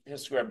 2D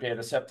histogram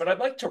data set, but I'd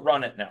like to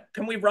run it now.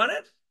 Can we run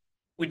it?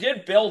 We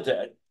did build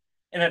it,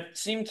 and it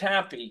seemed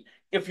happy.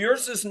 If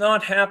yours is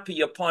not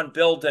happy upon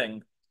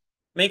building,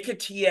 make a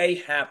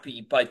TA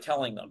happy by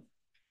telling them,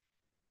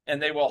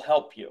 and they will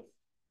help you.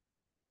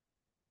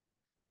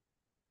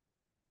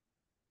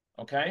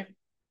 Okay?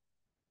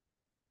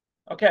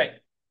 Okay,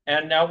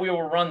 and now we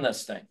will run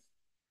this thing.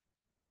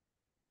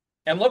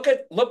 And look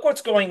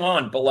what's going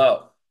on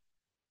below.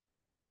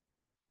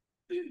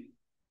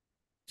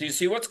 Do you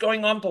see what's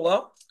going on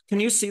below? Can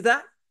you see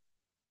that?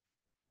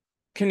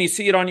 Can you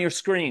see it on your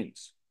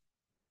screens?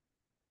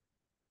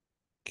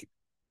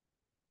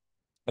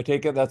 I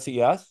take it that's a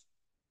yes?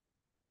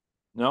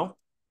 No?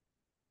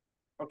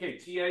 Okay,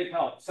 TA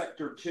help,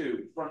 sector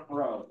 2, front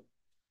row.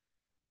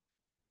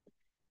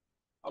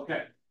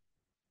 Okay.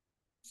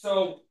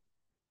 So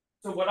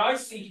what I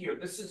see here,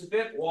 this is a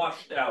bit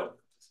washed out,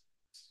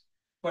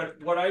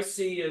 but what I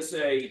see is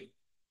a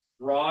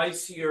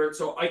rise here.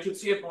 So I can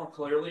see it more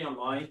clearly on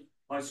my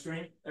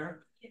screen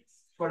there. Yes.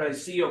 But I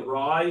see a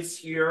rise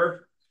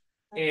here,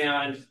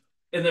 and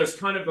there's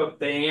kind of a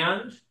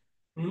band.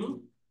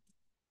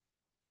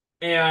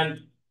 And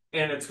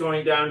it's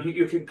going down.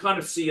 You can kind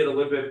of see it a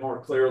little bit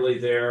more clearly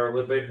there, a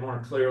little bit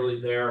more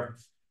clearly there.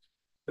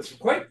 It's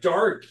quite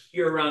dark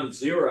here around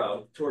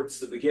 0 towards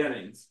the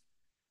beginnings,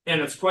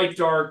 and it's quite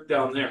dark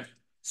down there.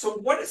 So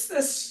what is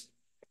this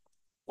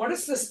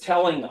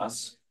telling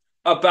us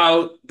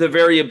about the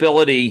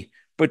variability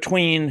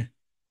between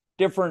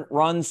different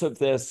runs of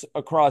this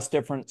across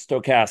different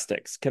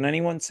stochastics? Can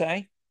anyone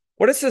say?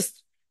 What is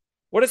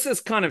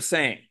this kind of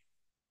saying?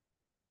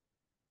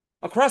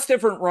 Across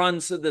different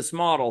runs of this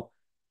model,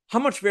 how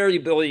much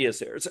variability is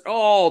there? Is it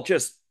all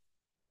just,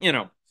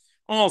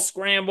 all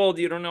scrambled?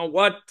 You don't know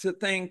what to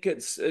think.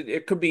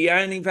 It could be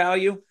any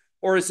value,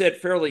 or is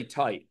it fairly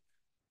tight?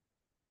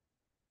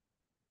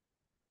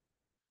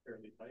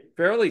 Fairly tight.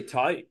 Fairly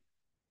tight.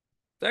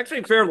 It's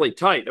actually fairly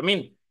tight. I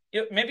mean,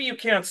 maybe you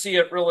can't see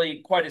it really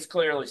quite as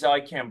clearly as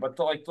I can, but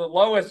the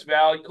lowest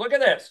value, look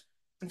at this.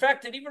 In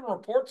fact, it even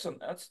reports them.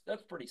 That's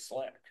pretty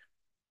slick.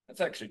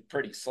 That's actually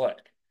pretty slick.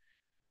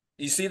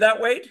 You see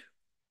that, Wade?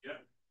 Yeah.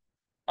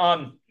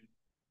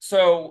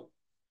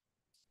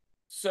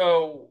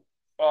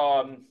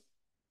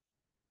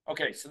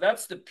 Okay, so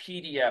that's the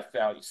PDF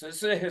value. So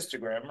this is a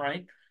histogram,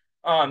 right?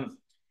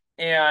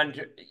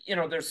 And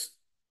there's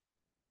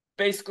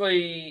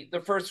basically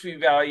the first few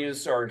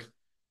values are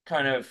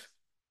kind of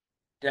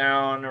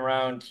down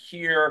around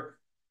here,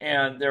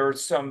 and there are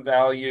some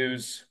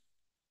values,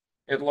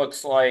 it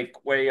looks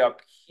like way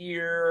up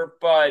here,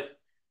 but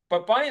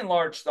by and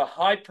large, the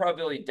high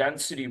probability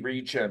density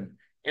region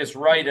is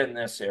right in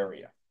this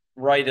area,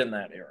 right in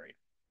that area.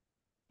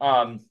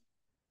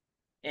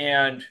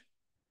 And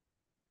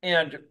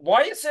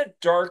why is it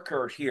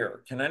darker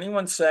here? Can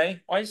anyone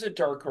say? Why is it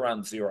dark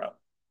around 0?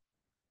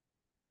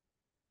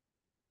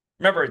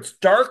 Remember, it's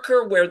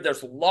darker where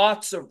there's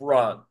lots of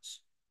runs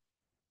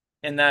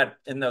in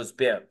those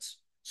bins.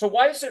 So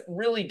why is it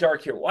really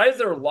dark here? Why is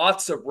there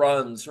lots of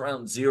runs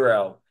around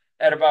 0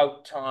 at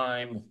about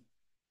time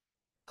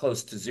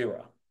close to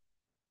 0?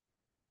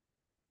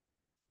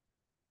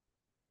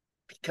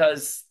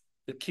 Because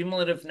the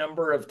cumulative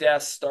number of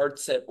deaths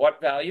starts at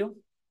what value?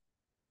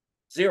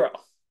 0.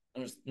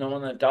 There's no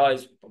one that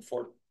dies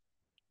before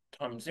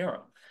time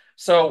 0.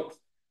 So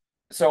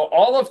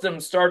all of them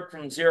start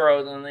from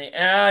 0, then they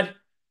add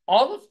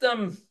all of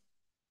them.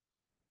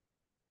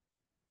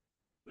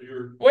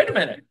 Wait a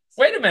minute.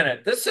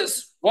 This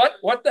is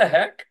what the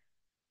heck?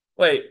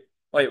 Wait.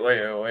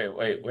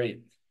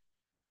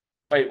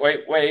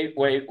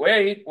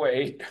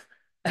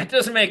 That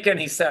doesn't make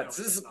any sense.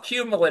 This is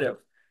cumulative.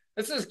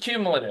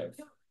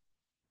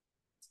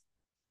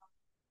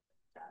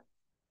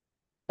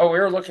 Oh, we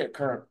were looking at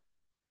current.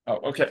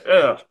 Oh, okay.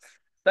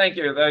 Thank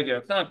you.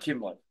 It's not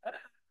cumulative.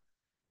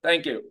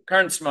 Thank you.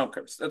 Current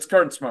smokers. That's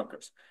current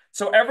smokers.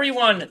 So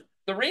everyone,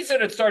 the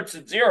reason it starts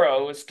at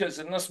 0 is because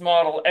in this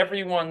model,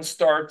 everyone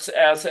starts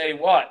as a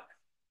what?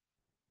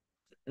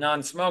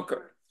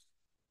 Non-smoker.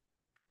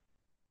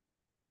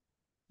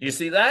 You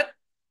see that?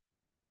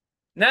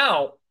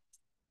 Now,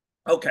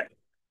 okay,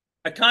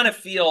 I kind of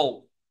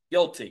feel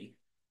guilty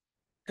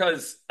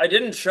because I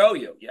didn't show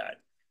you yet.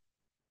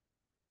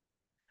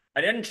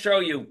 I didn't show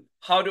you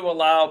how to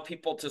allow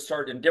people to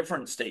start in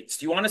different states.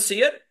 Do you want to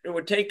see it? It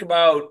would take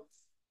about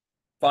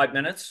 5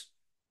 minutes,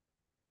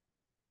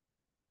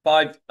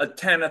 10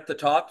 at the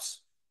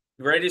tops.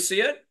 You ready to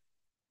see it?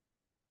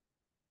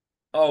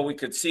 Oh, we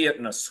could see it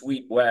in a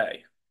sweet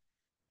way.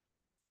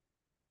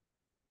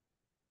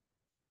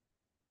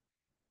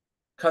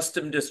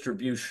 Custom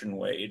distribution,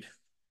 Wade.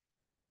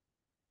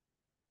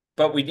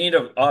 But we need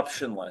an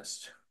option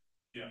list.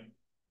 Yeah.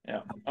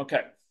 Yeah.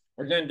 Okay.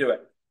 We're going to do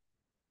it.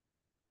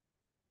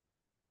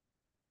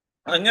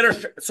 I'm going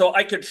to, so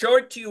I could show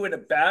it to you in a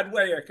bad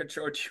way. I could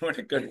show it to you in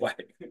a good way.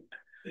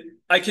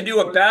 I could do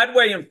a bad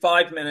way in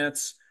 5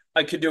 minutes.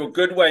 I could do a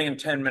good way in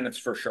 10 minutes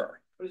for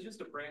sure. But it's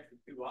just a branch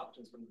with two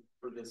options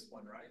for this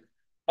one, right?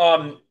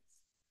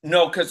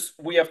 No, because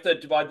we have to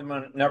divide them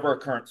on never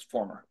occurrence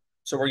former.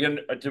 So we're going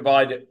to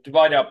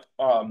divide up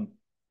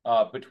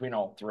between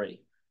all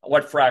three.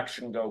 What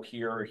fraction go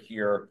here,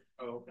 here?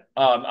 Oh, okay.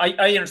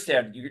 I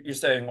understand. You're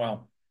saying,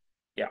 well,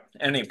 yeah.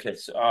 Any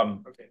case,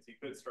 Okay, so you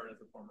could start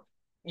as a former.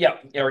 yeah,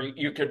 or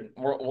you could.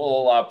 We'll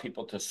allow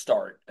people to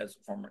start as a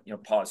former,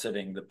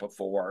 positing the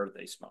before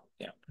they smoke.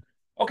 Yeah.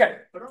 Okay.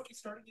 But aren't we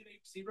starting at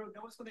H0?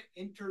 No one's going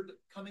to enter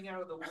coming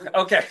out of the womb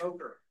Okay.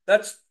 smoker.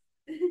 That's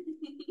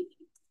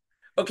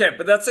okay,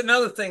 but that's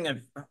another thing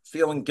I'm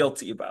feeling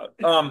guilty about.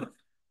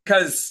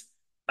 Because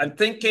I'm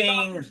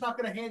thinking Doctor's not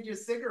going to hand you a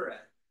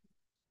cigarette.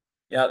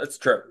 yeah, that's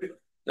true.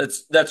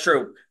 That's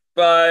true.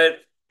 But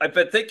I've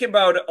been thinking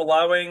about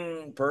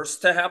allowing births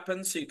to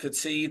happen so you could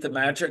see the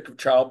magic of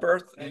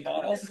childbirth in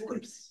models.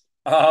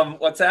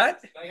 What's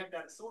that? I have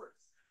that source.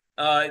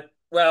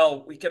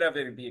 Well, we could have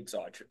it be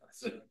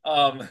exogenous.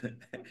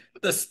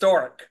 The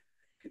stork.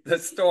 The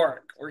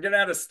stork. We're gonna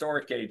add a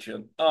stork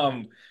agent.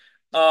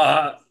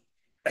 Uh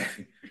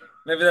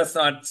maybe that's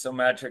not so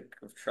magic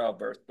of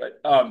childbirth,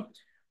 but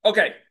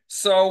okay.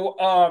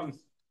 So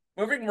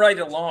moving right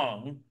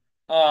along.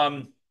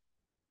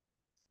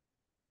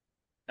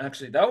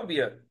 Actually, that would be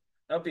a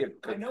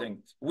good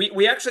thing.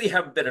 We actually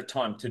have a bit of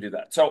time to do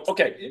that. So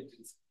okay.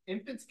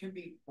 Infants can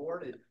be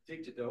born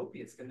addicted to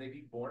opiates. Can they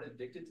be born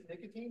addicted to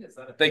nicotine? Is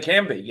that a They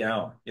can be,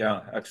 yeah. Yeah,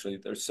 actually,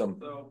 there's some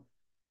so,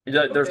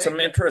 there's some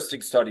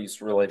interesting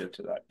studies related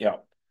to that. Yeah.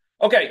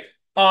 Okay.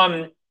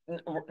 No,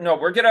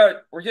 we're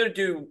gonna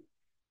do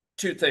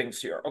two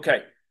things here.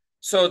 Okay.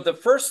 So the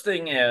first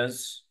thing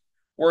is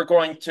we're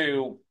going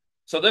to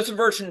so this is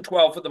version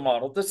 12 of the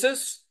model. This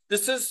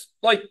is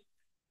like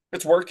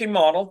it's working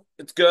model.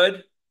 It's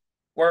good.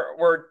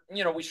 We're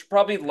we should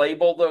probably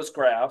label those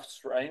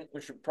graphs, right?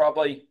 We should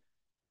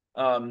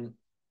um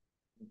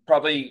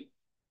probably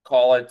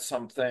call it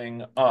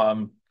something.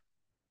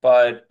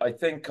 But I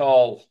think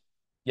I'll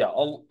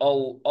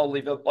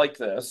leave it like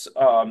this.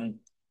 And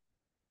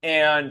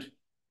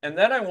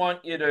then I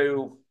want you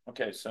to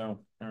okay, so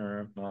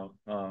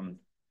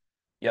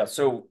yeah,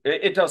 so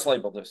it does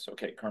label this.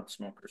 Okay, current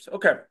smokers.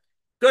 Okay,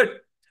 good.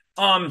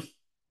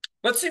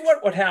 Let's see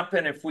what would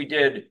happen if we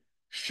did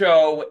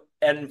show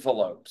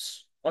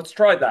envelopes. Let's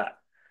try that.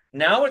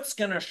 Now it's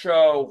going to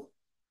show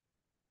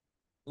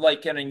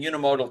like in a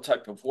unimodal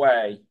type of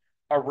way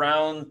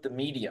around the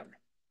median.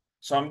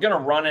 So I'm going to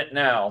run it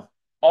now.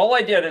 All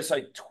I did is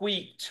I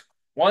tweaked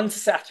one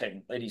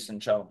setting, ladies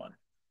and gentlemen.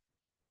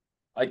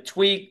 I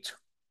tweaked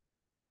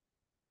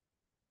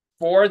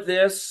for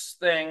this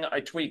thing,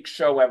 I tweaked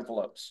show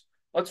envelopes.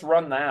 Let's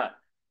run that.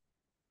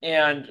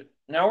 And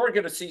now we're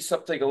going to see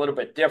something a little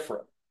bit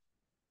different.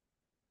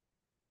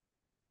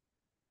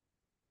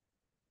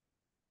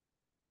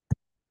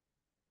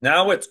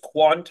 Now it's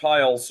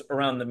quantiles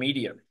around the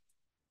median.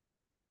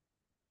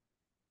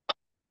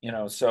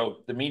 So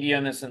the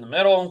median is in the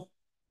middle,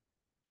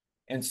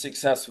 and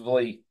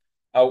successively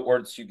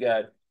outwards you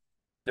get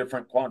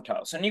different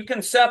quantiles. And you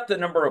can set the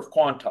number of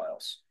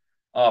quantiles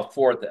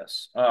for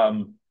this.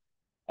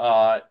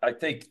 I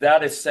think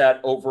that is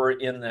set over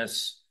in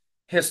this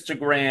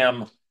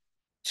Histogram2D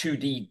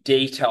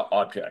data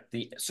object,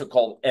 the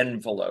so-called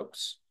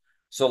envelopes.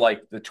 So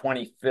like the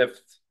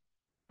 25th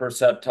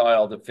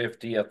percentile, the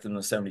 50th, and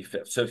the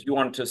 75th. So if you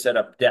want to set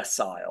up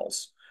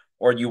deciles,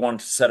 or you want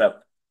to set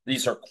up,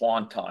 these are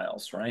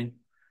quantiles, right?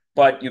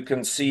 But you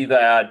can see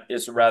that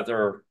is a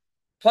rather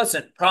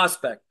pleasant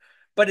prospect,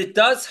 but it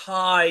does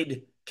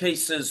hide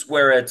cases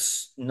where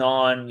it's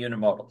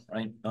non-unimodal,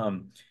 right?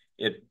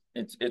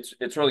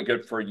 It's really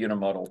good for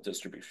unimodal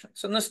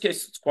distributions. In this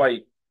case, it's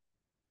quite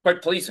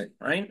pleasing,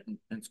 right?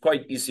 It's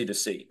quite easy to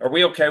see. Are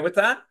we okay with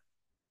that?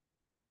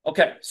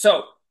 Okay,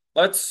 so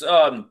let's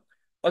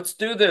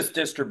do this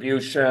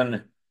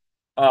distribution.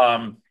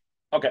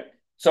 Okay,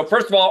 so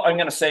first of all, I'm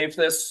going to save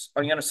this.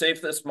 I'm going to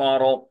save this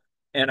model,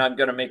 and I'm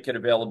going to make it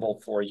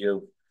available for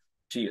you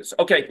to use.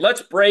 Okay,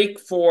 let's break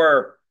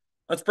for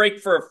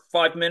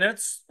 5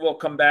 minutes. We'll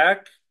come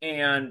back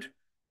and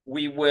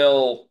we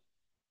will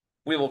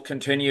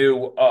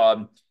continue.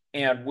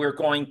 And we're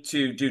going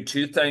to do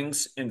two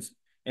things in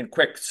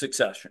quick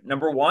succession.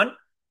 Number one,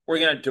 We're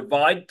going to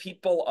divide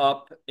people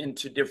up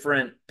into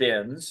different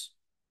bins,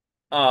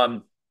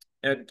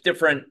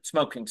 different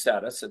smoking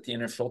status at the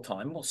initial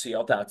time. We'll see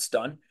how that's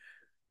done.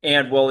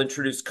 And we'll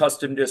introduce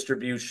custom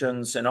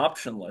distributions and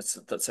option lists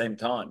at the same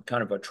time,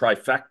 kind of a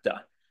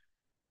trifecta.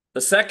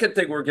 The second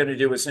thing we're going to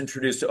do is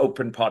introduce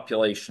open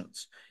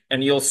populations.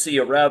 And you'll see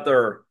a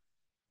rather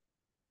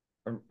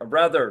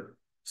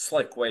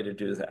slick way to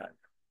do that.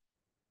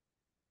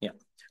 Yeah.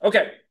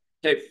 Okay.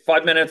 Okay.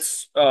 5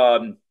 minutes.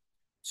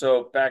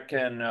 So back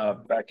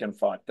in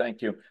five.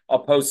 Thank you. I'll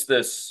post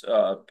this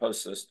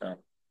now.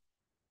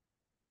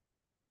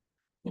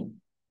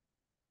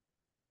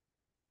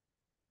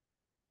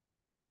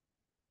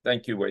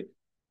 Thank you, Wade.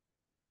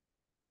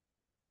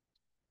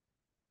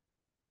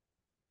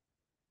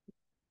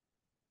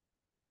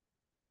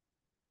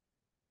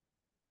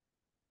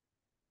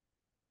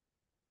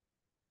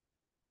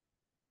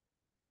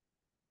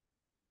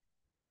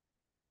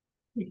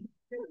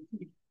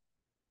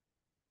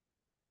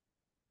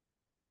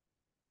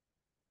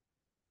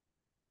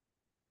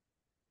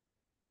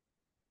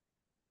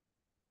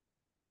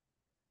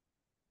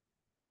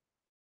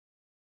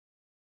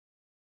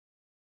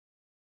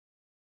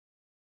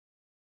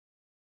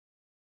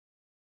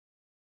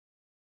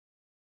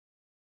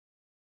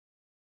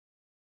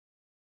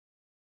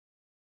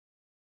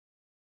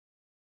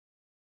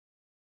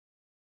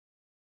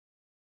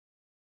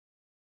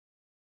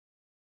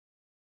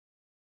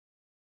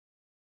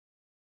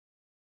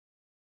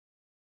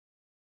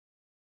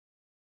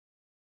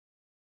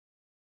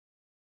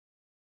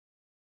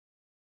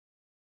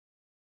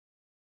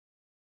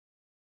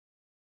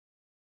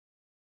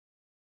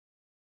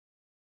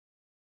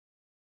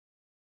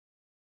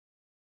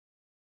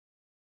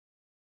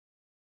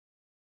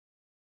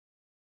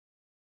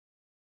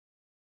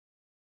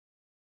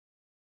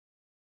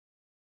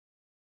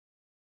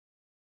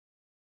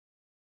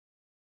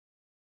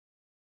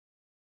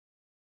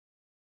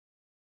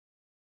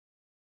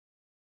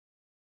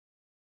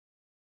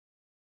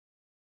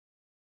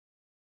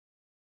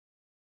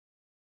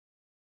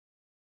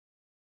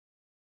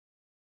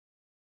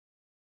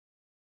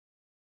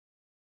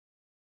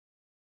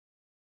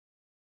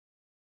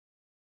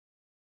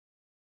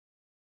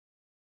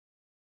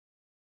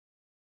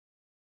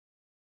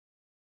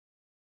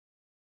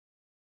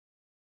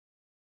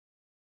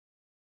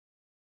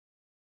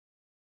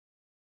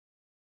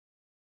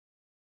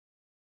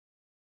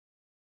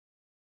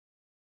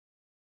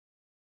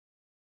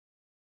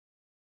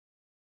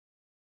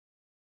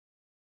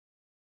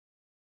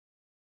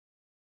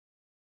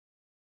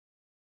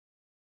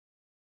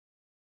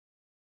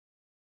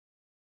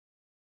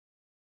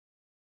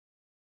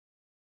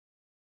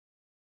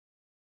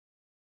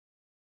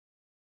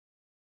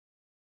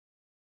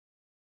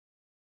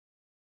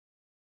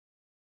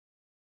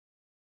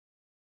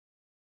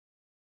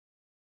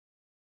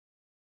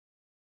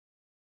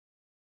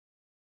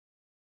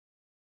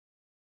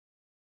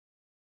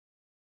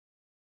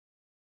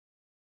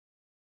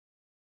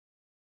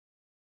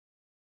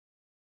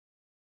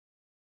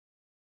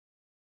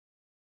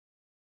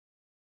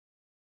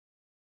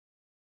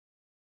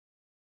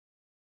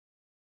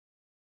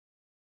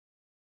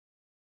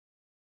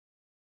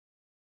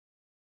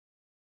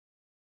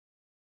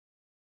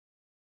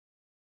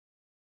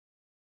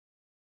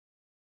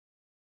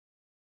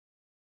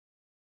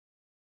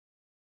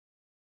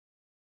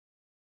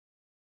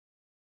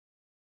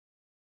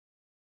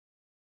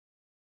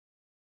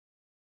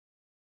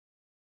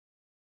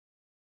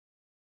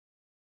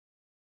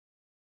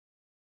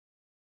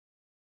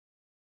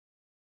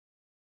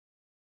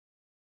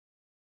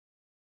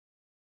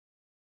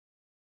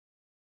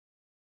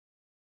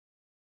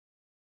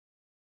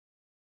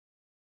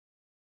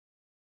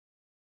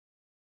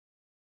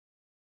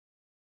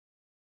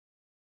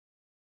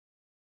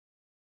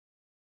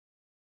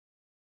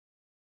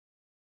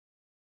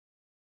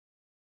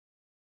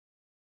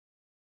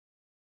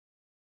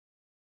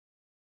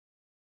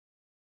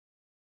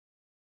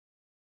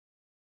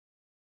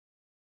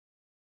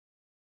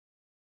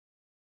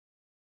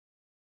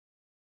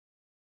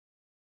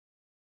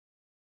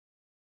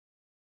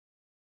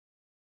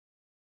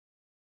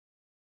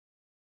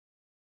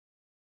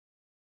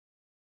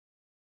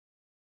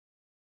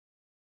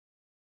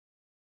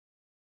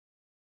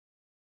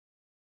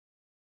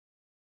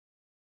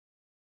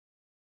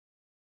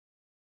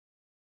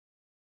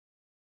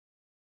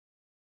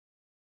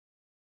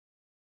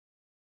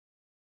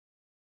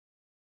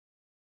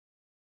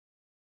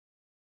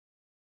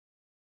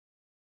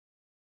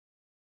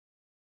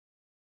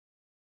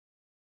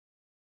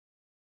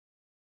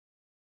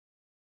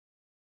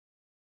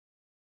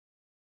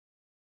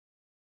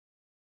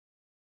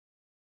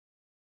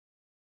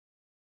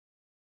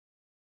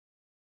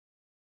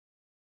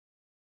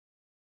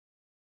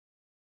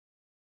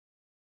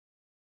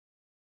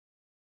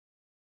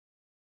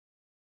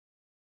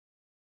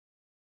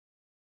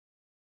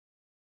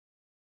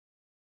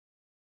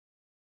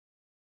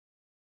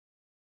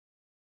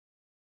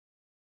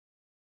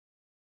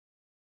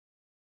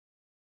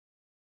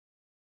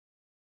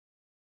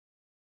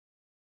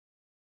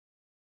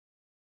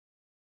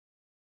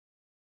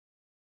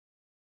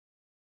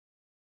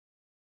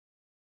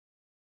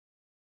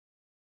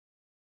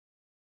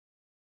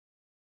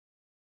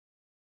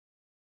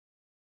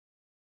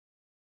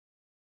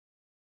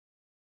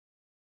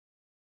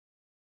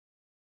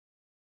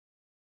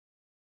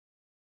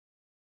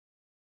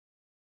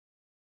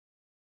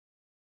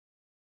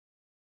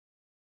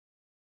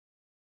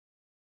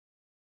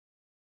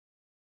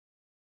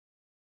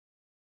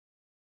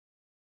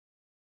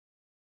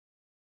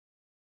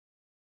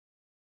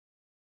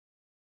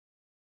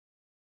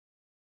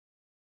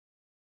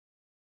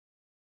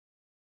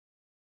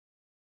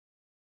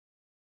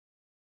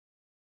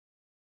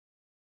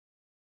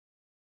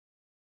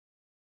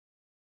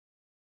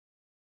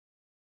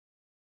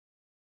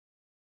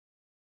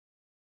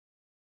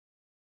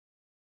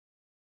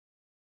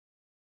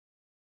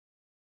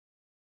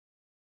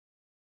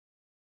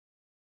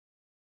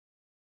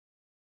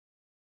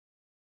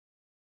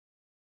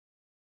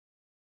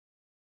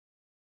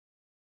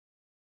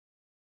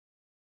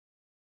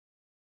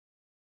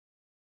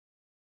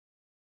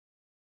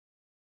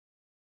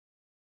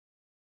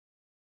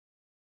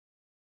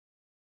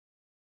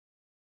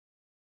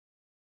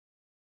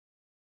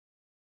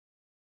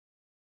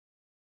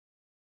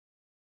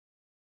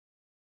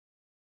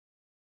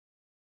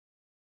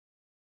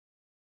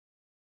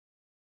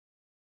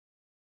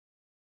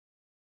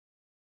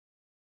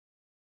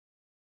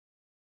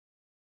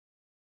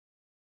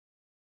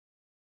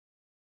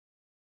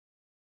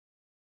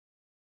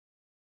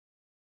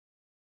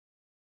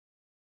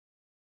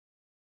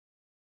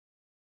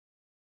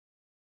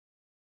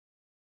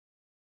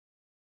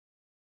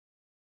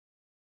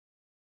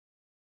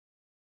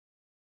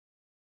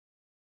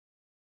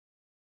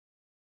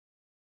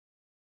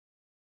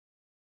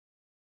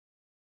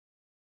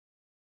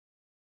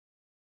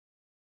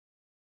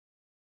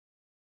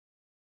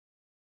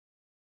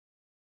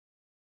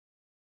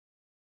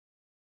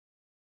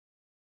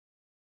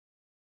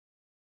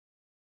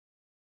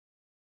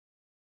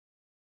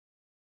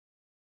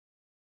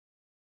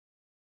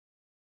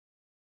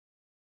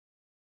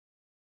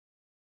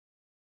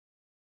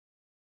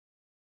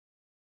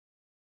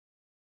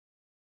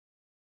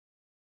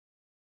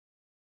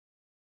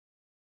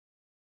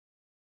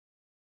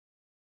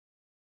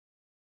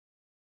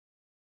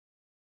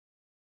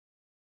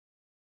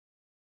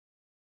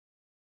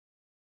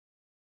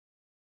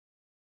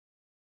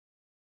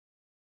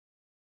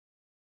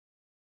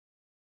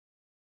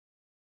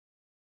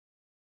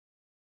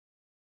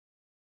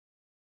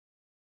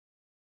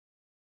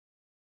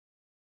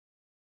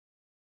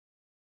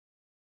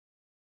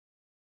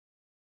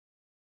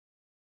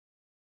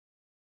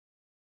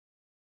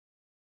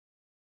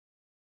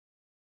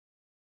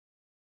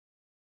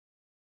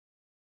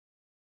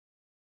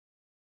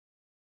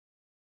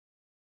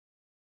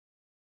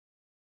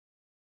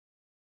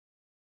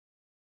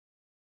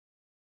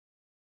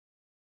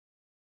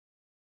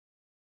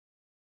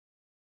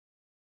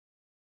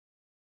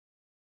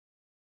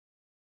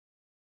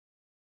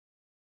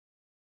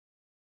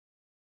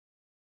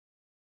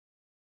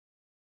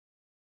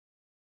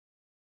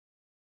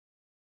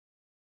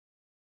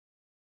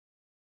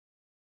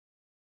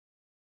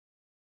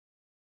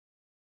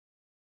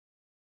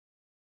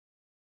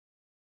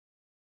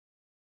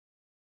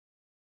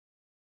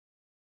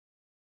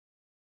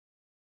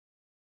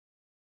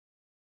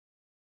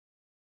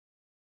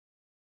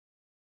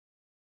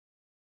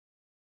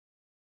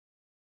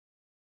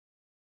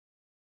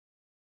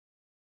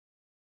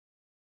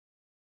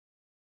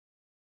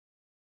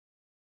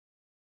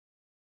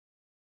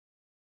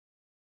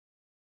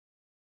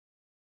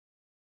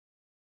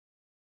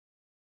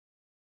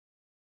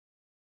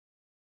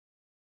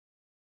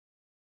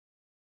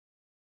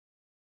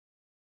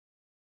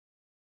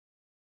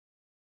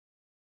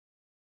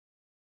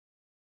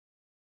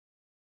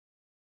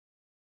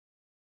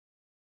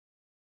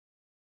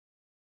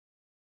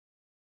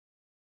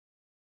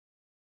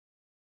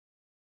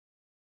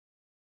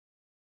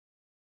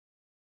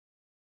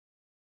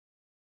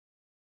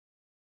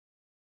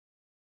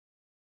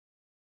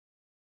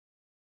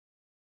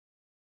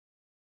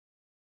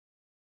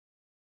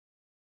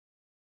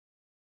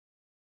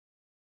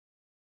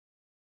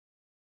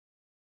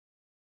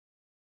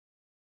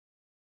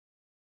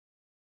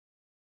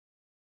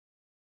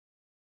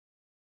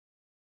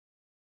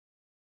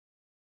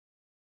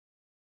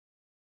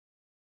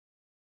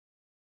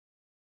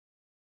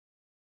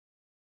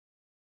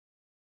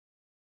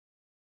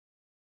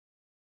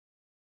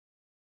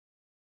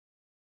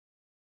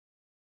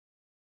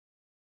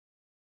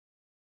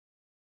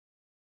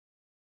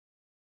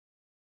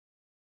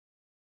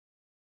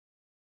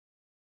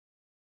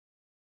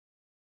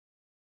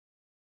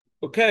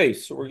 Okay,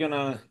 so we're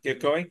gonna get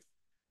going.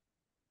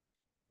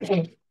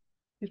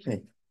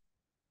 Okay.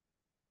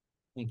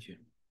 Thank you.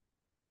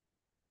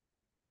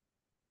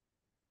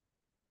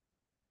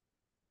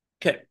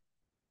 Okay.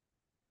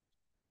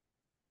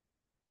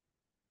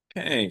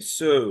 Okay,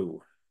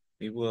 so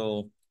we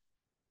will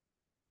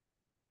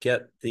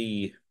get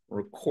the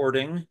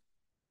recording.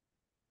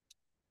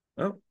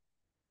 Oh,